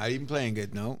good. Not even playing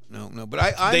good. No.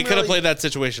 But They could have played that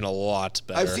situation a lot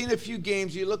better. I've seen a few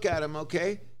games. You look at him.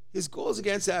 Okay, his goals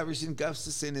against average in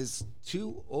Gustafsson is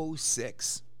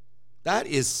 .206. That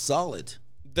is solid.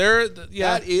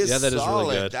 That is that is solid.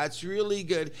 really good. That's really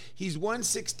good. He's won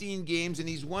 16 games, and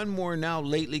he's won more now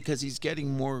lately because he's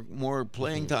getting more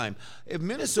playing time. If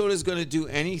Minnesota's going to do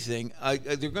anything,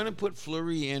 they're going to put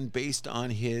Fleury in based on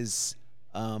his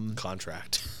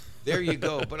contract. There you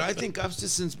go. But I think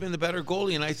Gustafsson's been the better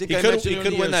goalie, and I think he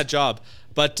could win that job.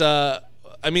 But I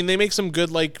mean, they make some good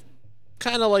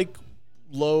kind of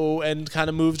low end kind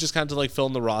of moves, just kind of to like fill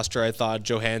in the roster. I thought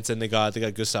Johansson, they got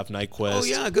Gustav Nyquist. Oh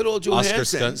yeah, good old Oscar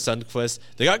Johansson. Sundqvist.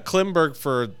 They got Klimberg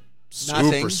for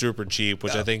super cheap,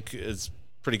 which I think is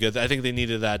pretty good. I think they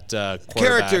needed that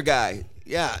character guy.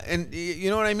 Yeah, and you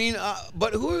know what I mean.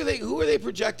 But who are they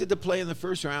projected to play in the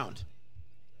first round?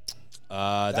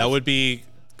 That would be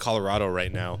Colorado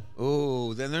right now.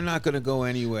 Oh, then they're not going to go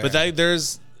anywhere. But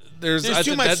there's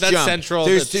too much that's jump. central.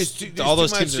 There's all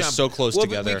those too teams much are jump. so close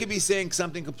together. We could be saying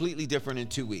something completely different in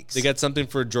 2 weeks. They get something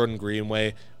for Jordan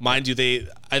Greenway. Mind you,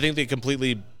 I think they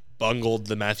completely bungled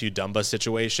the Matthew Dumba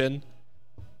situation.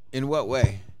 In what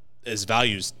way? His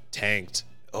values tanked.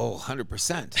 Oh,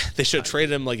 100%. They should have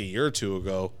traded him like a year or two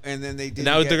ago. And then they did.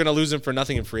 Now they're going to lose him for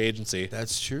nothing in free agency.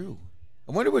 That's true.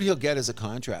 I wonder what he'll get as a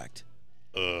contract.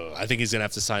 I think he's going to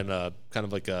have to sign a kind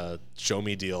of like a show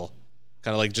me deal.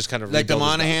 Like the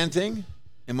Monahan thing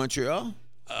in Montreal.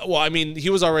 Well, I mean, he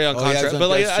was already on contract,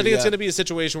 but I think it's going to be a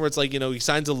situation where it's like, he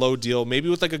signs a low deal, maybe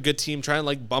with like a good team, try and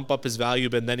like bump up his value,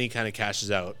 but then he kind of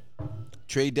cashes out.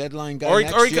 Trade deadline guy. Or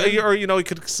he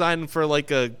could sign for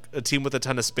like a team with a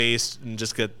ton of space and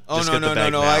just get. No.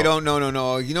 I don't.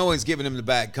 No. You know he's giving him the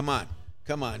bag. Come on.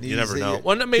 You never know.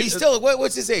 He's still.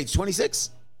 What's his age? 26.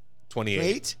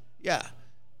 28. Yeah.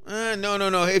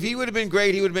 No. If he would have been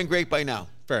great, he would have been great by now.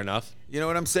 Fair enough. You know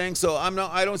what I'm saying? So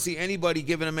I don't see anybody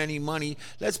giving him any money.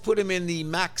 Let's put him in the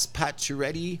Max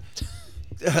Pacioretty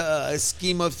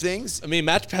scheme of things. I mean,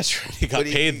 Matt Pacioretty got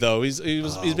paid though. He's making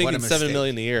 $7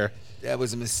 million a year. That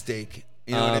was a mistake.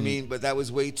 You know what I mean? But that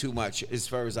was way too much as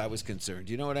far as I was concerned.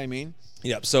 You know what I mean?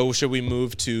 Yep. So should we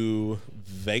move to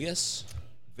Vegas?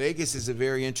 Vegas is a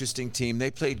very interesting team.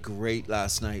 They played great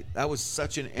last night. That was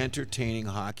such an entertaining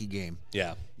hockey game.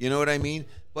 Yeah. You know what I mean?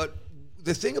 But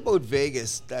the thing about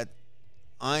Vegas that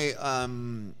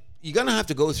you're gonna have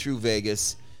to go through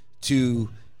Vegas to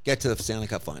get to the Stanley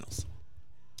Cup Finals.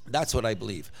 That's what I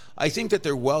believe. I think that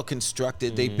they're well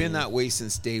constructed. They've been that way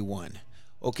since day one.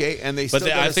 Okay, and I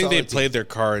think they played their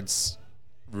cards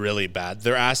really bad.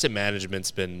 Their asset management's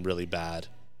been really bad.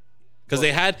 Because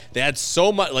they had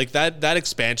so much, like that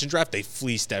expansion draft, they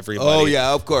fleeced everybody. Oh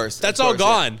yeah, of course. That's all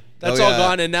gone. That's all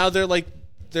gone, and now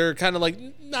they're kind of like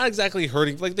not exactly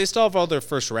hurting. Like they still have all their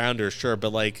first rounders, sure,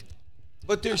 but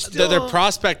but they're still their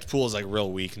prospect pool is like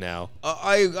real weak now.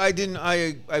 I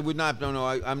would not. No.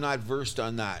 I'm not versed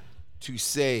on that to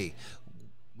say.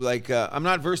 I'm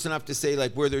not versed enough to say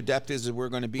where their depth is and where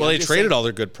we're going to be. Well, they traded all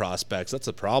their good prospects. That's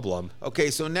a problem. Okay,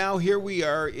 so now here we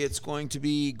are. It's going to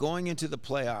be going into the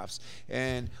playoffs.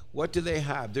 And what do they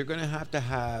have? They're going to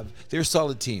have they're a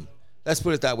solid team. Let's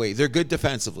put it that way. They're good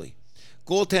defensively.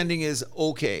 Goaltending is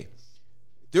okay.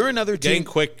 They're another team. Getting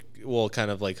Quick will kind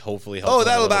of hopefully help. Oh,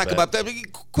 that'll back him up.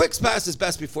 Quick's past his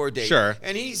best before date. Sure.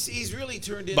 And he's really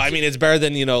turned into. But I mean, it's better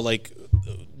than,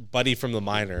 Buddy from the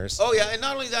minors. Oh, yeah, and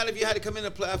not only that, if you had to come in a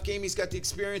playoff game, he's got the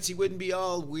experience. He wouldn't be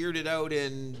all weirded out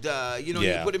and,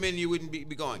 you put him in, you wouldn't be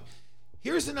going.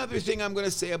 Here's another thing I'm going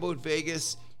to say about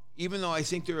Vegas. Even though I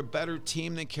think they're a better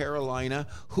team than Carolina,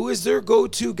 who is their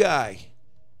go-to guy?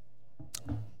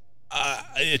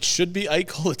 It should be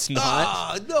Eichel. It's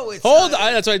not. No, it's not.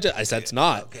 That's what I said it's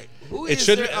not. Okay.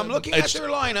 I'm looking at their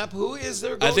lineup. Who is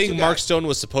their go-to I think guy? Mark Stone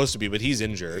was supposed to be, but he's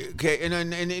injured. Okay,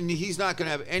 and he's not going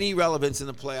to have any relevance in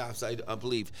the playoffs, I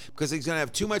believe, because he's going to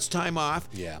have too much time off.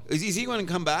 Yeah. Is he going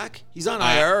to come back? He's on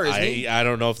IR, isn't he? I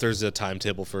don't know if there's a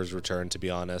timetable for his return, to be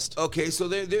honest. Okay, so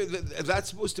that's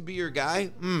supposed to be your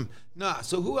guy? Nah,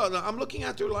 so who else? I'm looking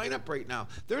at their lineup right now.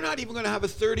 They're not even going to have a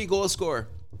 30-goal scorer.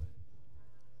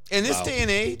 In this day and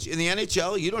age, in the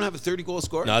NHL, you don't have a 30-goal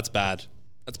scorer? No, that's bad.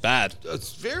 That's bad.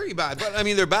 It's very bad. But, I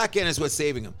mean, their back end is what's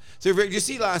saving them. So, did you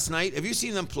see last night? Have you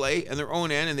seen them play and their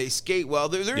own end and they skate well?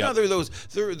 They're another of those.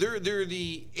 They're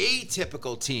the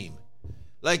atypical team.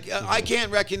 Like, I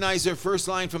can't recognize their first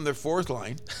line from their fourth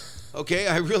line. Okay,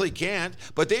 I really can't.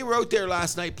 But they were out there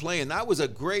last night playing. That was a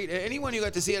great. Anyone who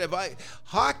got to see it,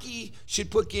 hockey should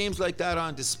put games like that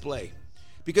on display.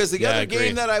 Because the other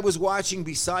game that I was watching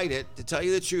beside it, to tell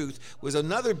you the truth, was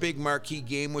another big marquee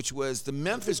game, which was the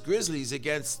Memphis Grizzlies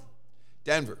against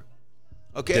Denver.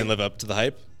 Okay, didn't live up to the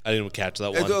hype. I didn't catch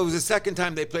that one. It was the second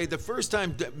time they played. The first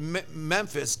time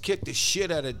Memphis kicked the shit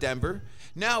out of Denver.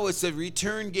 Now it's a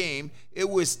return game. It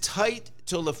was tight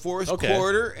till the fourth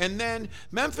quarter, and then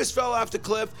Memphis fell off the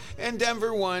cliff, and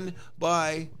Denver won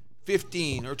by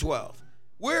 15 or 12.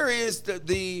 Whereas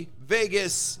the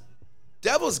Vegas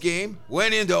Devils game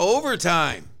went into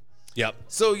overtime. Yep.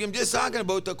 So I'm just talking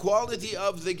about the quality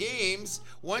of the games.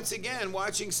 Once again,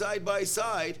 watching side by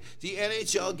side, the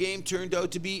NHL game turned out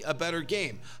to be a better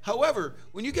game. However,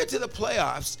 when you get to the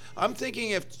playoffs, I'm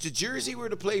thinking if Jersey were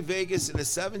to play Vegas in a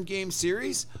 7-game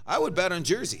series, I would bet on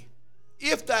Jersey.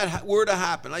 If that were to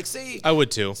happen, like say, I would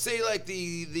too. Say like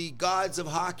the gods of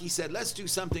hockey said, let's do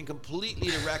something completely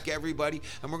to wreck everybody,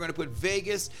 and we're going to put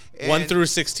Vegas 1 through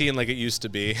 16 like it used to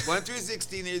be. 1 through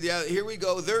 16. Here we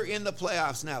go. They're in the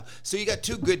playoffs now. So you got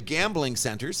two good gambling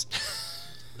centers.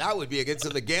 That would be a good. So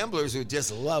the gamblers would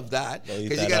just love that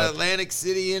because you got Atlantic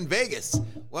City and Vegas.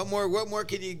 What more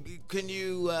can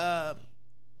you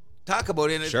talk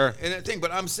about in a thing?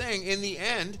 But I'm saying in the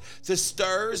end, the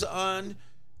Stars on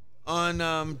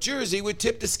Jersey would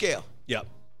tip the scale. Yep.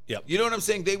 You know what I'm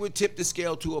saying? They would tip the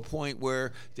scale to a point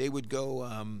where they would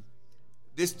go.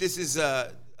 This is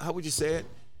how would you say it?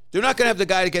 They're not going to have the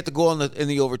guy to get the goal in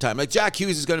the overtime. Like Jack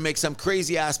Hughes is going to make some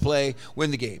crazy ass play, win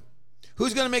the game.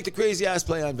 Who's going to make the crazy ass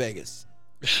play on Vegas?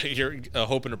 You're a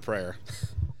hope and a prayer.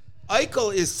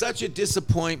 Eichel is such a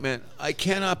disappointment. I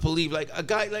cannot believe a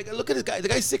guy look at this guy. The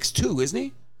guy's 6'2", isn't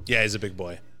he? Yeah, he's a big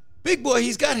boy. Big boy.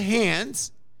 He's got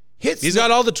hands. He's got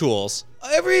all the tools.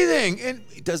 Everything. And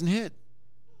he doesn't hit.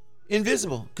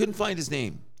 Invisible. Couldn't find his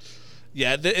name.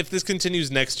 Yeah, if this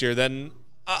continues next year, then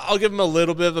I'll give him a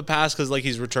little bit of a pass because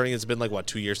he's returning. It's been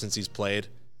 2 years since he's played.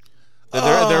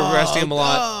 They're resting him a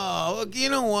lot. Oh, you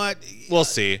know what? We'll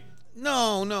see.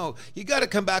 No. You got to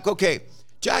come back. Okay,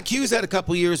 Jack Hughes had a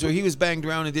couple years where he was banged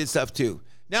around and did stuff too.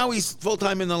 Now he's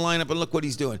full-time in the lineup, and look what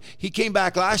he's doing. He came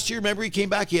back last year. Remember, he came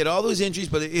back. He had all those injuries,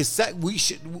 but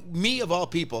me of all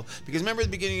people, because remember at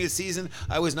the beginning of the season,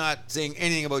 I was not saying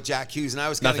anything about Jack Hughes, and I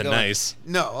was kind of going, nice.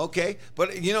 No, okay.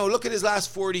 But, look at his last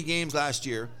 40 games last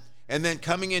year, and then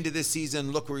coming into this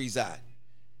season, look where he's at.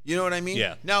 You know what I mean?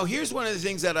 Yeah. Now, here's one of the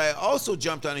things that I also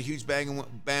jumped on a huge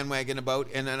bandwagon about,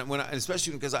 and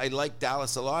especially because I like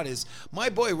Dallas a lot, is my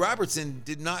boy Robertson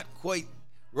did not quite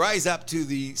rise up to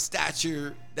the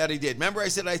stature that he did. Remember I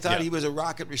said I thought he was a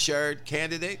Rocket Richard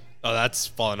candidate? Oh, that's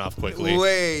fallen off quickly.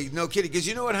 No kidding. Because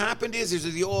you know what happened is there's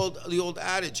the old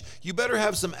adage, you better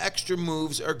have some extra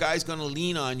moves or guys going to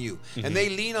lean on you. Mm-hmm. And they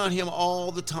lean on him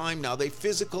all the time now. They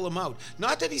physical him out.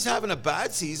 Not that he's having a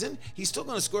bad season. He's still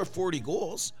going to score 40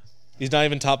 goals. He's not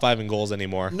even top 5 in goals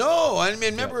anymore. No, I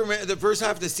mean, remember the first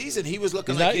half of the season, he was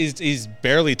looking he's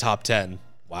barely top 10.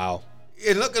 Wow.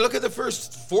 And look at the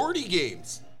first 40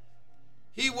 games.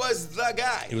 He was the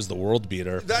guy. He was the world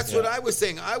beater. That's what I was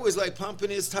saying. I was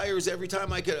pumping his tires every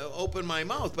time I could open my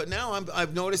mouth. But now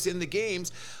I've noticed in the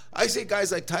games, I see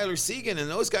guys like Tyler Seguin,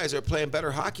 and those guys are playing better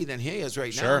hockey than he is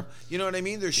right now. You know what I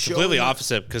mean? They're completely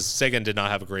opposite because Seguin did not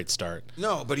have a great start.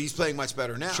 No, but he's playing much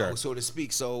better now, so to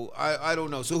speak. So I don't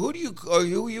know. So who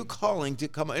are you calling to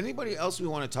come? Anybody else we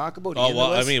want to talk about? Oh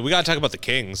well, I mean, we got to talk about the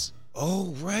Kings.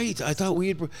 Oh, right. I thought we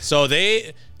had... So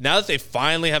now that they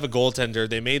finally have a goaltender,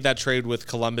 they made that trade with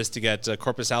Columbus to get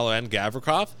Korpisalo and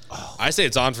Gavrikov. Oh. I say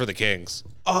it's on for the Kings.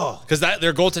 Oh. Because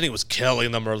their goaltending was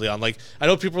killing them early on. I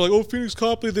know people are like, Phoenix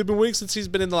Copley, they've been waiting since he's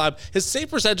been in the lab. His save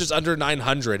percentage is under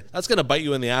 900. That's going to bite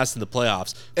you in the ass in the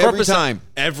playoffs. Every time.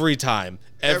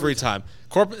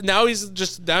 Now he's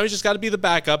just got to be the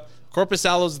backup.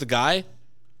 Korpisalo's the guy.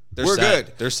 We're set.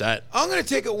 good. They're set. I'm going to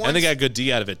take it one... And they got good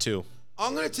D out of it, too.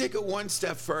 I'm going to take it one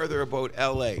step further about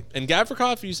L.A. And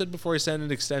Gavrikov, you said before he signed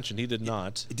an extension. He did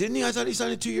not. Didn't he? I thought he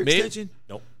signed a 2-year extension.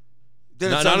 Nope.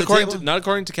 Not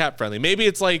according to Cap Friendly. Maybe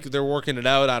it's they're working it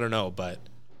out. I don't know, but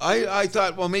I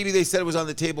thought, well, maybe they said it was on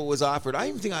the table, was offered. I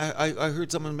even think I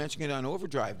heard someone mentioning it on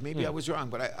Overdrive. Maybe I was wrong,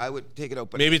 but I would take it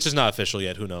out. But maybe it's just not official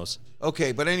yet. Who knows?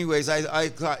 Okay, but anyways, I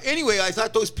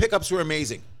thought those pickups were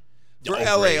amazing. For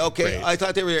LA, okay. Great. I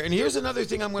thought they were there. And here's another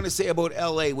thing I'm going to say about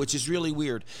LA, which is really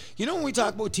weird. You know when we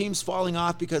talk about teams falling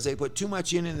off because they put too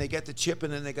much in and they get the chip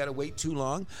and then they got to wait too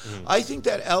long? I think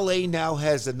that LA now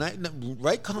has the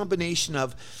right combination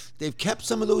of they've kept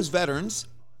some of those veterans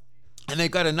and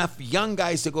they've got enough young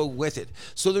guys to go with it.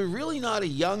 So they're really not a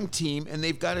young team, and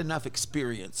they've got enough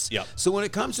experience. Yep. So when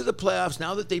it comes to the playoffs,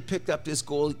 now that they picked up this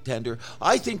goaltender,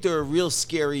 I think they're a real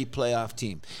scary playoff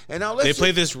team. And now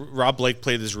Rob Blake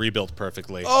played this rebuild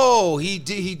perfectly. Oh, he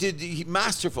did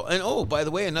masterful. And by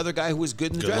the way, another guy who was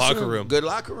good in the dressing room. Good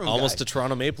locker room. Almost guy. a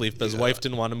Toronto Maple Leaf, but his wife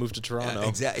didn't want to move to Toronto.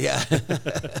 Exactly. Yeah.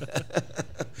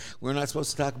 We're not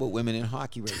supposed to talk about women in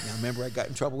hockey right now. Remember, I got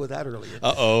in trouble with that earlier.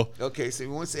 Okay, so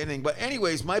we won't say anything. But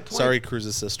anyways, my point. Sorry,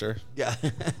 Cruz's sister. Yeah.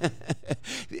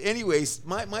 Anyways,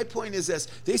 my point is this: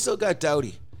 they still got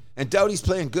Doughty, and Doughty's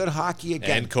playing good hockey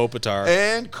again. And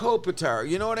Kopitar.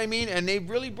 You know what I mean? And they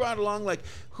really brought along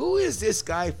who is this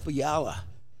guy Fiala?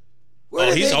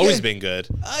 He's always been good.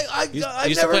 I've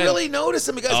never really noticed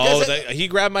him because he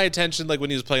grabbed my attention when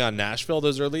he was playing on Nashville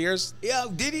those early years. Yeah,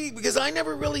 did he? Because I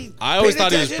never really. I always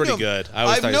thought he was pretty good.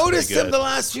 I've noticed him the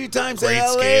last few times Great in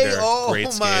LA. Skater. Oh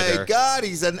Great skater. My God,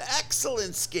 he's an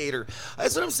excellent skater.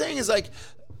 That's what I'm saying is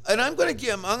and I'm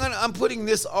putting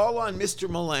this all on Mr.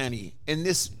 Milani in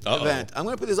this event. I'm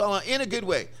gonna put this all on in a good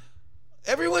way.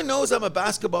 Everyone knows I'm a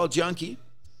basketball junkie.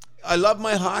 I love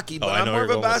my hockey, but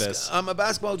I'm a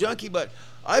basketball junkie, but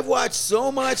I've watched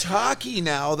so much hockey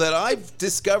now that I'm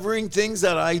discovering things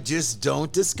that I just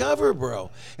don't discover,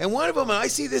 bro. And one of them, when I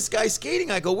see this guy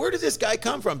skating, I go, where did this guy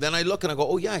come from? Then I look and I go,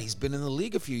 oh yeah, he's been in the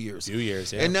league a few years.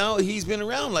 Yeah. And now he's been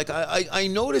around. I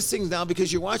notice things now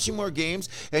because you're watching more games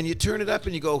and you turn it up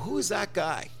and you go, who is that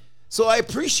guy? So I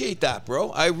appreciate that,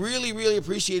 bro. I really, really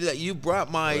appreciate that you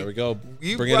brought my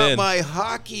my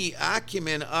hockey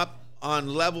acumen up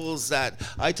on levels that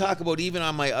I talk about even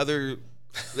on my other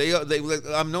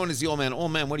I'm known as the old man.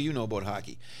 Old man, what do you know about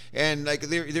hockey? And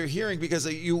they're hearing because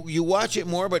you watch it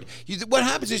more, but what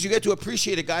happens is you get to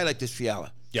appreciate a guy like this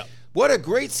Fiala. Yeah. What a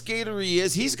great skater he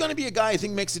is. He's going to be a guy I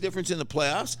think makes a difference in the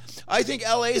playoffs. I think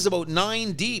LA is about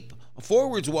 9 deep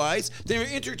forwards wise. They're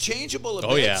interchangeable a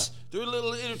bit. Yeah. They're a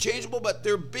little interchangeable, but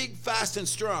they're big, fast, and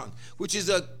strong, which is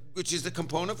the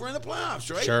component for in the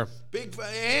playoffs, right? Sure.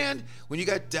 And when you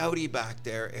got Doughty back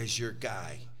there as your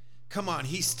guy, come on,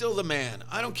 he's still the man.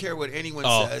 I don't care what anyone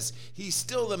says. He's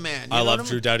still the man. I love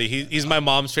Drew Doughty. He's my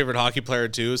mom's favorite hockey player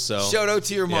too. So shout out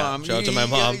to your mom. Shout out to my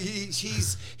mom.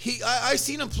 I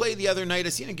seen him play the other night. I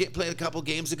seen him play a couple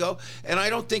games ago, and I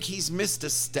don't think he's missed a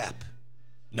step.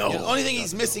 No. The only thing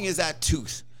he's missing is that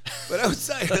tooth. But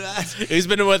outside of that, he's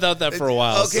been without that for a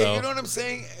while. Okay, so. You know what I'm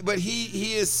saying? But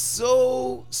he is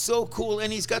so cool,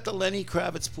 and he's got the Lenny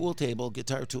Kravitz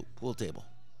guitar pool table.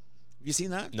 Have you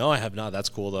seen that? No, I have not. That's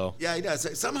cool though. Yeah, he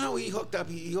does. Somehow he hooked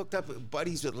up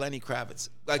buddies with Lenny Kravitz.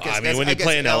 When you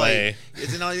play in LA,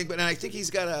 it's another thing. But I think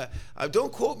he's got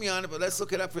don't quote me on it, but let's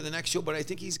look it up for the next show. But I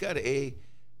think he's got a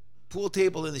pool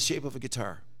table in the shape of a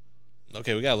guitar.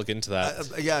 Okay, we gotta look into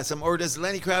that. Or does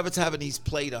Lenny Kravitz have it? He's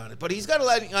played on it, but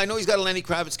I know he's got a Lenny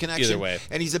Kravitz connection. Either way,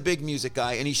 and he's a big music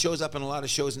guy, and he shows up in a lot of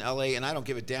shows in LA, and I don't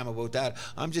give a damn about that.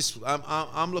 I'm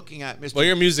looking at Mr. Well,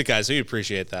 you're a music guy, so you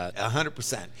appreciate that.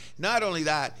 100%. Not only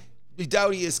that,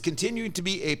 Doughty is continuing to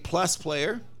be a plus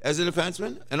player as a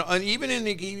defenseman, and even in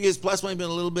his plus might have been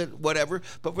a little bit whatever,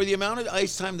 but for the amount of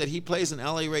ice time that he plays in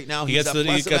LA right now, he gets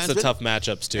the tough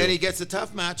matchups too. And he gets the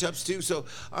tough matchups too. So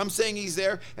I'm saying he's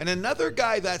there. And another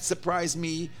guy that surprised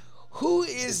me, who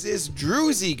is this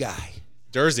Druzy guy?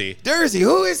 Dursey,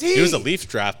 who is he? He was a Leafs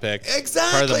draft pick.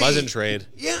 Exactly. Part of the Muzzin trade.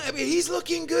 Yeah, I mean, he's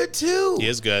looking good too. He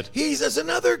is good. He's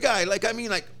another guy.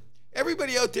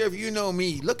 Everybody out there, if you know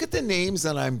me, look at the names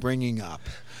that I'm bringing up.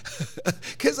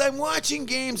 Because I'm watching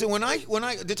games, and when I,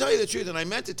 to tell you the truth, and I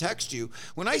meant to text you,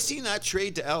 when I seen that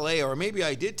trade to LA, or maybe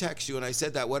I did text you and I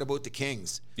said that, what about the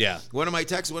Kings? Yeah. One of my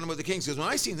texts, what about the Kings? Because when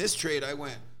I seen this trade, I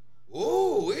went,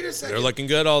 oh, wait a second. They're looking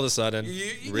good all of a sudden.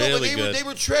 Really good. They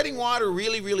were treading water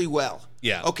really, really well.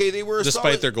 Yeah. Okay, they were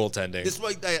despite their goaltending.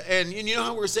 Despite that, and you know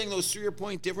how we're saying those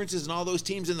 3-point differences and all those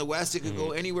teams in the West that could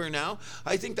go anywhere now?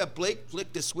 I think that Blake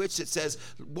flicked a switch that says,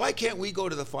 why can't we go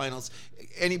to the finals?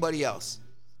 Anybody else?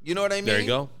 You know what I mean? There you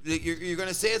go. You're going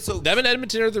to say it. So them and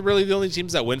Edmonton are really the only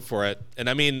teams that win for it. And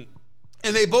I mean,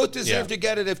 And they both deserve to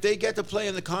get it if they get to play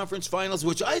in the conference finals,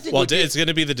 which I think. Well, it's going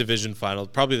to be the division final,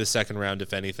 probably the second round,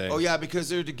 if anything. Oh yeah, because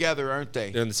they're together, aren't they?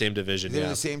 They're in the same division. They're in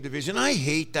the same division. I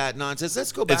hate that nonsense.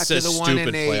 Let's go back to the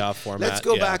 1-8 playoff format. Let's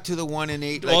go back to the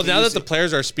 1-8. Well, now that the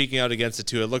players are speaking out against it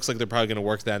too, it looks like they're probably going to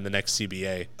work that in the next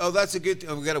CBA. Oh, that's a good.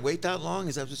 We got to wait that long.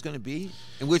 Is that what's going to be?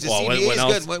 And which the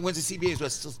CBA is good. When's the CBA?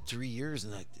 Is still 3 years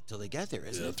until they get there,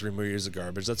 isn't it? 3 more years of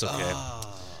garbage. That's okay.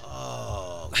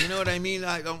 Oh, you know what I mean?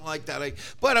 I don't like that.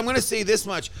 But I'm going to say this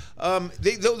much: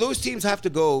 those teams have to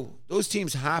go. Those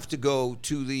teams have to go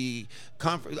to the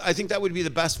conference. I think that would be the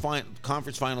best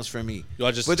conference finals for me. You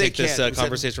want to just take this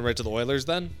conversation right to the Oilers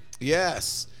then?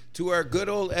 Yes, to our good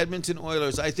old Edmonton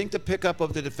Oilers. I think the pickup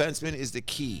of the defenseman is the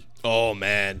key. Oh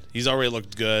man, he's already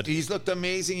looked good. He's looked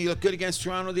amazing. He looked good against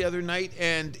Toronto the other night.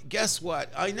 And guess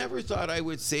what? I never thought I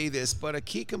would say this, but a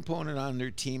key component on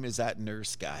their team is that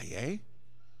Nurse guy, eh?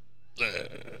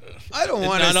 I don't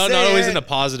want to say not always in a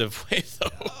positive way,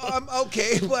 though.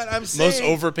 Okay, but I'm saying... Most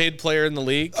overpaid player in the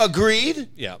league. Agreed?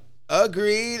 Yeah.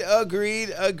 Agreed. Okay,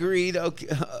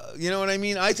 you know what I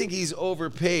mean? I think he's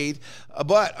overpaid,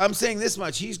 but I'm saying this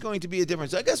much. He's going to be a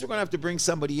difference. I guess we're going to have to bring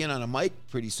somebody in on a mic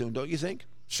pretty soon, don't you think?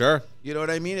 Sure. You know what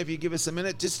I mean? If you give us a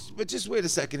minute, just wait a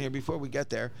second here before we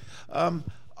get there.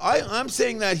 I'm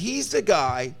saying that he's the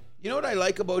guy. You know what I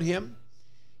like about him?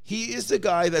 He is the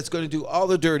guy that's going to do all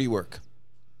the dirty work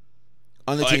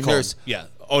on the team. Nurse. Yeah.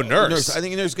 Oh, Nurse. I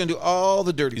think Nurse is going to do all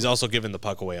the dirty work. He's also giving the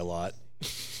puck away a lot.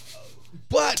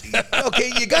 But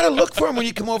okay, you got to look for him when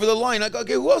you come over the line. Like,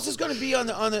 okay, who else is going to be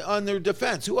on their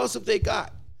defense? Who else have they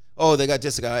got? Oh, they got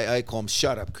this guy. I call him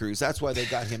Shut Up Cruz. That's why they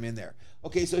got him in there.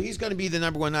 Okay, so he's going to be the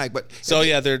number one guy. But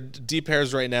their D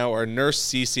pairs right now are Nurse,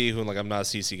 CC, who I'm not a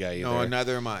CC guy either. No,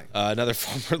 neither am I. Another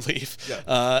former Leaf.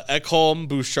 Yeah. Ekholm,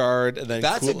 Bouchard, and then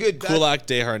Kulak,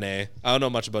 Desharnais. I don't know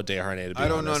much about Desharnais, to be honest. I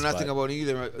don't know nothing about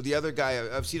either. The other guy,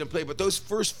 I've seen him play, but those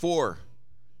first four.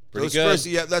 Pretty good.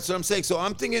 Yeah, that's what I'm saying. So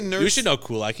I'm thinking Nurse. You should know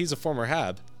Kulak. He's a former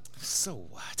Hab. So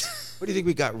what? What do you think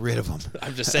we got rid of him?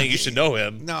 I'm just saying you should know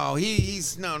him. No,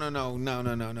 he's no.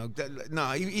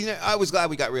 I was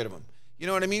glad we got rid of him. You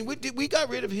know what I mean? We got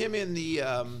rid of him in the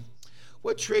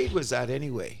what trade was that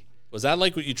anyway? Was that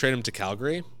like when you trade him to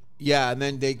Calgary? Yeah, and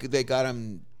then they got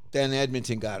him. Then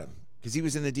Edmonton got him because he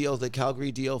was in the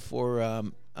Calgary deal for. I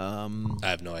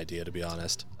have no idea, to be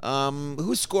honest.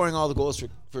 Who's scoring all the goals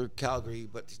for Calgary,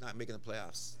 but he's not making the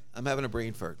playoffs? I'm having a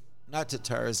brain fart. Not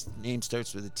Tatar's name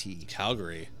starts with a T.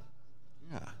 Calgary.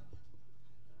 Yeah.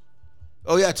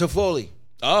 Oh yeah, Toffoli.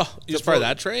 Oh, he was part of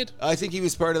that trade? I think he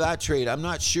was part of that trade. I'm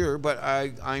not sure, but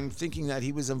I'm thinking that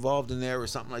he was involved in there or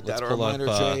something like that, or a minor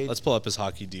trade. Let's pull up his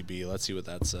hockey DB. Let's see what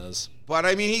that says. But,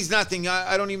 I mean, he's nothing.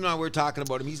 I don't even know what we're talking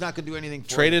about him. He's not going to do anything for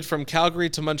Traded from Calgary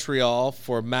to Montreal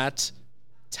for Matt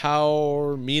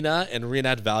Taormina and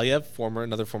Rinat Valiev,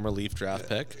 another former Leaf draft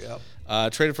pick.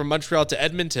 Yep. Traded from Montreal to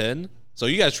Edmonton. So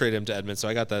you guys traded him to Edmonton, so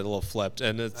I got that a little flipped.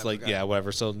 And it's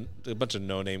whatever. So a bunch of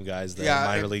no-name guys there,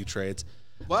 minor league trades.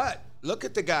 But look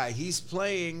at the guy. He's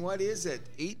playing,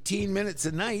 18 minutes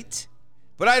a night.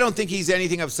 But I don't think he's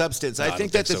anything of substance. I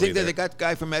think that they got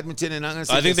guy from Edmonton, and I'm going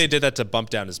to say I think they did that to bump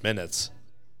down his minutes.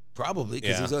 Probably,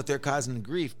 because he's out there causing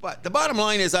grief. But the bottom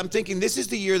line is, I'm thinking this is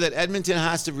the year that Edmonton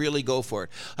has to really go for it.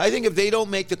 I think if they don't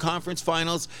make the conference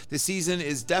finals, the season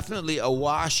is definitely a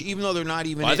wash, even though they're not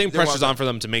even... I think pressure's on for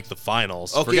them to make the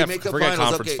finals. Okay, forget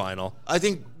conference final. I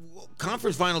think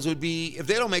conference finals would be, if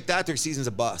they don't make that, their season's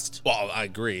a bust. Well, I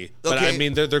agree. But I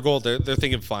mean, their goal, they're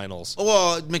thinking finals.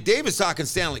 Well, McDavid's talking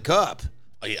Stanley Cup.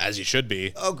 As you should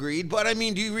be. Agreed. But I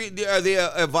mean, are they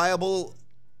a viable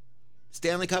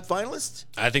Stanley Cup finalist?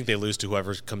 I think they lose to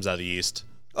whoever comes out of the East.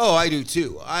 Oh, I do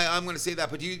too. I'm going to say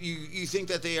that. But you think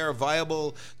that they are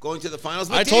viable going to the finals?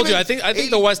 I told you. I think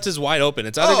the West is wide open.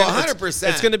 It's either 100%.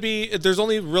 It's going to be. There's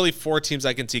only really 4 teams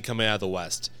I can see coming out of the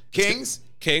West.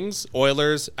 Kings,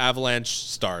 Oilers, Avalanche,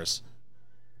 Stars.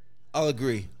 I'll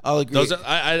agree. Those are,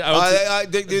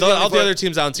 all the other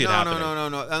teams I don't see it happening.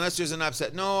 No. Unless there's an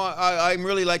upset. No, I'm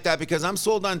really like that because I'm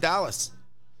sold on Dallas.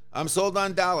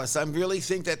 I really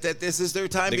think that this is their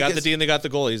time. They got the D and they got the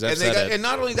goalies. And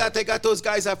not only that, they got those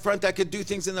guys up front that could do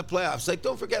things in the playoffs. Like,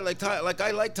 don't forget,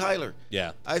 I like Tyler.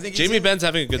 Yeah. I think Jamie Benn's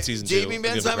having a good season too. Jamie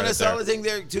Benn's having a solid thing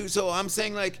there too. So I'm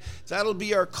saying that'll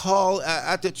be our call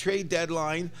at the trade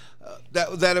deadline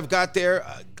that have got there.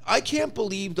 I can't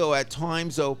believe though at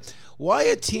times why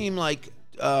a team like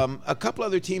a couple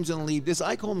other teams in the league. This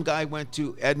Ekholm guy went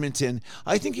to Edmonton.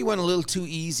 I think he went a little too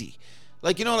easy.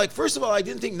 First of all, I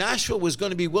didn't think Nashville was going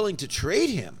to be willing to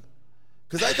trade him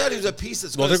because I thought he was a piece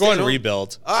that's they're going to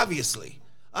rebuild. Obviously.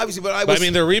 Obviously, but I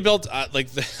mean, they're rebuilt.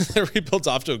 They're rebuilt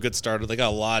off to a good start. They got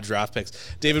a lot of draft picks.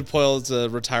 David Poyle's a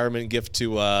retirement gift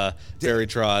to Barry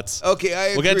Trotz. Okay, I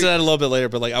agree. We'll get to that a little bit later.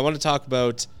 But I want to talk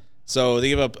about. So they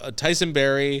give up Tyson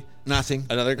Barrie. Nothing.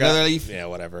 Another guy. Another Leaf. Yeah,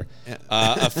 whatever. Yeah.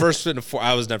 A first and a four.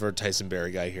 I was never a Tyson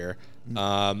Barrie guy here.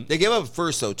 They gave up a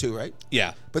first though too, right?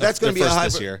 Yeah, but that's going to be a high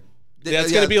this year. Yeah,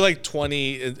 it's going to be like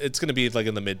 20. It's going to be like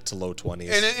in the mid to low 20s.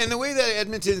 And the way that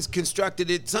Edmonton's constructed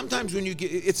it, sometimes when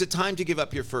it's a time to give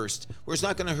up your first, where it's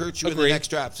not going to hurt you in the next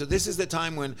draft. So this is the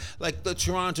time when, like the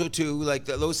Toronto too, like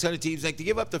those kind of teams, like to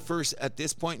give up the first at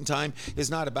this point in time is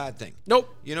not a bad thing.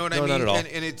 Nope. You know what I mean? Not at all. And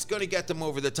it's going to get them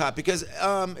over the top because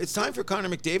it's time for Connor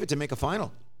McDavid to make a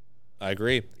final. I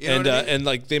agree. You know what I mean? And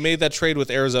like they made that trade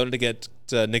with Arizona to get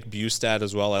Nick Bustad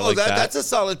as well. I like that. That's a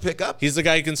solid pickup. He's the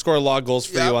guy who can score a lot of goals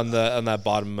for you on that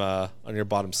bottom on your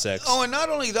bottom six. Oh, and not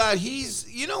only that, he's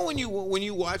when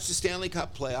you watch the Stanley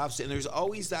Cup playoffs, and there's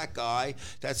always that guy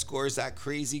that scores that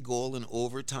crazy goal in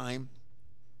overtime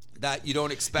that you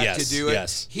don't expect to do it.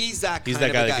 Yes. He's that guy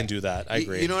that can do that. I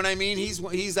agree. You know what I mean?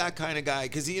 He's that kind of guy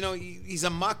because he's a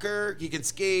mucker. He can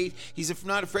skate. He's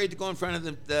not afraid to go in front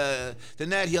of the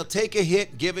net. He'll take a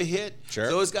hit, give a hit. Sure.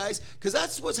 Those guys, because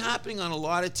that's what's happening on a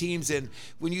lot of teams. And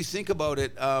when you think about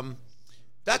it,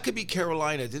 that could be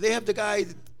Carolina. Do they have the guy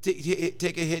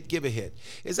take a hit, give a hit?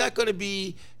 Is that going to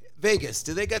be Vegas?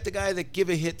 Do they got the guy that give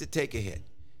a hit to take a hit?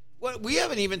 Well, we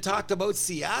haven't even talked about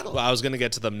Seattle. Well, I was going to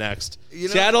get to them next.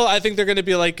 Seattle, I think they're going to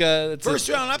be like first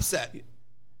round upset.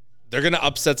 They're going to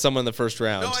upset someone in the first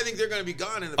round. No, I think they're going to be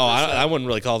gone in the first round. I wouldn't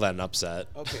really call that an upset.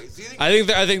 Okay, so you think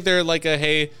I think they're like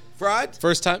a fraud?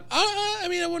 First time. I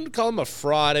mean, I wouldn't call them a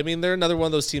fraud. I mean, they're another one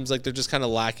of those teams like they're just kind of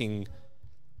lacking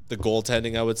the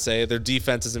goaltending. I would say their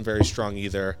defense isn't very strong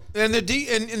either. And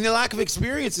the lack of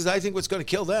experience is, I think, what's going to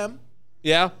kill them.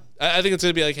 Yeah, I think it's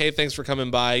going to be like, hey, thanks for coming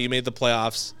by. You made the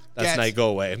playoffs. That's night. Go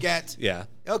away. Yeah.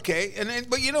 Okay.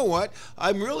 But you know what?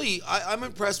 I'm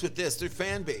impressed with this. Their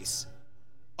fan base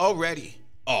already.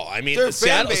 Oh, I mean,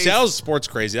 Seattle's sports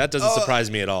crazy. That doesn't surprise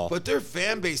me at all. But their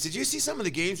fan base. Did you see some of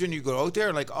the games when you go out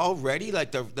there, like already,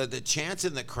 like the chants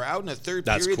in the crowd in the third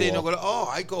period? Cool. They know.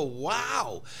 I go,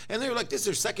 wow. And they're like, this is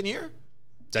their second year.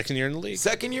 Second year in the league.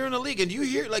 Second year in the league. And you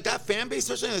hear like that fan base,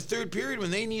 especially in the third period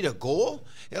when they need a goal.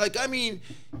 Like, I mean,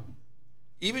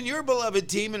 even your beloved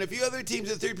team and a few other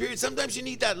teams in the third period, sometimes you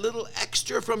need that little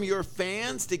extra from your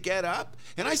fans to get up.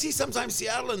 And I see sometimes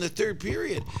Seattle in the third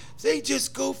period, they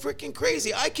just go freaking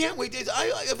crazy. I can't wait.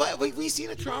 If we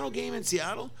seen a Toronto game in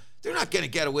Seattle, they're not going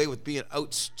to get away with being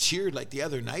out-cheered like the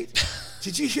other night.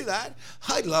 Did you hear that?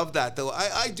 I love that, though.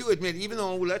 I do admit, even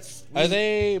though Are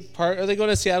they going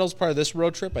to Seattle's part of this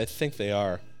road trip? I think they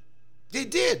are. They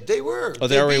did. They were. Oh,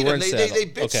 they already were in Seattle. They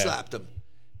bitch-slapped them.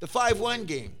 The 5-1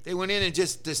 game, they went in and they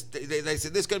said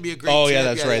this is going to be a great. Oh yeah,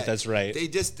 that's right. That's right. They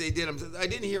did them. I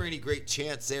didn't hear any great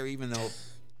chants there, even though,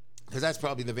 because that's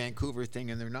probably the Vancouver thing,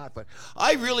 and they're not. But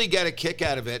I really get a kick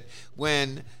out of it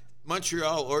when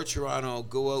Montreal or Toronto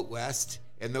go out west,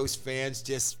 and those fans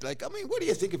just like. I mean, what do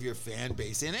you think of your fan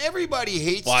base? And everybody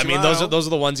hates. Well, I mean, Toronto. those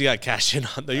are the ones you got cash in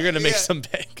on. Though you're going to make some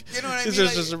bank. You know what I mean? These are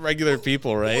just regular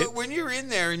people, right? When you're in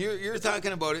there and you're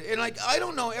talking about it, and like I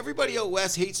don't know, everybody out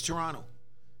west hates Toronto.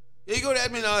 You go to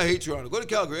Edmonton, I hate Toronto. Go to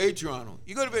Calgary, I hate Toronto.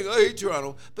 You go to Vegas, I hate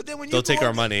Toronto. But then when you they'll take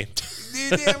our money.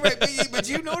 You're damn right. But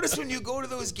you notice when you go to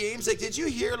those games, like, did you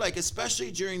hear, like,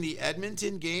 especially during the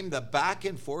Edmonton game, the back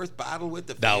and forth battle with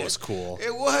the fans? That was cool.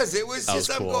 It was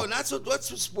just I'm going. That's what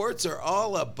sports are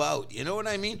all about. You know what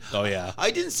I mean? Oh yeah.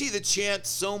 I didn't see the chant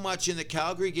so much in the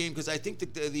Calgary game because I think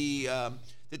the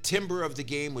timbre of the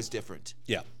game was different.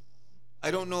 Yeah.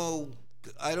 I don't know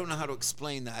how to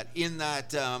explain that. In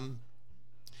that.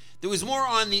 There was more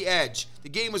on the edge. The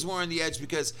game was more on the edge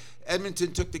because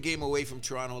Edmonton took the game away from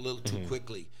Toronto a little too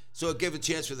quickly. So it gave a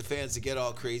chance for the fans to get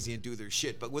all crazy and do their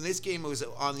shit. But when this game was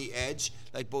on the edge,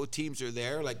 like both teams are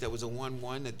there, like that was a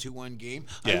 1-1, a 2-1 game,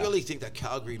 I really think that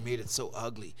Calgary made it so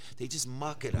ugly. They just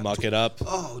muck it up.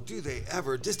 Oh, do they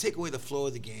ever? Just take away the flow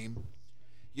of the game.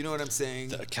 You know what I'm saying?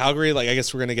 Calgary, like I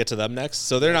guess we're going to get to them next.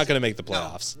 So they're not going to make the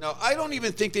playoffs. No, I don't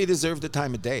even think they deserve the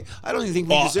time of day. I don't even think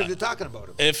we deserve to talking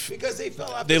about them. Because they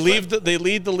fell off. They lead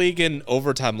the league in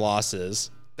overtime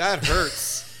losses. That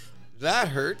hurts. That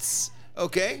hurts.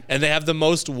 Okay. And they have the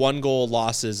most one-goal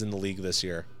losses in the league this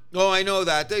year. Oh, I know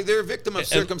that. They're a victim of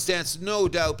circumstance, no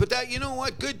doubt. But that, you know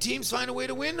what? Good teams find a way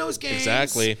to win those games.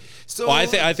 Exactly. So I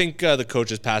think the coach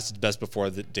has passed his best before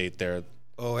the date there.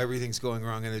 Oh, everything's going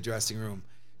wrong in the dressing room.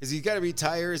 Is he got to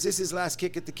retire? Is this his last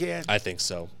kick at the can? I think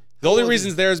so. The only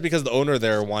reason's there is because the owner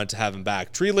there wanted to have him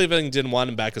back. Tree Living didn't want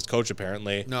him back as coach,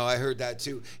 apparently. No, I heard that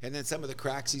too. And then some of the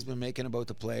cracks he's been making about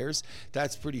the players,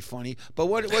 that's pretty funny. But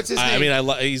what's his name? I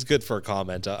mean, he's good for a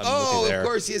comment. I'm with you there. Of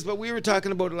course he is. But we were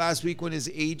talking about it last week when his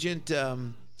agent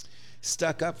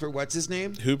stuck up for what's his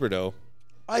name? Huberdeau.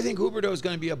 I think Huberdeau is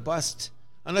going to be a bust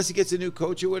unless he gets a new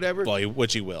coach or whatever. Well,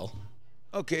 which he will.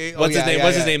 Okay. What's his name?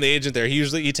 What's his name? The agent there.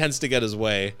 He tends to get his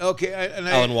way. Okay.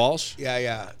 Alan Walsh.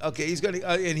 Yeah. Okay. He's gonna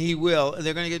and he will. And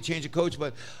they're gonna get change of coach.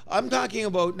 But I'm talking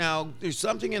about now. There's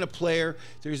something in a player.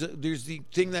 There's the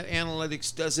thing that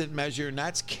analytics doesn't measure, and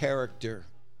that's character.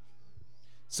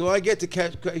 So I get to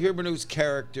Huberdeau's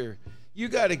character. You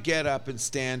got to get up and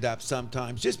stand up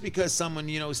sometimes. Just because someone,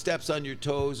 steps on your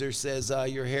toes or says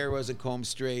your hair wasn't combed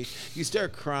straight, you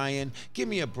start crying. Give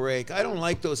me a break. I don't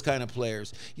like those kind of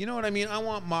players. You know what I mean? I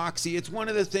want moxie. It's one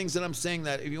of the things that I'm saying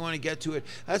that if you want to get to it,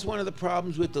 that's one of the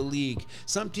problems with the league.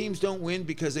 Some teams don't win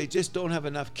because they just don't have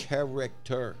enough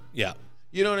character. Yeah.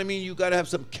 You know what I mean? You got to have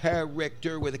some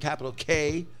character with a capital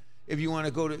K. If you want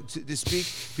to go to speak,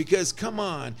 because come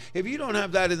on, if you don't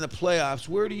have that in the playoffs,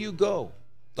 where do you go?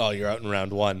 Oh, you're out in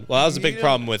round one. Well, that was a big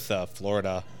problem with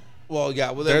Florida. Well,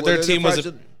 yeah. Well, their team was,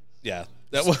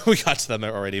 we got to them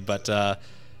already, but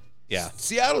yeah.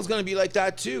 Seattle's going to be like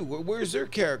that too. Where's their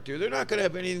character? They're not going to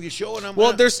have anything to show.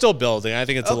 And they're still building. I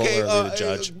think it's a little early to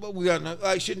judge.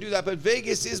 I shouldn't do that, but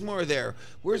Vegas is more there.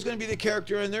 Where's going to be the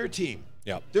character on their team?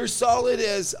 Yeah, they're solid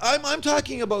as I'm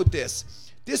talking about this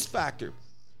factor.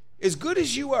 As good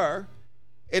as you are,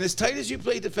 and as tight as you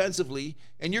play defensively,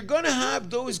 and you're going to have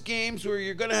those games where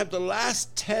you're going to have the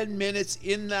last 10 minutes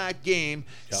in that game,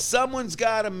 someone's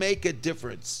got to make a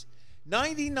difference.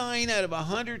 99 out of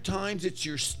 100 times, it's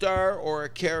your star or a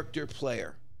character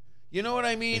player. You know what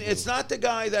I mean? Mm-hmm. It's not the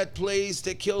guy that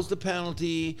kills the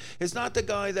penalty. It's not the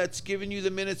guy that's giving you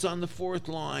the minutes on the fourth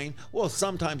line. Well,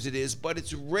 sometimes it is, but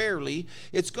it's rarely.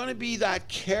 It's going to be that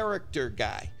character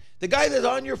guy. The guy that's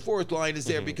on your fourth line is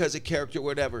there because of character,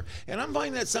 whatever. And I'm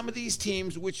finding that some of these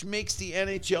teams, which makes the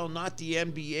NHL not the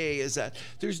NBA, is that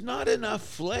there's not enough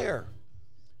flair.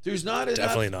 There's not enough.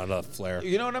 Definitely not enough flair.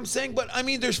 You know what I'm saying? But, I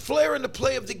mean, there's flair in the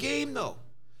play of the game, though.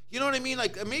 You know what I mean?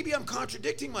 Like, maybe I'm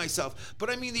contradicting myself,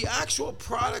 but, I mean, the actual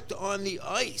product on the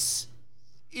ice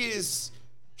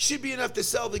should be enough to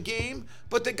sell the game,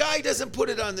 but the guy doesn't put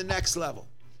it on the next level.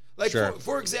 Like, sure.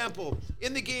 for example,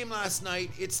 in the game last night,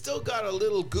 it still got a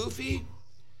little goofy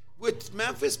with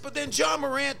Memphis, but then John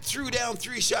Morant threw down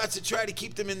 3 shots to try to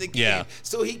keep them in the game. Yeah.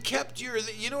 So he kept you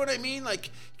know what I mean?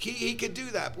 Like, he could do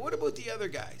that. But what about the other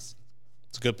guys?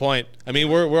 It's a good point. I mean,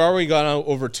 we're already gone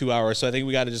over 2 hours, so I think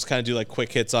we got to just kind of do like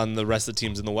quick hits on the rest of the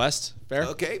teams in the West. Fair?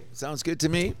 Okay, sounds good to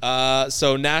me.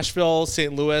 So Nashville,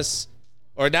 St. Louis,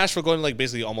 or Nashville going like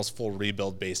basically almost full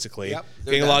rebuild, basically. Yep.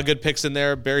 Getting a lot of good picks in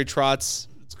there. Barry Trotz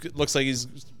looks like he's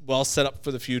well set up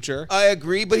for the future. I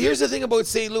agree, but here's the thing about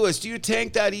St. Louis. Do you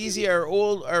tank that easy? Our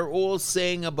old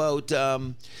saying about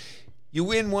you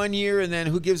win 1 year and then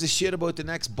who gives a shit about the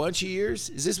next bunch of years?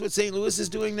 Is this what St. Louis is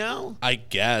doing now? I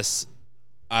guess.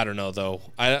 I don't know though.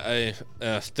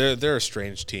 They're a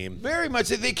strange team. Very much.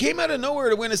 They came out of nowhere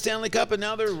to win a Stanley Cup, and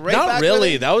now they're right Not back. Not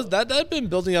really. That had been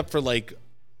building up for like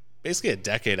basically a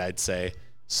decade, I'd say.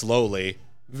 Slowly.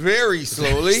 Very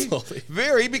slowly.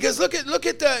 Very, because look at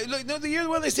the year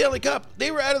when they Stanley Cup,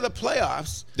 they were out of the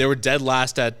playoffs. They were dead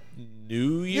last at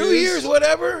New Year's. New Year's,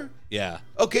 whatever. Yeah.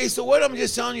 Okay, so what I'm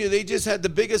just telling you, they just had the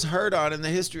biggest hard on in the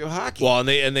history of hockey. Well, and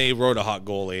they wrote a hot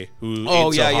goalie who.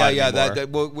 Oh yeah.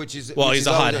 Which is he's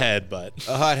a hothead, but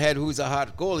a hothead who's a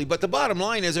hot goalie. But the bottom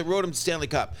line is, it wrote him to Stanley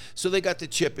Cup, so they got the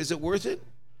chip. Is it worth it?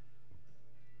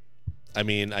 I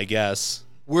mean, I guess.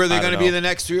 Where are they going to be in the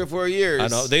next 3 or 4 years? I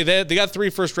know they got 3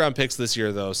 first-round picks this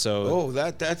year, though. So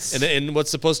that's and what's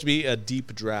supposed to be a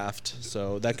deep draft,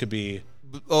 so that could be.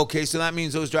 Okay, so that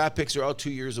means those draft picks are all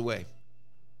 2 years away.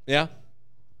 Yeah.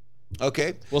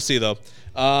 Okay. We'll see, though.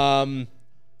 Where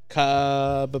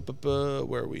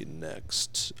are we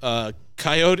next?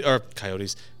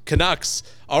 Coyotes. Canucks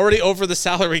already over the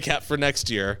salary cap for next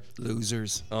year.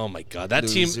 Losers. Oh my God, that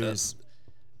team.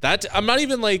 I'm not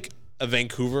even like a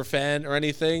Vancouver fan or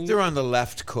anything. They're on the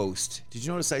left coast. Did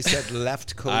you notice I said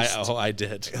left coast? I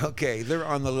did. Okay, they're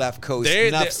on the left coast.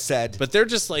 Enough said. But they're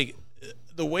just like,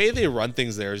 the way they run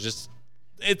things there is just,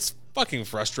 it's fucking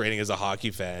frustrating as a hockey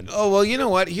fan. Oh, well, you know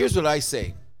what? Here's what I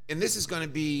say. And this is going to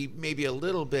be maybe a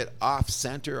little bit off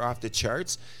center, off the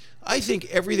charts. I think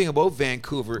everything about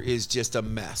Vancouver is just a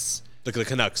mess. Look at the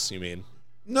Canucks, you mean?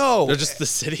 No. They're just the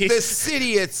city? The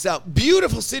city itself.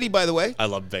 Beautiful city, by the way. I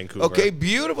love Vancouver. Okay,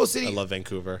 beautiful city. I love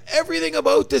Vancouver. Everything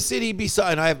about the city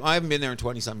beside, and I haven't been there in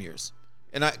 20-some years.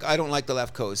 And I don't like the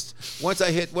left coast. Once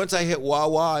I hit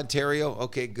Wawa, Ontario,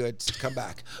 okay, good, come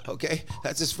back. Okay,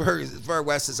 that's as far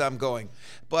west as I'm going.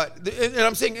 But and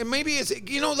I'm saying, and maybe it's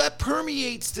that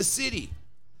permeates the city.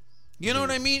 You know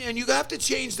what I mean? And you have to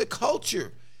change the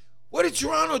culture. What did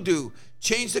Toronto do?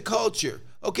 Change the culture.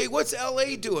 Okay, what's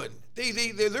LA doing?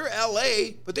 They're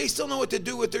LA, but they still know what to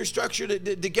do with their structure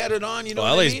to get it on. You know,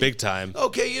 LA's big time.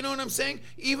 Okay, you know what I'm saying?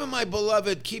 Even my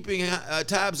beloved keeping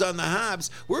tabs on the Habs,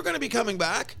 we're going to be coming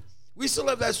back. We still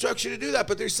have that structure to do that,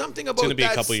 but there's something about it's going to be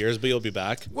a couple years, but you'll be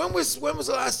back. When was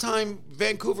the last time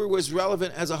Vancouver was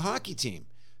relevant as a hockey team?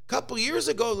 A couple years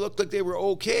ago, it looked like they were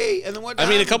okay, and then what? I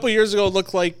mean, a couple years ago, it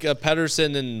looked like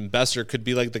Pettersson and Besser could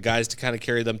be like the guys to kind of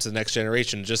carry them to the next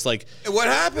generation. Just like what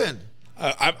happened?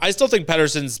 I still think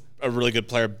Pettersson's a really good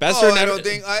player.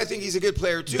 I think he's a good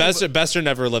player too. Besser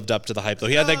never lived up to the hype though.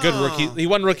 He had that good rookie. He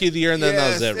won Rookie of the Year, and then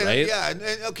that was it, right?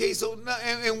 Okay. So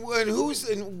and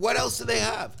what else do they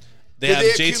have? They have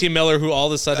JT Miller, who all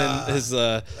of a sudden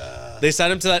they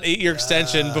signed him to that 8-year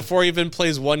extension before he even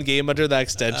plays one game under that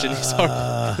extension.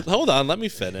 Hold on, let me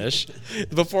finish.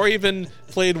 Before he even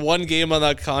played one game on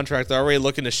that contract, they're already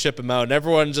looking to ship him out, and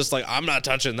everyone's just like, I'm not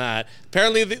touching that.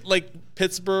 Apparently,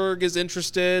 Pittsburgh is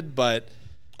interested, but...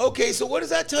 Okay, so what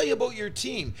does that tell you about your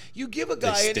team? You give a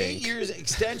guy an 8 years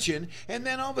extension, and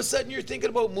then all of a sudden you're thinking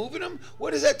about moving him?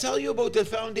 What does that tell you about the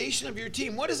foundation of your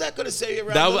team? What is that going to say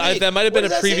around the league? That might have been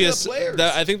a previous...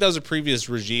 I think that was a previous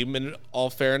regime, in all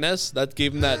fairness, that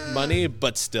gave him that money,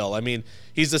 but still. I mean,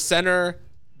 he's a center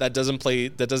that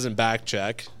doesn't back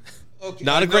check. Okay,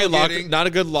 not a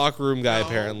good locker room guy,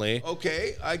 apparently.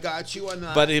 Okay, I got you on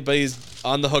that. But he's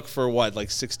on the hook for what, like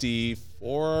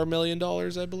 $64 million,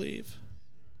 I believe?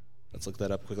 Let's look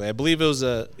that up quickly. I believe it was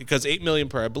because $8 million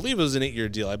per. I believe it was an 8-year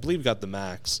deal. I believe he got the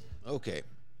max. Okay.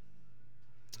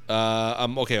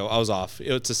 Okay. I was off.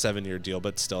 It's a 7-year deal,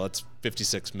 but still, it's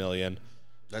 $56 million.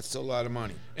 That's still a lot of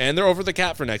money. And they're over the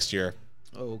cap for next year.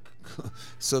 Oh,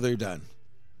 so they're done.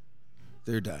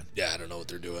 They're done. Yeah, I don't know what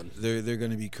they're doing. They're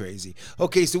going to be crazy.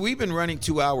 Okay, so we've been running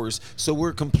 2 hours, so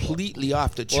we're completely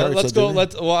off the charts. Well,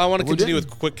 let's go. I want to continue with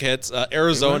quick hits.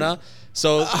 Arizona.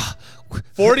 So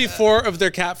 44 of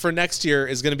their cap for next year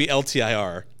is going to be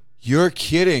LTIR. You're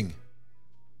kidding.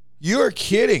 You're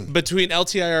kidding. Between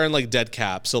LTIR and like dead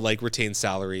cap, so like retained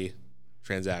salary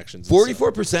transactions.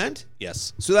 44%?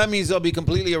 Yes. So that means they'll be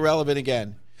completely irrelevant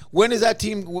again. When is that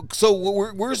team? So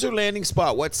where's their landing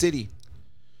spot? What city?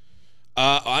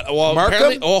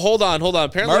 Apparently, hold on.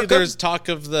 Apparently, Markham? There's talk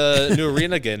of the new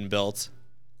arena getting built.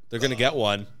 They're going to get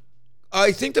one.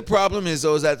 I think the problem is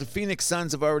that the Phoenix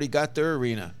Suns have already got their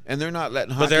arena, and they're not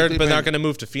letting hockey. But they're not going to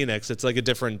move to Phoenix. It's like a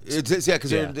different. Because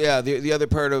the other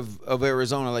part of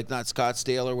Arizona, like not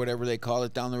Scottsdale or whatever they call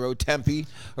it down the road, Tempe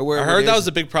or wherever. I heard that was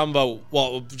a big problem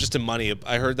just in money.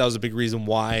 I heard that was a big reason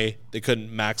why they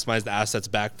couldn't maximize the assets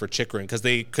back for Chychrun because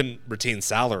they couldn't retain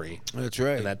salary. That's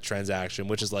right. In that transaction,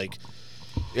 which is like.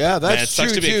 Yeah, that's man, it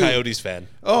sucks true to be a Coyotes fan.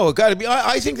 Oh, it got to be.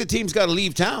 I think the team's got to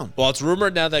leave town. Well, it's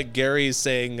rumored now that Gary's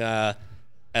saying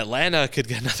Atlanta could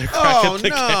get another crack at the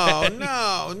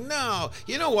game. No.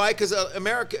 You know why? Because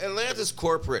Atlanta's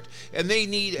corporate, and they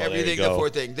need everything. The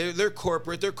fourth thing. They're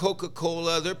corporate. They're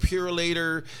Coca-Cola. They're Pure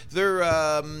Later. They're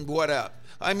what up?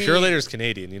 I mean, Pure Later's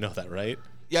Canadian. You know that, right?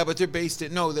 Yeah, but they're based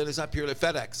in then it's not Pure Later.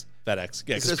 FedEx. Yeah,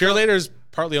 because Pure Later is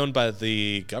partly owned by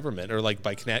the government or like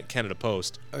by Canada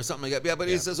Post or something like that. Yeah, but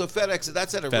it's so FedEx.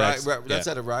 That's at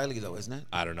out of Riley though, isn't it?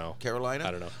 I don't know. Carolina.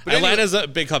 I don't know. But Atlanta's a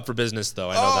big hub for business,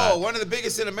 though. I know that. One of the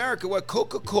biggest in America. What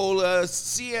Coca-Cola,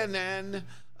 CNN.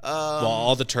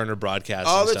 All the Turner broadcasts.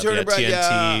 All the stuff. Turner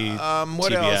TNT.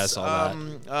 What TBS, else? all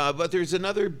that. But there's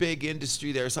another big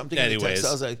industry there. Something. Anyways,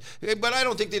 but I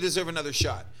don't think they deserve another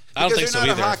shot. I don't think so either.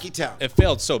 They're not a hockey town. It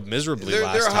failed so miserably last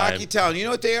time. They're a hockey town. You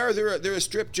know what they are? They're a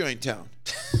strip joint town.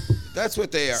 That's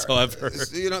what they are. So I've heard.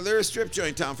 They're a strip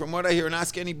joint town from what I hear. And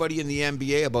ask anybody in the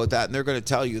NBA about that, and they're going to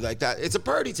tell you like that. It's a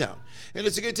party town, and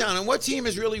it's a good town. And what team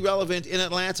is really relevant in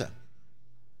Atlanta?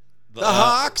 The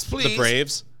Hawks, please. The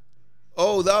Braves.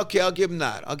 Oh, okay. I'll give them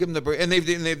that. I'll give them the Braves, and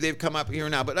they've come up here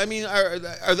now. But I mean, are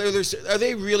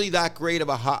they really that great of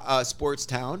a sports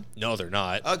town? No, they're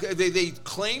not. Okay, they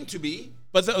claim to be.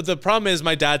 But the problem is,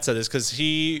 my dad said this because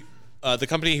the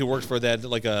company he worked for, they had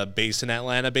like a base in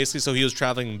Atlanta, basically. So he was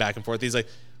traveling back and forth. He's like,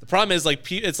 the problem is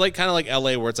like it's like kind of like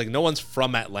LA, where it's like no one's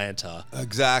from Atlanta.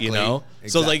 Exactly. You know. Exactly.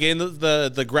 So like in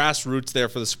the grassroots there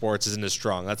for the sports isn't as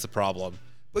strong. That's the problem.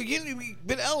 But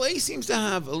but LA seems to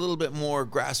have a little bit more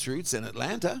grassroots than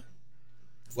Atlanta.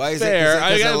 Why is fair? it?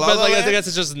 I guess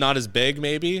it's just not as big,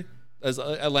 maybe. as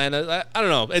Atlanta. I don't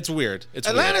know. It's weird.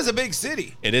 Atlanta's weird. a big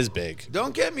city. It is big.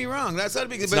 Don't get me wrong. That's not a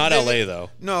big. It's not LA though.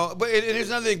 No, but here's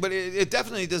another thing. But it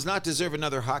definitely does not deserve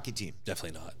another hockey team.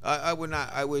 Definitely not. I would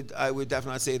not. I would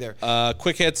definitely not say there.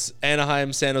 Quick hits: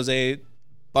 Anaheim, San Jose,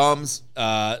 Bums.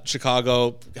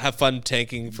 Chicago. Have fun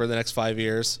tanking for the next 5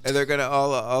 years. And they're gonna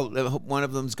all one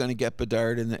of them's gonna get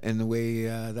Bedard, and the way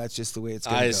that's just the way it's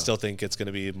gonna go. I still think it's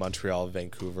gonna be Montreal,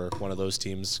 Vancouver, one of those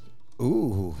teams.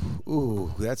 Ooh,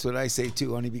 that's what I say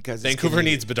too, only because Vancouver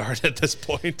needs Bedard at this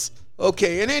point.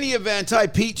 Okay, in any event, hi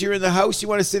Pete, you're in the house. You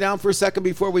want to sit down for a second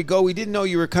before we go? We didn't know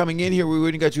you were coming in here. We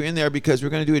wouldn't got you in there because we're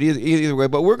going to do it either way.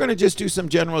 But we're going to just do some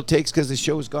general takes because the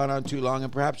show's gone on too long,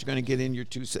 and perhaps you're going to get in your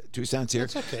two cents here.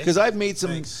 That's okay. Because I've made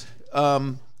some.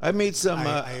 I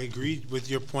agreed with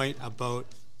your point about.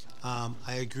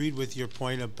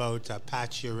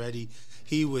 Pacioretty.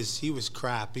 He was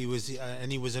crap. He was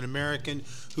and he was an American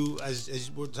who,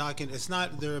 as we're talking, it's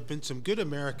not. There have been some good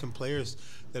American players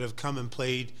that have come and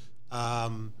played,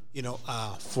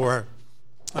 for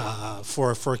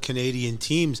Canadian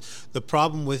teams. The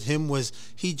problem with him was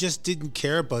he just didn't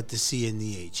care about the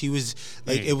CNH. He was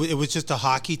like it was just a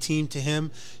hockey team to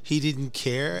him. He didn't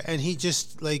care, and he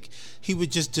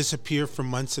would just disappear for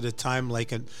months at a time,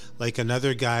 like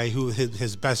another guy who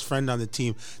his best friend on the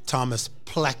team, Thomas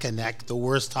Plekanec, the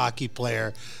worst hockey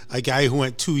player, a guy who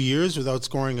went 2 years without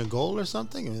scoring a goal or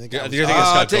something. I mean,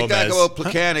 I'll take that about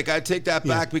Plekanec. I take that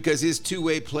back because his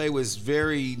two-way play was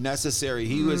very necessary.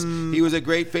 He was a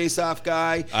great face-off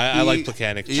guy. I like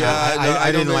Plekanec. Yeah,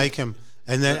 I didn't like him.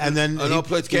 And then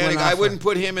Plekanec. I wouldn't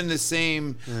put him in the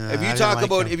same. If you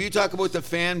talk about the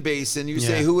fan base and you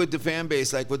say who would the fan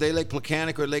base like? Would they like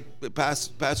Plekanec or like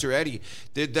Pacioretty?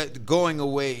 Did that going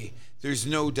away? There's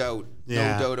no doubt.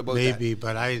 No doubt about that. Maybe,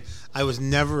 but I was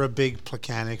never a big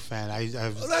Plekanec fan.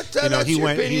 That's your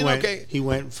opinion. Okay. He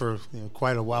went for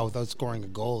quite a while without scoring a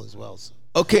goal as well. So.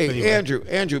 Okay, anyway.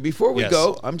 Andrew, before we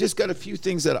go, I'm just got a few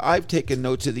things that I've taken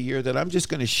notes of the year that I'm just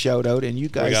going to shout out, and you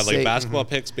guys we got like basketball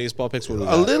picks, baseball picks. What do we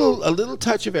got? A little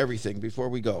touch of everything before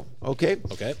we go. Okay.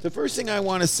 Okay. The first thing I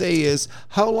want to say is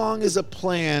how long is a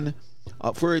plan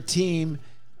for a team?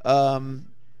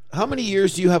 How many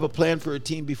years do you have a plan for a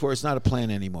team before it's not a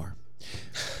plan anymore?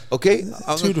 Okay,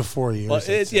 2 to 4 years. Well,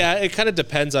 it kind of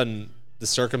depends on the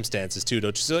circumstances too.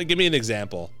 Don't you? So, give me an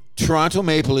example. Toronto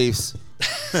Maple Leafs.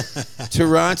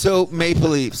 Toronto Maple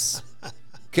Leafs.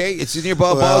 Okay, it's in your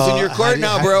balls in your court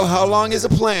now, bro. How long is a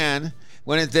plan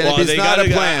when it's not a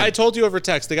plan? I told you over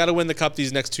text. They got to win the cup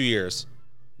these next 2 years.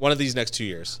 One of these next 2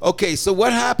 years. Okay, so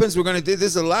what happens? We're going to do this.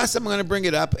 Is the last time I'm going to bring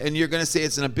it up, and you're going to say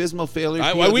it's an abysmal failure.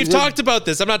 We've talked about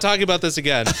this. I'm not talking about this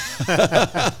again.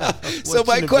 So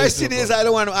my question is,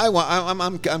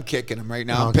 I'm kicking him right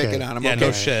now. I'm picking on him. Yeah,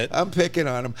 no shit. I'm picking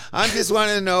on him. I'm just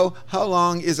wanting to know how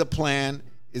long is a plan?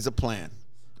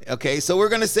 Okay, so you're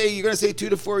going to say 2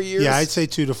 to 4 years. Yeah, I'd say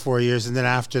 2 to 4 years, and then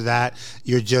after that,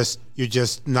 you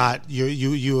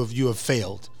have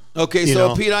failed. Okay,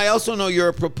 so Pete, I also know you're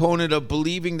a proponent of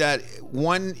believing that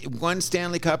one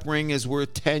Stanley Cup ring is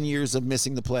worth 10 years of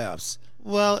missing the playoffs.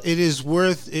 Well, it is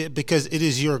worth it because it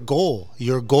is your goal.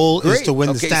 Your goal is to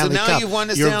win the Stanley Cup. So now you've won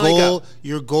the Stanley Cup.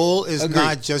 Your goal is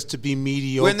not just to be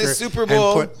mediocre. Win the Super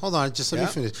Bowl. Hold on, just let me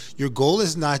finish. Your goal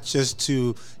is not just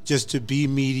to be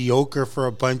mediocre for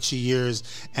a bunch of years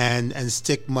and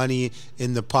stick money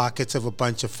in the pockets of a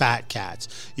bunch of fat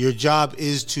cats. Your job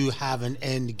is to have an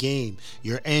end game.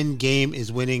 Your end game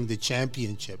is winning the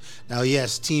championship. Now,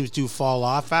 yes, teams do fall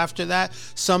off after that.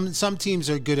 Some teams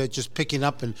are good at just picking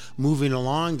up and moving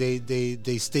along.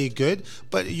 They stay good,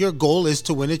 but your goal is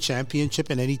to win a championship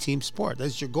in any team sport.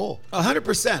 That's your goal.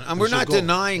 100%. And we're not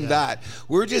denying that.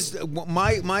 We're just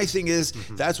my thing is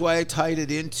that's why I tied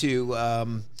it into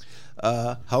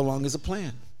how long is a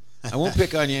plan. I won't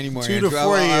pick on you anymore. 2 to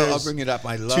 4 years. I'll bring it up.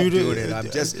 I love doing it.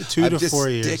 I'm just 2 to 4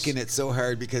 years. Sticking it so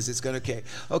hard because it's gonna.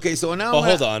 Okay. So now. Well,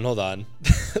 hold on.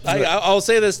 I'll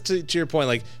say this to your point.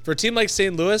 Like for a team like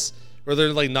St. Louis, where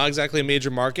they're like not exactly a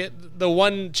major market, the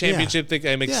one championship thing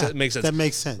makes sense. That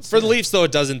makes sense. For the Leafs, though,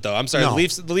 it doesn't. Though I'm sorry,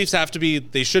 the Leafs have to be.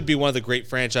 They should be one of the great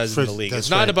franchises in the league.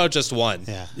 It's not about just one.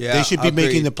 Yeah. They should be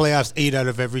making the playoffs 8 out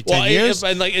of every 10 years.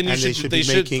 They should be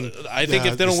making. I think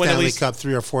if they don't win at least Stanley Cup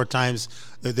 3 or 4 times,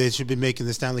 they should be making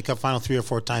the Stanley Cup final 3 or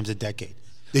 4 times a decade.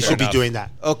 They should be doing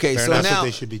that. Okay, so now that's what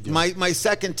they should be doing. My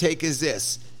second take is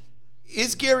this: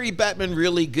 is Gary Bettman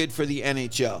really good for the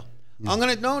NHL? I'm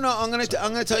gonna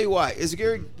tell you why. Is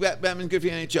Gary Bettman good for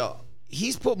the NHL?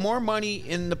 He's put more money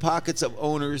in the pockets of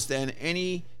owners than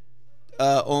any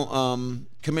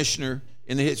commissioner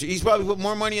in the history. He's probably put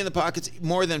more money in the pockets,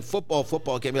 more than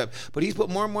football came up, but he's put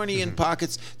more money in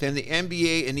pockets than the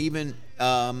NBA and even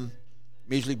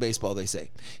Major League Baseball, they say.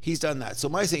 He's done that. So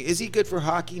my saying, is he good for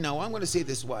hockey? No, I'm going to say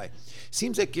this why.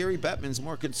 Seems like Gary Bettman's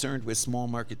more concerned with small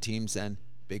market teams than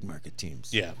big market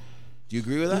teams. Yeah. Do you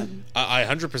agree with that? I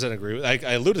 100% agree with. I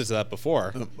alluded to that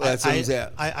before.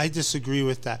 I disagree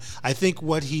with that. I think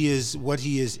what he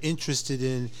is interested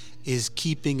in is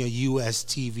keeping a U.S.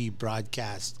 TV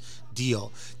broadcast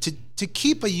deal. To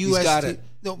keep a U.S. He's got it.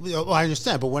 No, I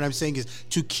understand, but what I'm saying is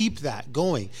to keep that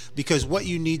going, because what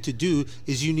you need to do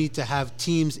is you need to have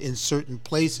teams in certain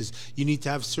places. You need to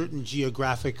have certain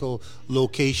geographical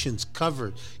locations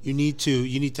covered. You need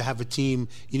to have a team.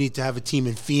 You need to have a team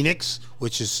in Phoenix,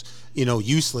 which is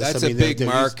useless. That's a big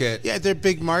market. Yeah, they're a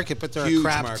big market, but they're Huge a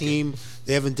crap market. team.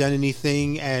 They haven't done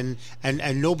anything, and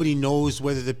nobody knows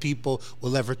whether the people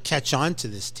will ever catch on to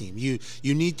this team. You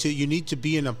need to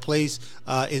be in a place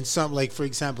in some, like for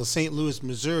example, St. Louis,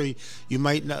 Missouri. You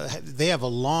might know, they have a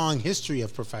long history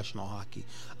of professional hockey.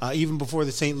 Even before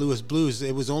the St. Louis Blues,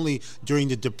 it was only during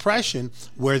the Depression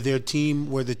where the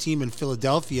team in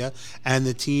Philadelphia and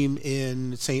the team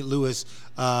in St. Louis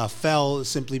fell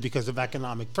simply because of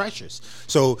economic pressures.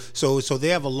 So they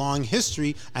have a long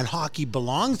history, and hockey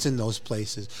belongs in those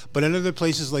places. But in other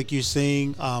places, like you're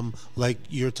saying, like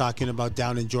you're talking about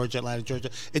down in Georgia, Atlanta,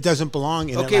 Georgia, it doesn't belong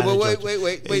in Atlanta, well,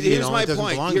 Georgia. wait.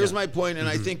 Here's my point. And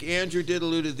I think Andrew did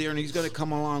allude to there, and he's going to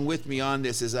come along with me on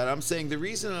this, is that I'm saying the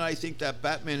reason that I think that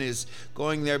Bettman is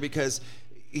going there because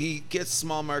he gets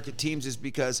small market teams is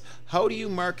because how do you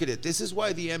market it? This is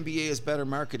why the NBA is better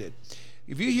marketed.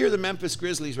 If you hear the Memphis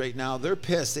Grizzlies right now, they're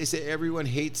pissed. They say everyone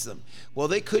hates them. Well,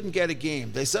 they couldn't get a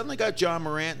game. They suddenly got John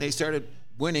Morant, and they started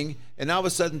winning, and all of a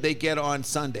sudden they get on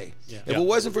Sunday. Yeah. If it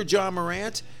wasn't for John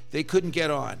Morant, they couldn't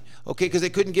get on. Okay, because they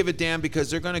couldn't give a damn because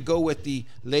they're going to go with the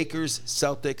Lakers,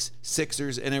 Celtics,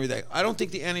 Sixers, and everything. I don't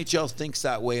think the NHL thinks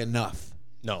that way enough.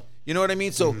 No. You know what I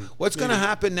mean? So what's going to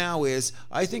happen now is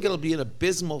I think it'll be an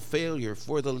abysmal failure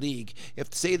for the league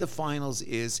if, say, the finals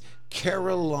is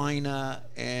Carolina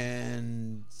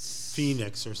and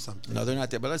Phoenix or something. No, they're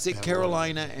not there. But let's say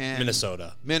Carolina and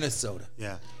Minnesota.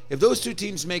 Yeah. If those two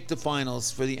teams make the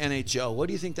finals for the NHL, what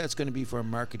do you think that's going to be for a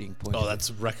marketing point? Oh,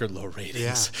 that's record low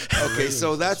ratings. Yeah. Okay,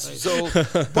 so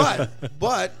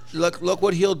but look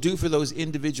what he'll do for those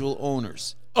individual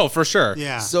owners. Oh, for sure.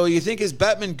 Yeah. So you think is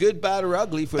Bettman good, bad, or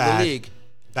ugly for the league?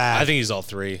 Bad. I think he's all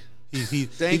three.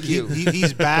 Thank you.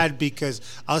 He's bad because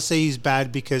I'll say he's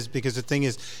bad because the thing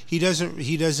is he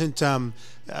doesn't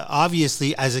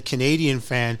obviously, as a Canadian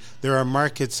fan, there are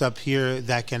markets up here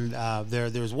that can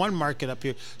there's one market up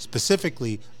here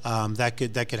specifically that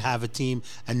could have a team,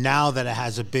 and now that it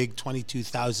has a big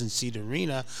 22,000 seat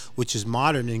arena, which is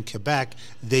modern in Quebec,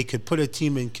 they could put a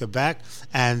team in Quebec,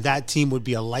 and that team would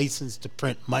be a license to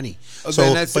print money. Okay,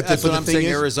 so that's what I'm saying.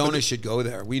 Arizona should go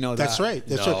there. We know that. That's right.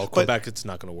 No, Quebec, it's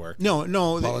not going to work. No.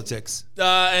 Politics.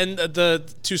 And the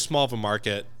too small of a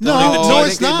market. No,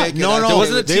 it's not. No.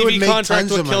 Wasn't a TV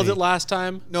contract what killed it last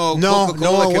time? No,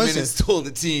 Coca-Cola came in and stole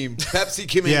the team. Pepsi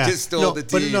came in and just stole the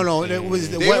team. But it was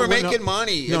they were making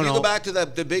money. If you go back to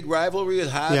the big rivalry with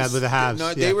Habs, with the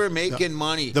Habs, they were making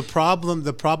money. The problem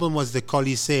was the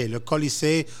Colisée. Le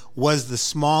Colisée was the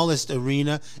smallest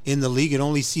arena in the league. It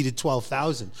only seated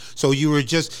 12,000. So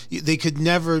they could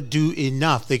never do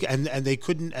enough.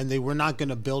 They were not going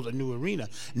to build a new arena.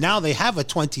 Now they have a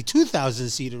 22,000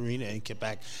 seat arena in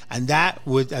Quebec, and that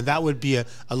would be a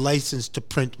license to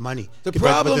print money. The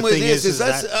problem with this is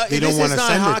they don't want to not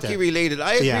send hockey it there. related.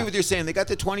 I agree with you saying they got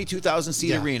the 22,000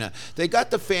 seat arena. They got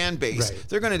the fan base. Right.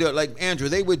 They're going to do it. Like Andrew,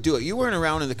 they would do it. You weren't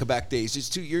around in the Quebec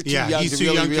days. You're too young to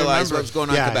really realize what's going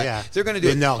on in Quebec. Yeah. They're going to do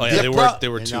it. No. Oh, yeah, they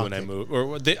were two when I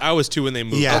moved, I was two when they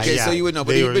moved. Yeah, okay, so you would know.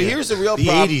 But here's the real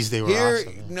problem. The 80s they were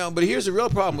awesome. No, but here's the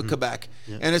real problem with Quebec,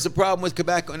 and it's a problem with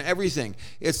Quebec on everything.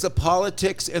 It's the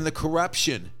politics and the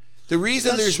corruption. The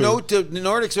reason That's there's true. the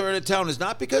Nordics are in a town is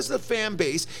not because of the fan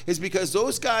base. It's because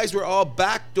those guys were all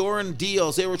backdooring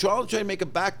deals. They were all trying to make a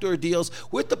backdoor deals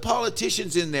with the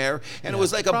politicians in there, and it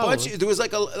was like a bunch. There was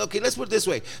like let's put it this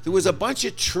way. There was a bunch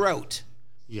of trout.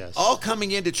 Yes. All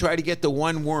coming in to try to get the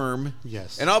one worm.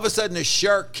 Yes. And all of a sudden a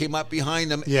shark came up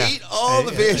behind them, ate all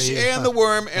the fish and the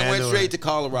worm, and went straight to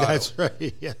Colorado. That's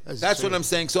right. Yeah, that's what I'm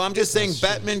saying. So I'm just saying,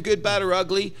 Bettman, good, bad, or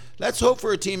ugly. Let's hope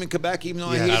for a team in Quebec, even though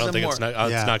I hate them more. I don't think it's not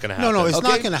going to happen. No, it's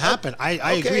not going to happen.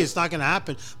 I agree, it's not going to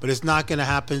happen. But it's not going to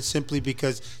happen simply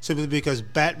because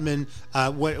Bettman.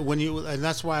 And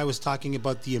that's why I was talking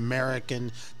about the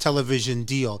American television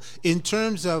deal in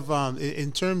terms of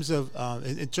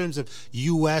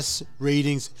U.S.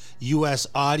 ratings, U.S.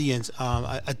 audience.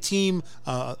 A team.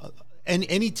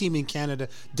 any team in Canada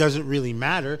doesn't really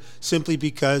matter simply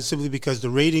because the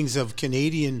ratings of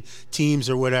Canadian teams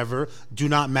or whatever do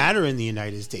not matter in the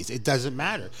United States. It doesn't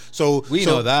matter. So we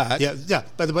know that. Yeah.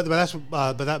 But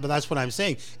that's what I'm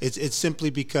saying. It's simply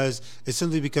because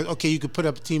okay, you could put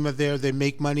up a team up there, they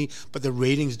make money, but the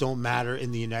ratings don't matter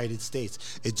in the United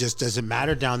States. It just doesn't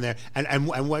matter down there. And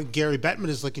what Gary Bettman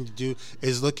is looking to do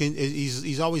is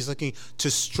he's always looking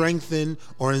to strengthen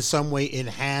or in some way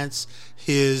enhance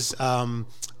his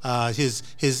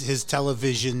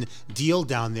television deal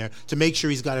down there to make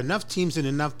sure he's got enough teams in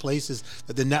enough places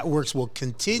that the networks will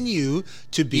continue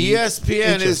to be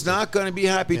ESPN is not going to be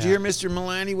happy. Did you hear Mr.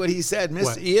 Milani, what he said?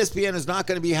 ESPN is not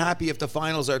going to be happy if the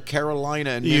finals are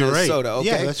Carolina and Minnesota. Right. Okay?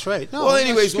 Yeah, that's right. No, well,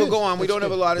 anyways, we'll good. go on. We That's don't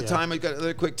have a good. lot of time. I've got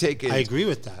another quick take in. I agree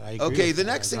with that. The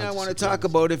next thing I want to talk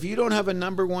about, if you don't have a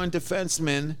number one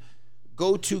defenseman,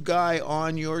 go-to guy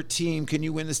on your team, can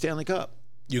you win the Stanley Cup?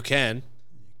 You can.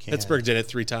 Pittsburgh did it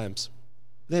 3 times.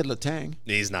 They had Letang.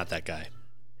 He's not that guy.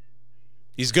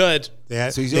 He's good. They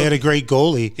had a great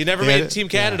goalie. He never made Team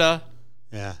Canada.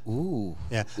 Yeah. Ooh.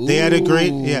 Yeah. They had a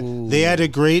great. Yeah. They had a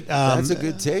great. That's a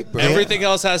good take, bro. Everything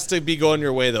else has to be going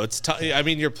your way, though. It's I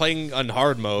mean, you're playing on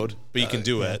hard mode, but you can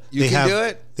do it. You can do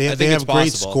it. They I think have it's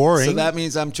great possible. scoring. So that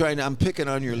means I'm picking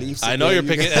on your Leafs. I know you're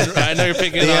picking. I know you're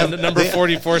picking on number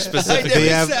 44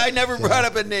 specifically. I never brought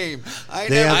up a name. I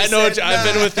know.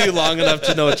 I've been with you long enough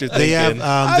to know what you're thinking.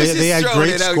 They had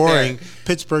great scoring.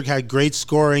 Pittsburgh had great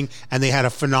scoring, and they had a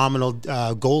phenomenal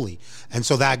goalie, and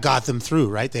so that got them through.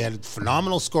 Right? They had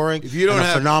phenomenal scoring. If you don't and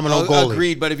have a phenomenal goalie,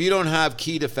 agreed. But if you don't have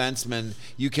key defensemen,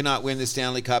 you cannot win the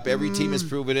Stanley Cup. Every team has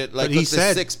proven it. Like he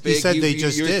said, the 6 big. He said they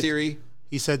just your did. Theory.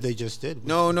 He said they just did.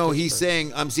 No. He's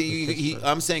saying I'm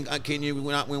saying can you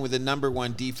not win with the number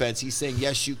one defense? He's saying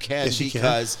yes, you can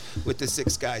because with the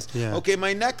 6 guys. Yeah. Okay,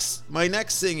 my next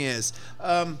thing is,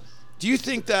 do you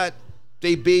think that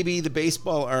they baby the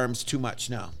baseball arms too much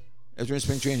now as we're in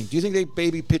spring training? Do you think they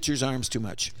baby pitchers' arms too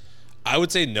much? I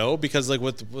would say no, because like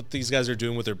what these guys are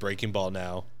doing with their breaking ball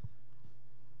now.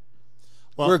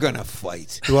 Well, we're gonna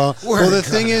fight. The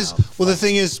thing is,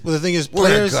 players.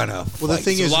 We're gonna fight. Well, the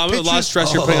thing is, a lot of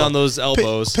stress you're putting on those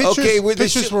elbows.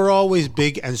 Pitchers were always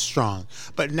big and strong,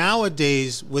 but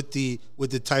nowadays with the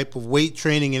type of weight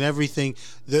training and everything,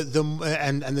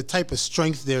 and the type of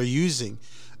strength they're using,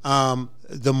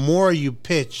 the more you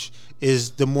pitch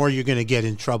is the more you're going to get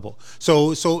in trouble.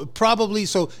 So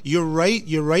you're right.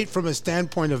 You're right from a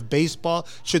standpoint of baseball.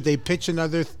 Should they pitch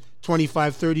another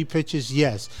 25, 30 pitches?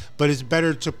 Yes. But it's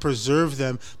better to preserve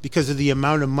them because of the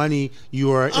amount of money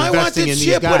you are investing in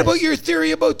these guys. What about your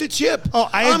theory about the chip? Oh,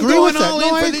 I agree with that. I'm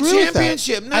going all in for the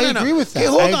championship. I agree with that. Okay,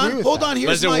 hold on.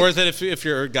 But is it worth it if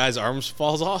your guy's arms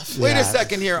falls off? Wait a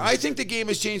second here. I think the game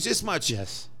has changed this much.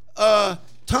 Yes.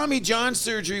 Tommy John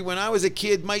surgery when I was a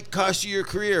kid might cost you your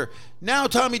career. Now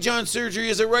Tommy John surgery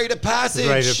is a rite of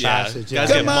passage. Guys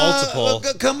get multiple.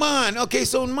 Come on. Okay,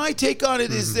 so my take on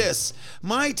it is this.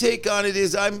 My take on it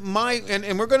is and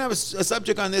we're going to have a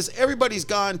subject on this. Everybody's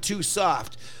gone too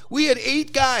soft. We had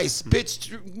 8 guys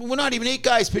pitched, well, not even 8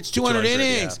 guys pitched 200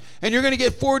 innings, and you're going to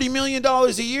get $40 million a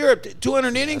year,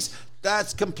 200 innings.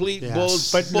 That's complete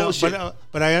bullshit.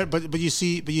 But you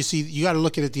see, you got to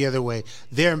look at it the other way.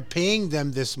 They're paying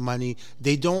them this money.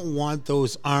 They don't want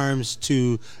those arms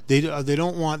to they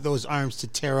don't want those arms to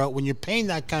tear out. When you're paying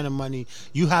that kind of money,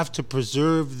 you have to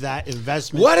preserve that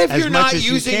investment. What if you're not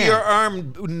using your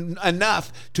arm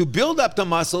enough to build up the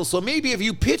muscle? So maybe if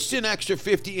you pitched an extra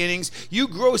 50 innings, you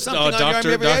grow something on your arm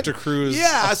every head. Dr. Cruz.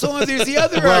 Yeah. So there's the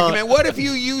other argument. What if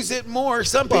you use it more?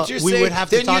 Some pitchers say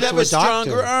then you'd have a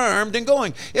stronger arm than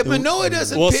going. If Manoah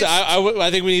doesn't pitch, I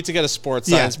think we need to get a sports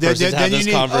science person to have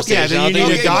this conversation. Then you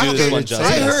need a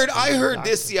doctor. I heard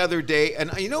this the other day,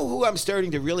 and you know who I'm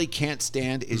starting to really can't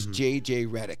stand is J.J.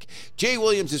 Redick. Jay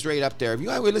Williams is right up there. If you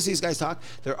listen to these guys talk,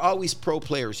 they're always pro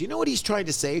players. You know what he's trying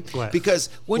to say? What? Because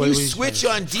when you switch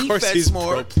on defense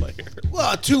more,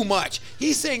 well, too much.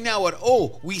 He's saying now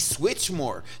we switch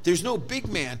more. There's no big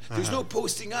man. There's no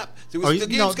posting up. The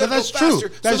game's got to go faster.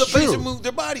 So the players move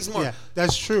their bodies more. Yeah,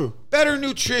 that's true. Better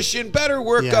nutrition, better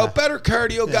workout, better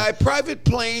cardio guy, private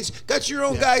planes, got your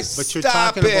own guys. But you're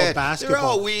talking about basketball. They're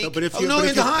all weak. No, but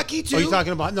into hockey too. Are you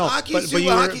talking about but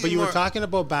you were talking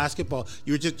about basketball.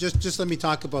 You were just let me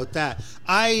talk about that.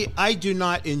 I do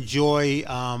not enjoy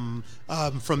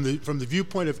from the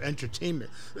viewpoint of entertainment,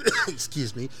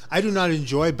 excuse me, I do not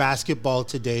enjoy basketball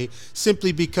today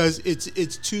simply because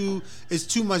it's too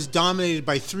much dominated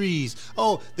by threes.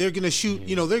 Oh, they're gonna shoot,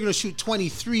 they're gonna shoot 20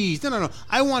 threes. No.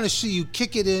 I want to see you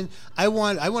kick it in. I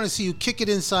want to see you kick it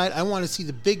inside. I want to see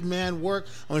the big man work.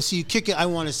 I want to see you kick it. I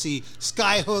want to see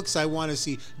sky hooks. I want to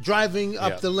see driving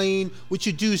up the lane, which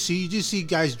you do see. You do see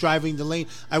guys driving the lane.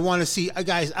 I want to see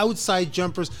guys outside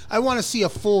jumpers. I want to see a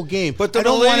full game. But the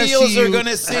millennials are going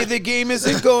to say the game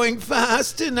isn't going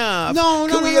fast enough. No.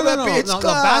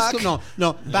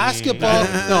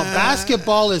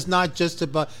 Basketball is not just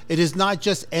about. It is not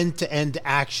just end-to-end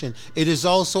action. It is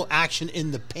also action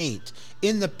in the paint.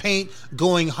 In the paint,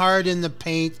 going hard in the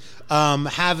paint,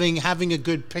 having a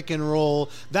good pick and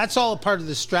roll. That's all a part of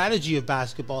the strategy of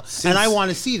basketball, and I want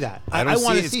to see that. I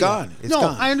want to see it. Gone. It's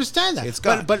gone. I understand that. It's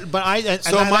gone. But my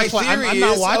theory I'm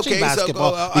not watching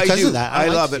basketball because of that. I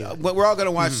love it. We're all going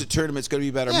to watch the tournament. It's going to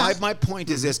be better. Yeah. My point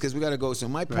is this, because we got to go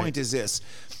soon. My point is this: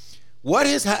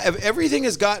 everything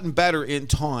has gotten better in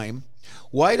time.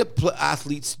 Why do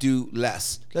athletes do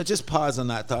less? Let's just pause on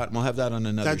that thought, and we'll have that on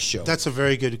another show. That's a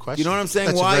very good question. You know what I'm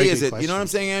saying? Why is it? You know what I'm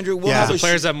saying, Andrew? The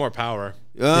players have more power.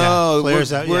 Oh, we're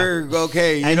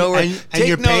okay. Take note,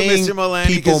 Mr. Mullany,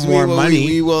 people more money.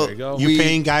 You're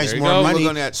paying guys more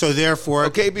money. So therefore,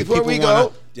 okay. Before we go,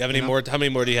 do you have any more? How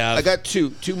many more do you have? I got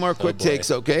two more quick takes.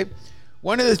 Okay.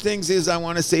 One of the things is I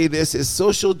want to say this is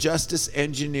social justice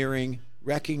engineering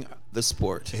wrecking the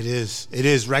sport. It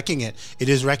is wrecking it. It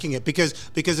is wrecking it because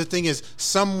the thing is,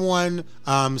 someone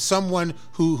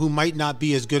who might not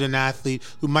be as good an athlete,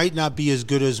 who might not be as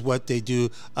good as what they do,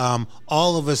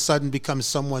 all of a sudden becomes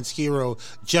someone's hero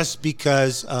just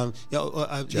because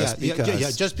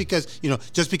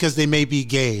just because they may be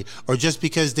gay, or just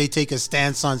because they take a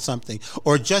stance on something,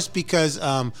 or just because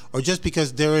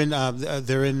they're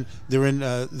in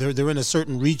a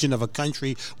certain region of a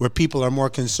country where people are more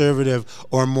conservative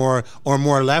or more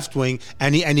left wing,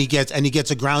 and he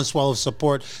gets a groundswell of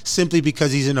support simply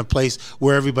because he's in a place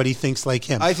where everybody thinks like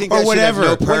him. I think or that whatever, should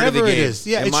have no part of the whatever game. it is.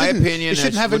 Yeah, in my opinion, it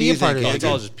shouldn't have any part of it. It's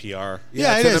all just PR.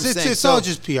 Yeah, it is. It's all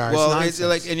just PR. Well, it's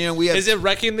like, and we have. Is it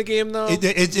wrecking the game though?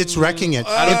 It's wrecking it.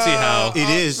 I don't see how. It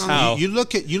is. How? You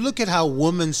look at how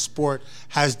women's sport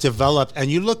has developed,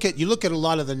 and you look at a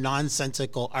lot of the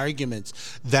nonsensical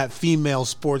arguments that female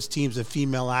sports teams and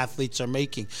female athletes are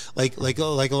making, like a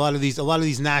lot of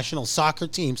these national soccer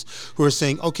teams who are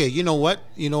saying, okay, you know what,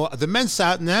 the men's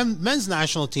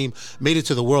national team made it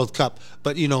to the World Cup,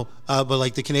 but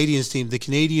like the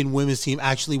Canadian women's team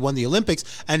actually won the Olympics,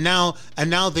 and now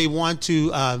they want to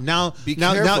now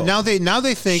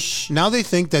they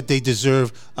think that they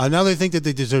deserve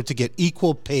to get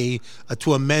equal pay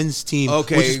to a men's team,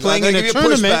 which is playing in a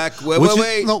tournament.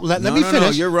 Let me finish.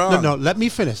 No, you're wrong. No, let me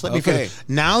finish. Let me finish.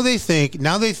 Now they think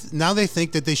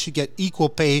that they should get equal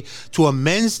pay to a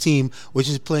men's team, which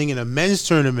is playing in a men's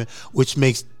tournament, which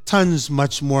makes tons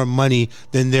much more money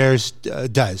than theirs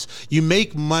does. You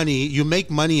make money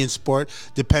in sport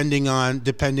depending on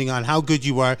how good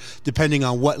you are, depending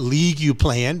on what league you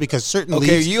play in, because certain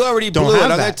leagues you already blew it.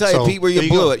 I'm going to tell you, Pete, where you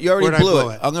blew it. You already blew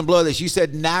it. I'm going to blow this. You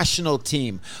said national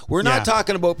team. We're not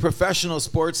talking about professional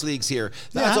sports leagues here.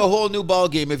 That's a whole new ball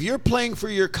game. If you're playing for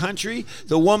your country,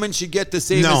 the woman should get the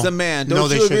same as the man.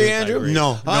 Don't you agree, Andrew?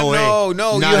 No way.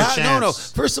 No.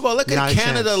 First of all, look at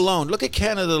Canada alone.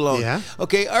 Yeah.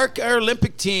 Okay, our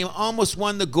Olympic team almost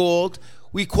won the gold.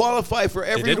 We qualify for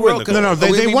every World Cup. No,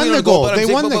 they won the gold. They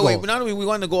won the gold. Not only we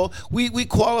won the gold, we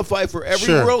qualify for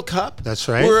every World Cup. That's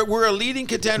right. We're a leading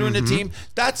contender in the team.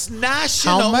 That's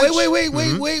national. How much?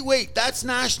 Wait. That's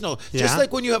national. Just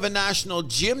like when you have a national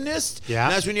gymnast. Yeah.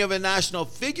 That's when you have a national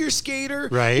figure skater.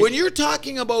 Right. When you're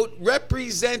talking about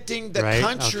representing the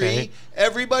country,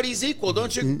 everybody's equal.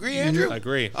 Don't you agree, Andrew? I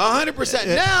agree.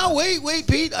 100%. Now, wait,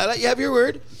 Pete. I let you have your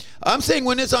word. I'm saying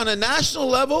when it's on a national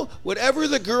level, whatever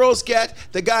the girls get,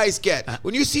 the guys get.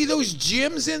 When you see those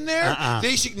gyms in there,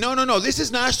 they should. No. This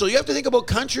is national. You have to think about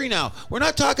country now. We're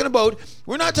not talking about the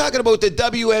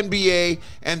WNBA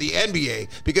and the NBA,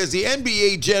 because the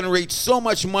NBA generates so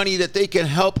much money that they can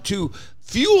help to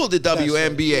fuel the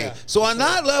WNBA. Right. So on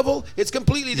that level, it's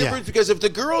completely different, because if the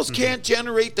girls can't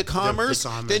generate the commerce,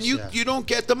 then you don't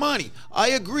get the money. I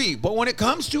agree. But when it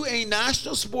comes to a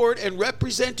national sport and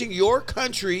representing your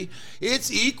country, it's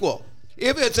equal.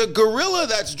 If it's a gorilla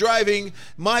that's driving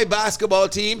my basketball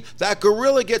team, that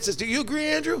gorilla gets us. Do you agree,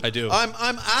 Andrew? I do.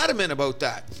 I'm adamant about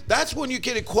that. That's when you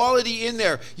get equality in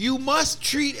there. You must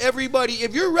treat everybody.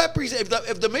 If you're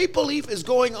if the maple leaf is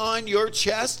going on your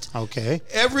chest, okay,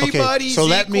 everybody's so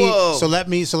equal.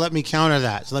 let me counter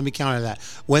that.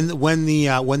 When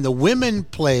the women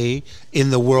play in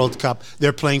the World Cup,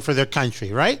 they're playing for their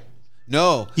country, right?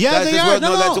 No. Yeah, they are.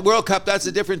 No, that's a World Cup. That's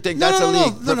a different thing. That's a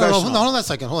league. No. Hold on a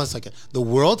second. The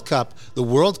World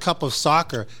Cup of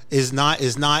soccer is not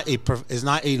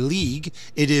a league.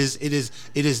 It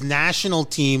is national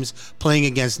teams playing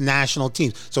against national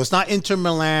teams. So it's not Inter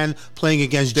Milan playing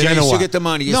against Genoa. They should get the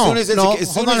money. As soon as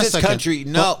it's country.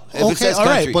 No. Okay, all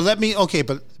right.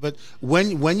 But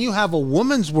when you have a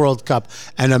women's World Cup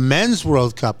and a men's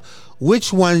World Cup,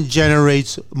 which one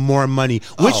generates more money?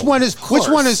 Which one is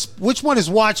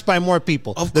watched by more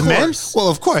people? The men? Well,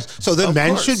 of course. So the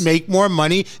men should make more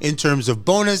money in terms of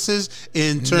bonuses,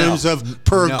 in terms of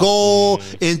per goal,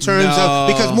 in terms of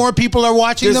because more people are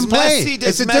watching them play.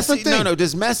 It's a different thing. No.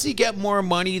 Does Messi get more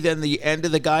money than the end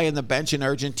of the guy in the bench in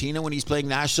Argentina when he's playing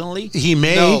nationally? He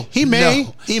may. No. He may.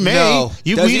 No. He may. No.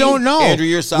 We don't know. Andrew,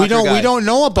 you're a soccer guy. We don't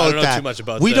know about I don't know that. too much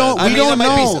about we that. don't. We don't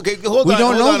know. Okay, hold we on.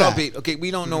 don't Hold know on, that. Okay, we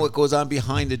don't know what goes on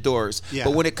behind the doors. Yeah.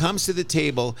 But when it comes to the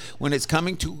table, when it's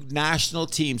coming to national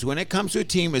teams, when it comes to a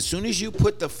team, as soon as you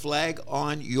put the flag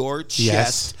on your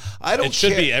chest, I don't care. It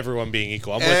should be everyone being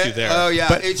equal. I'm with you there. Oh,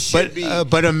 yeah, it should be.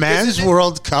 But a man's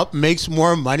World Cup makes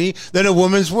more money than a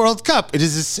woman's World Cup. It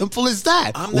is as simple as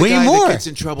that. I'm the Way guy more. that gets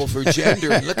in trouble for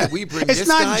gender. And look, we bring It's this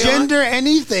not guy gender on.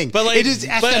 anything. But it is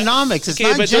economics. It's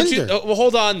not gender.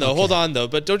 Hold on though.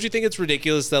 But don't you think it's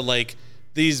ridiculous that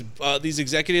these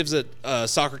executives at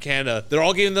Soccer Canada, they're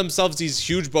all giving themselves these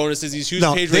huge bonuses, these huge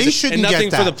pay raises, and nothing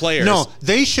get that. for the players. No,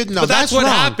 they should not. But that's what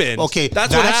wrong. happened. Okay,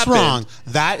 that's what happened. wrong.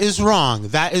 That is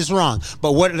wrong.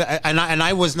 But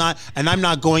I'm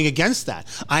not going against that.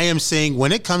 I am saying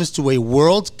when it comes to a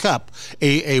World Cup,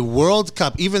 a World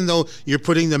Cup, even though you're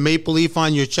putting the maple leaf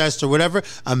on your chest or whatever,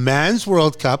 a man's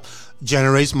World Cup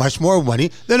generates much more money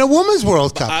than a woman's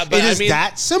World Cup. It is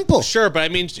that simple. Sure, but I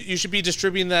mean, you should be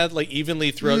distributing that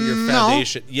evenly throughout your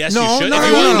foundation. Yes, no, you should. No. If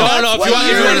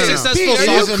you want a successful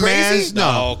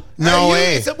soccer, no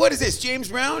way. What is this, James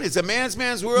Brown? It's a man's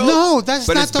world? No, that's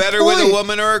not the point. But it's better with a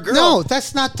woman or a girl. No,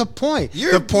 that's not the point.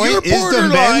 The point is the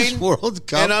men's World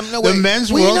Cup. The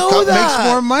men's World Cup makes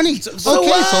more money. So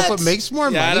if it makes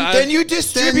more money, then you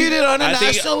distribute it on a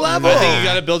national level. I think you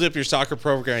got to build up your soccer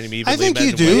program evenly. I think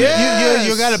you do.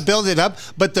 You got to build it up,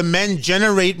 but the men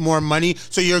generate more money,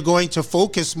 so you're going to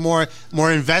focus more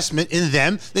investment in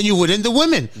them than you would in the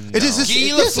women. No. Guy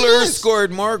Lafleur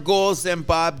scored more goals than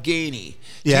Bob Gainey.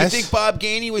 Yes. Do you think Bob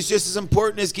Gainey was just as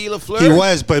important as Guy Lafleur? He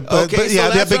was, but Guy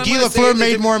Lafleur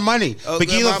made more money. But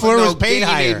Guy Lafleur was paid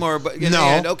higher. Guy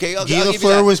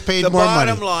Lafleur was paid more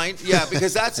money. The bottom line,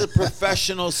 because that's a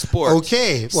professional sport.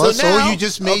 Okay, well, so you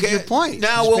just made your point.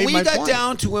 Now, when we got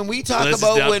down to when we talk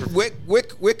about when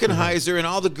Wickenheiser and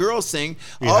all the girls sing,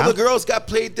 all the girls got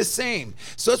played the same.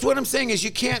 So that's what I'm saying is you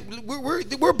can't.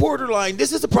 We're borderline.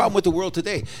 This is the problem with the world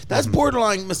today. That's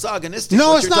borderline misogynistic.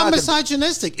 No, it's not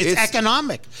misogynistic. It's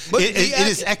economic. But it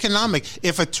is economic.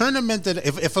 If a tournament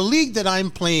if a league that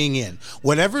I'm playing in,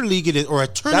 whatever league it is, or a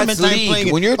tournament I'm playing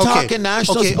in, when you're talking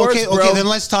national sports, bro. Then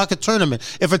let's talk a tournament.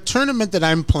 If a tournament that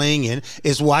I'm playing in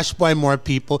is watched by more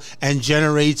people and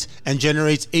generates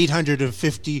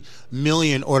 850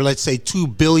 million, or let's say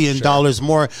 $2 billion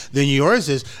more than yours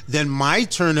is, then my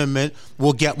tournament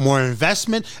will get more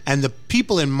investment, and the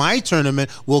people in my tournament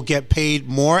will get paid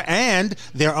more, and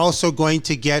they're also going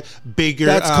to get bigger.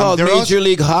 That's called Major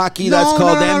League Hockey. That's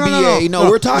called NBA. No,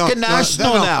 we're talking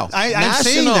national now. I'm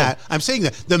saying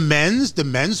that the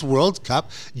men's World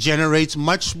Cup generates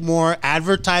much more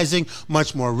advertising,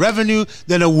 much more revenue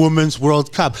than a women's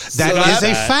World Cup. That is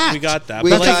a fact. We got that.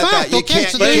 That's a fact. Okay,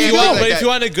 so there you go. But if you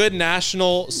want a good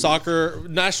national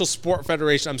sport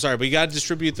federation, I'm sorry, but you got to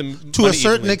distribute them to a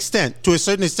certain extent. To a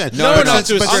certain extent. No, I'm going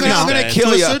to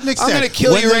kill you. I'm going to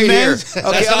kill you right here.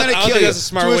 Okay, I'm going to kill you. That's a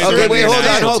smart way. Okay, wait,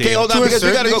 hold on, because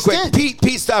we got to go quick.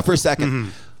 Pete, stop for a second. Mm-hmm.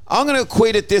 I'm going to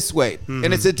equate it this way,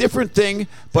 and it's a different thing,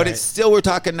 but it's still, we're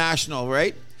talking national,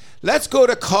 right? Let's go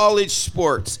to college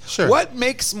sports. Sure. What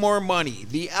makes more money,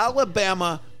 the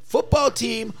Alabama football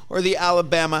team or the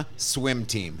Alabama swim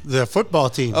team? The football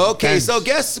team. Okay, so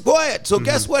guess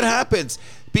what happens?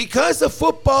 because the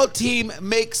football team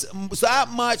makes that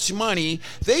much money,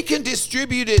 they can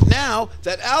distribute it now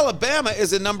that Alabama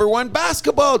is the #1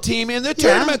 basketball team in the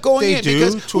tournament going they in. do,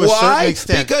 Because to a certain why?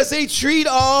 extent. Because they treat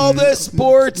all the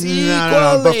sports equally.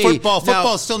 No, but football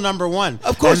Now, is still #1.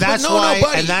 Of course, and that's but no, why,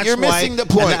 buddy, and that's you're why, missing the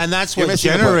point. And that's You're what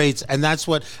missing the point. generates, and that's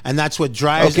what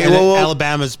drives Okay, well,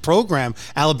 Alabama's program.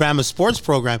 Alabama's sports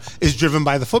program is driven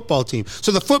by the football team.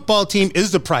 So the football team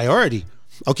is the priority.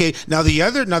 Okay, now the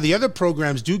other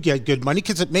programs do get good money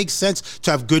because it makes sense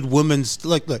to have good women's.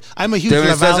 Look, I'm a huge It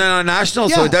Laval. says it on national,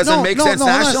 so it doesn't make sense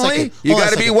hold on a nationally. second. You Hold on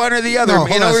got a to be second. one or the other. No, You hold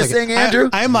know on a what we're second. saying, Andrew?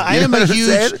 I'm You know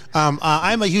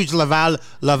what a huge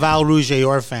Laval Rouge et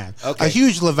Or fan. Okay. A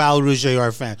huge Laval Rouge et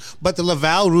Or fan. But the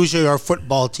Laval Rouge et Or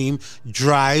football team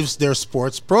drives their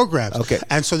sports programs. Okay.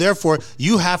 And so therefore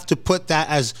you have to put that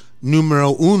as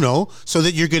numero uno so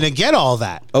that you're going to get all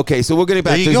that. Okay, so we're getting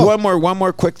back. There you There's go. one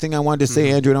more quick thing I wanted to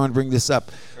say, Andrew, and I want to bring this up.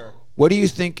 Sure. What do you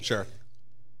think? Sure.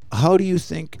 How do you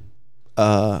think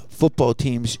football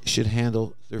teams should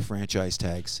handle their franchise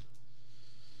tags?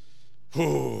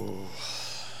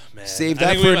 Man. Save I that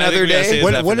think for we- I think another we gotta day.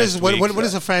 save that for What next is week. what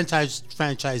is a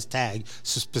franchise tag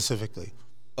specifically?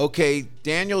 Okay,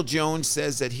 Daniel Jones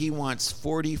says that he wants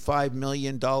 $45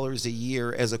 million a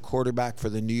year as a quarterback for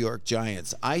the New York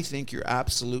Giants. I think you're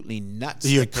absolutely nuts.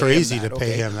 You're to pay crazy him that. to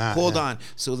pay him that, Hold yeah. on.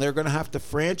 So they're going to have to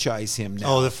franchise him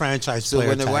now. Oh, the franchise So player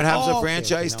when tag. what happens Oh, the okay,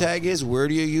 franchise okay, no. tag is, where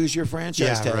do you use your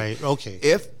franchise Yeah, tag? right, okay.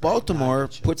 If Baltimore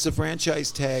puts the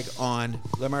franchise tag on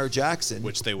Lamar Jackson,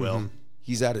 Which they will.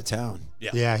 he's out of town.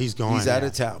 Yeah, he's going. He's out yeah.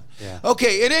 of town. Yeah.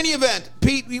 Okay, in any event,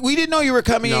 Pete, we didn't know you were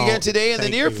coming No, again today. In the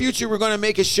thank near you. future, we're going to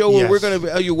make a show where Yes. we're going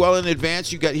to you well in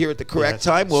advance. You got here at the correct Yes,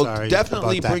 time. We'll sorry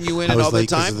definitely about that. bring you in I and was all the late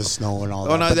 'cause time. of the snow and all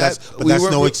Oh, that. no, But that's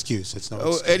weren't- no excuse. It's no Oh,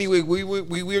 excuse. anyway, we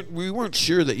weren't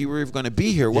sure that you were going to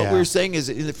be here. What Yeah. we were saying is,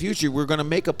 in the future, we're going to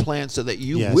make a plan so that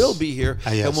you Yes. will be here,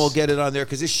 Yes. and we'll get it on there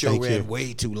because this show Thank ran you.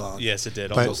 way too long. Yes, it did.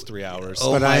 But- Almost 3 hours.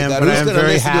 Oh But my I am, God, but who's I am gonna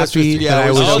very listen to us for happy 3 that I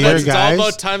hours? was Oh, here, it's all guys.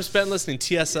 about time spent listening.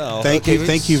 TSL. Thank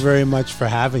you very much for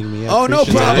having me. I Oh, no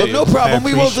appreciate problem, it. no problem. I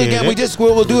We will appreciate again. it.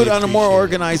 We'll do it Really on a more appreciate it.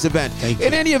 organized event. Thank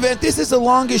In you. any event, this is the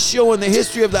longest show in the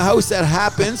history of the house that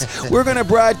happens. We're going to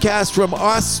broadcast from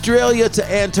Australia to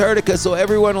Antarctica, so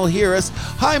everyone will hear us.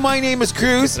 Hi, my name is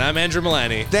Cruz. And I'm Andrew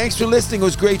Milani. Thanks for listening. It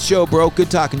was a great show, bro. Good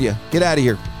talking to you. Get out of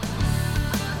here.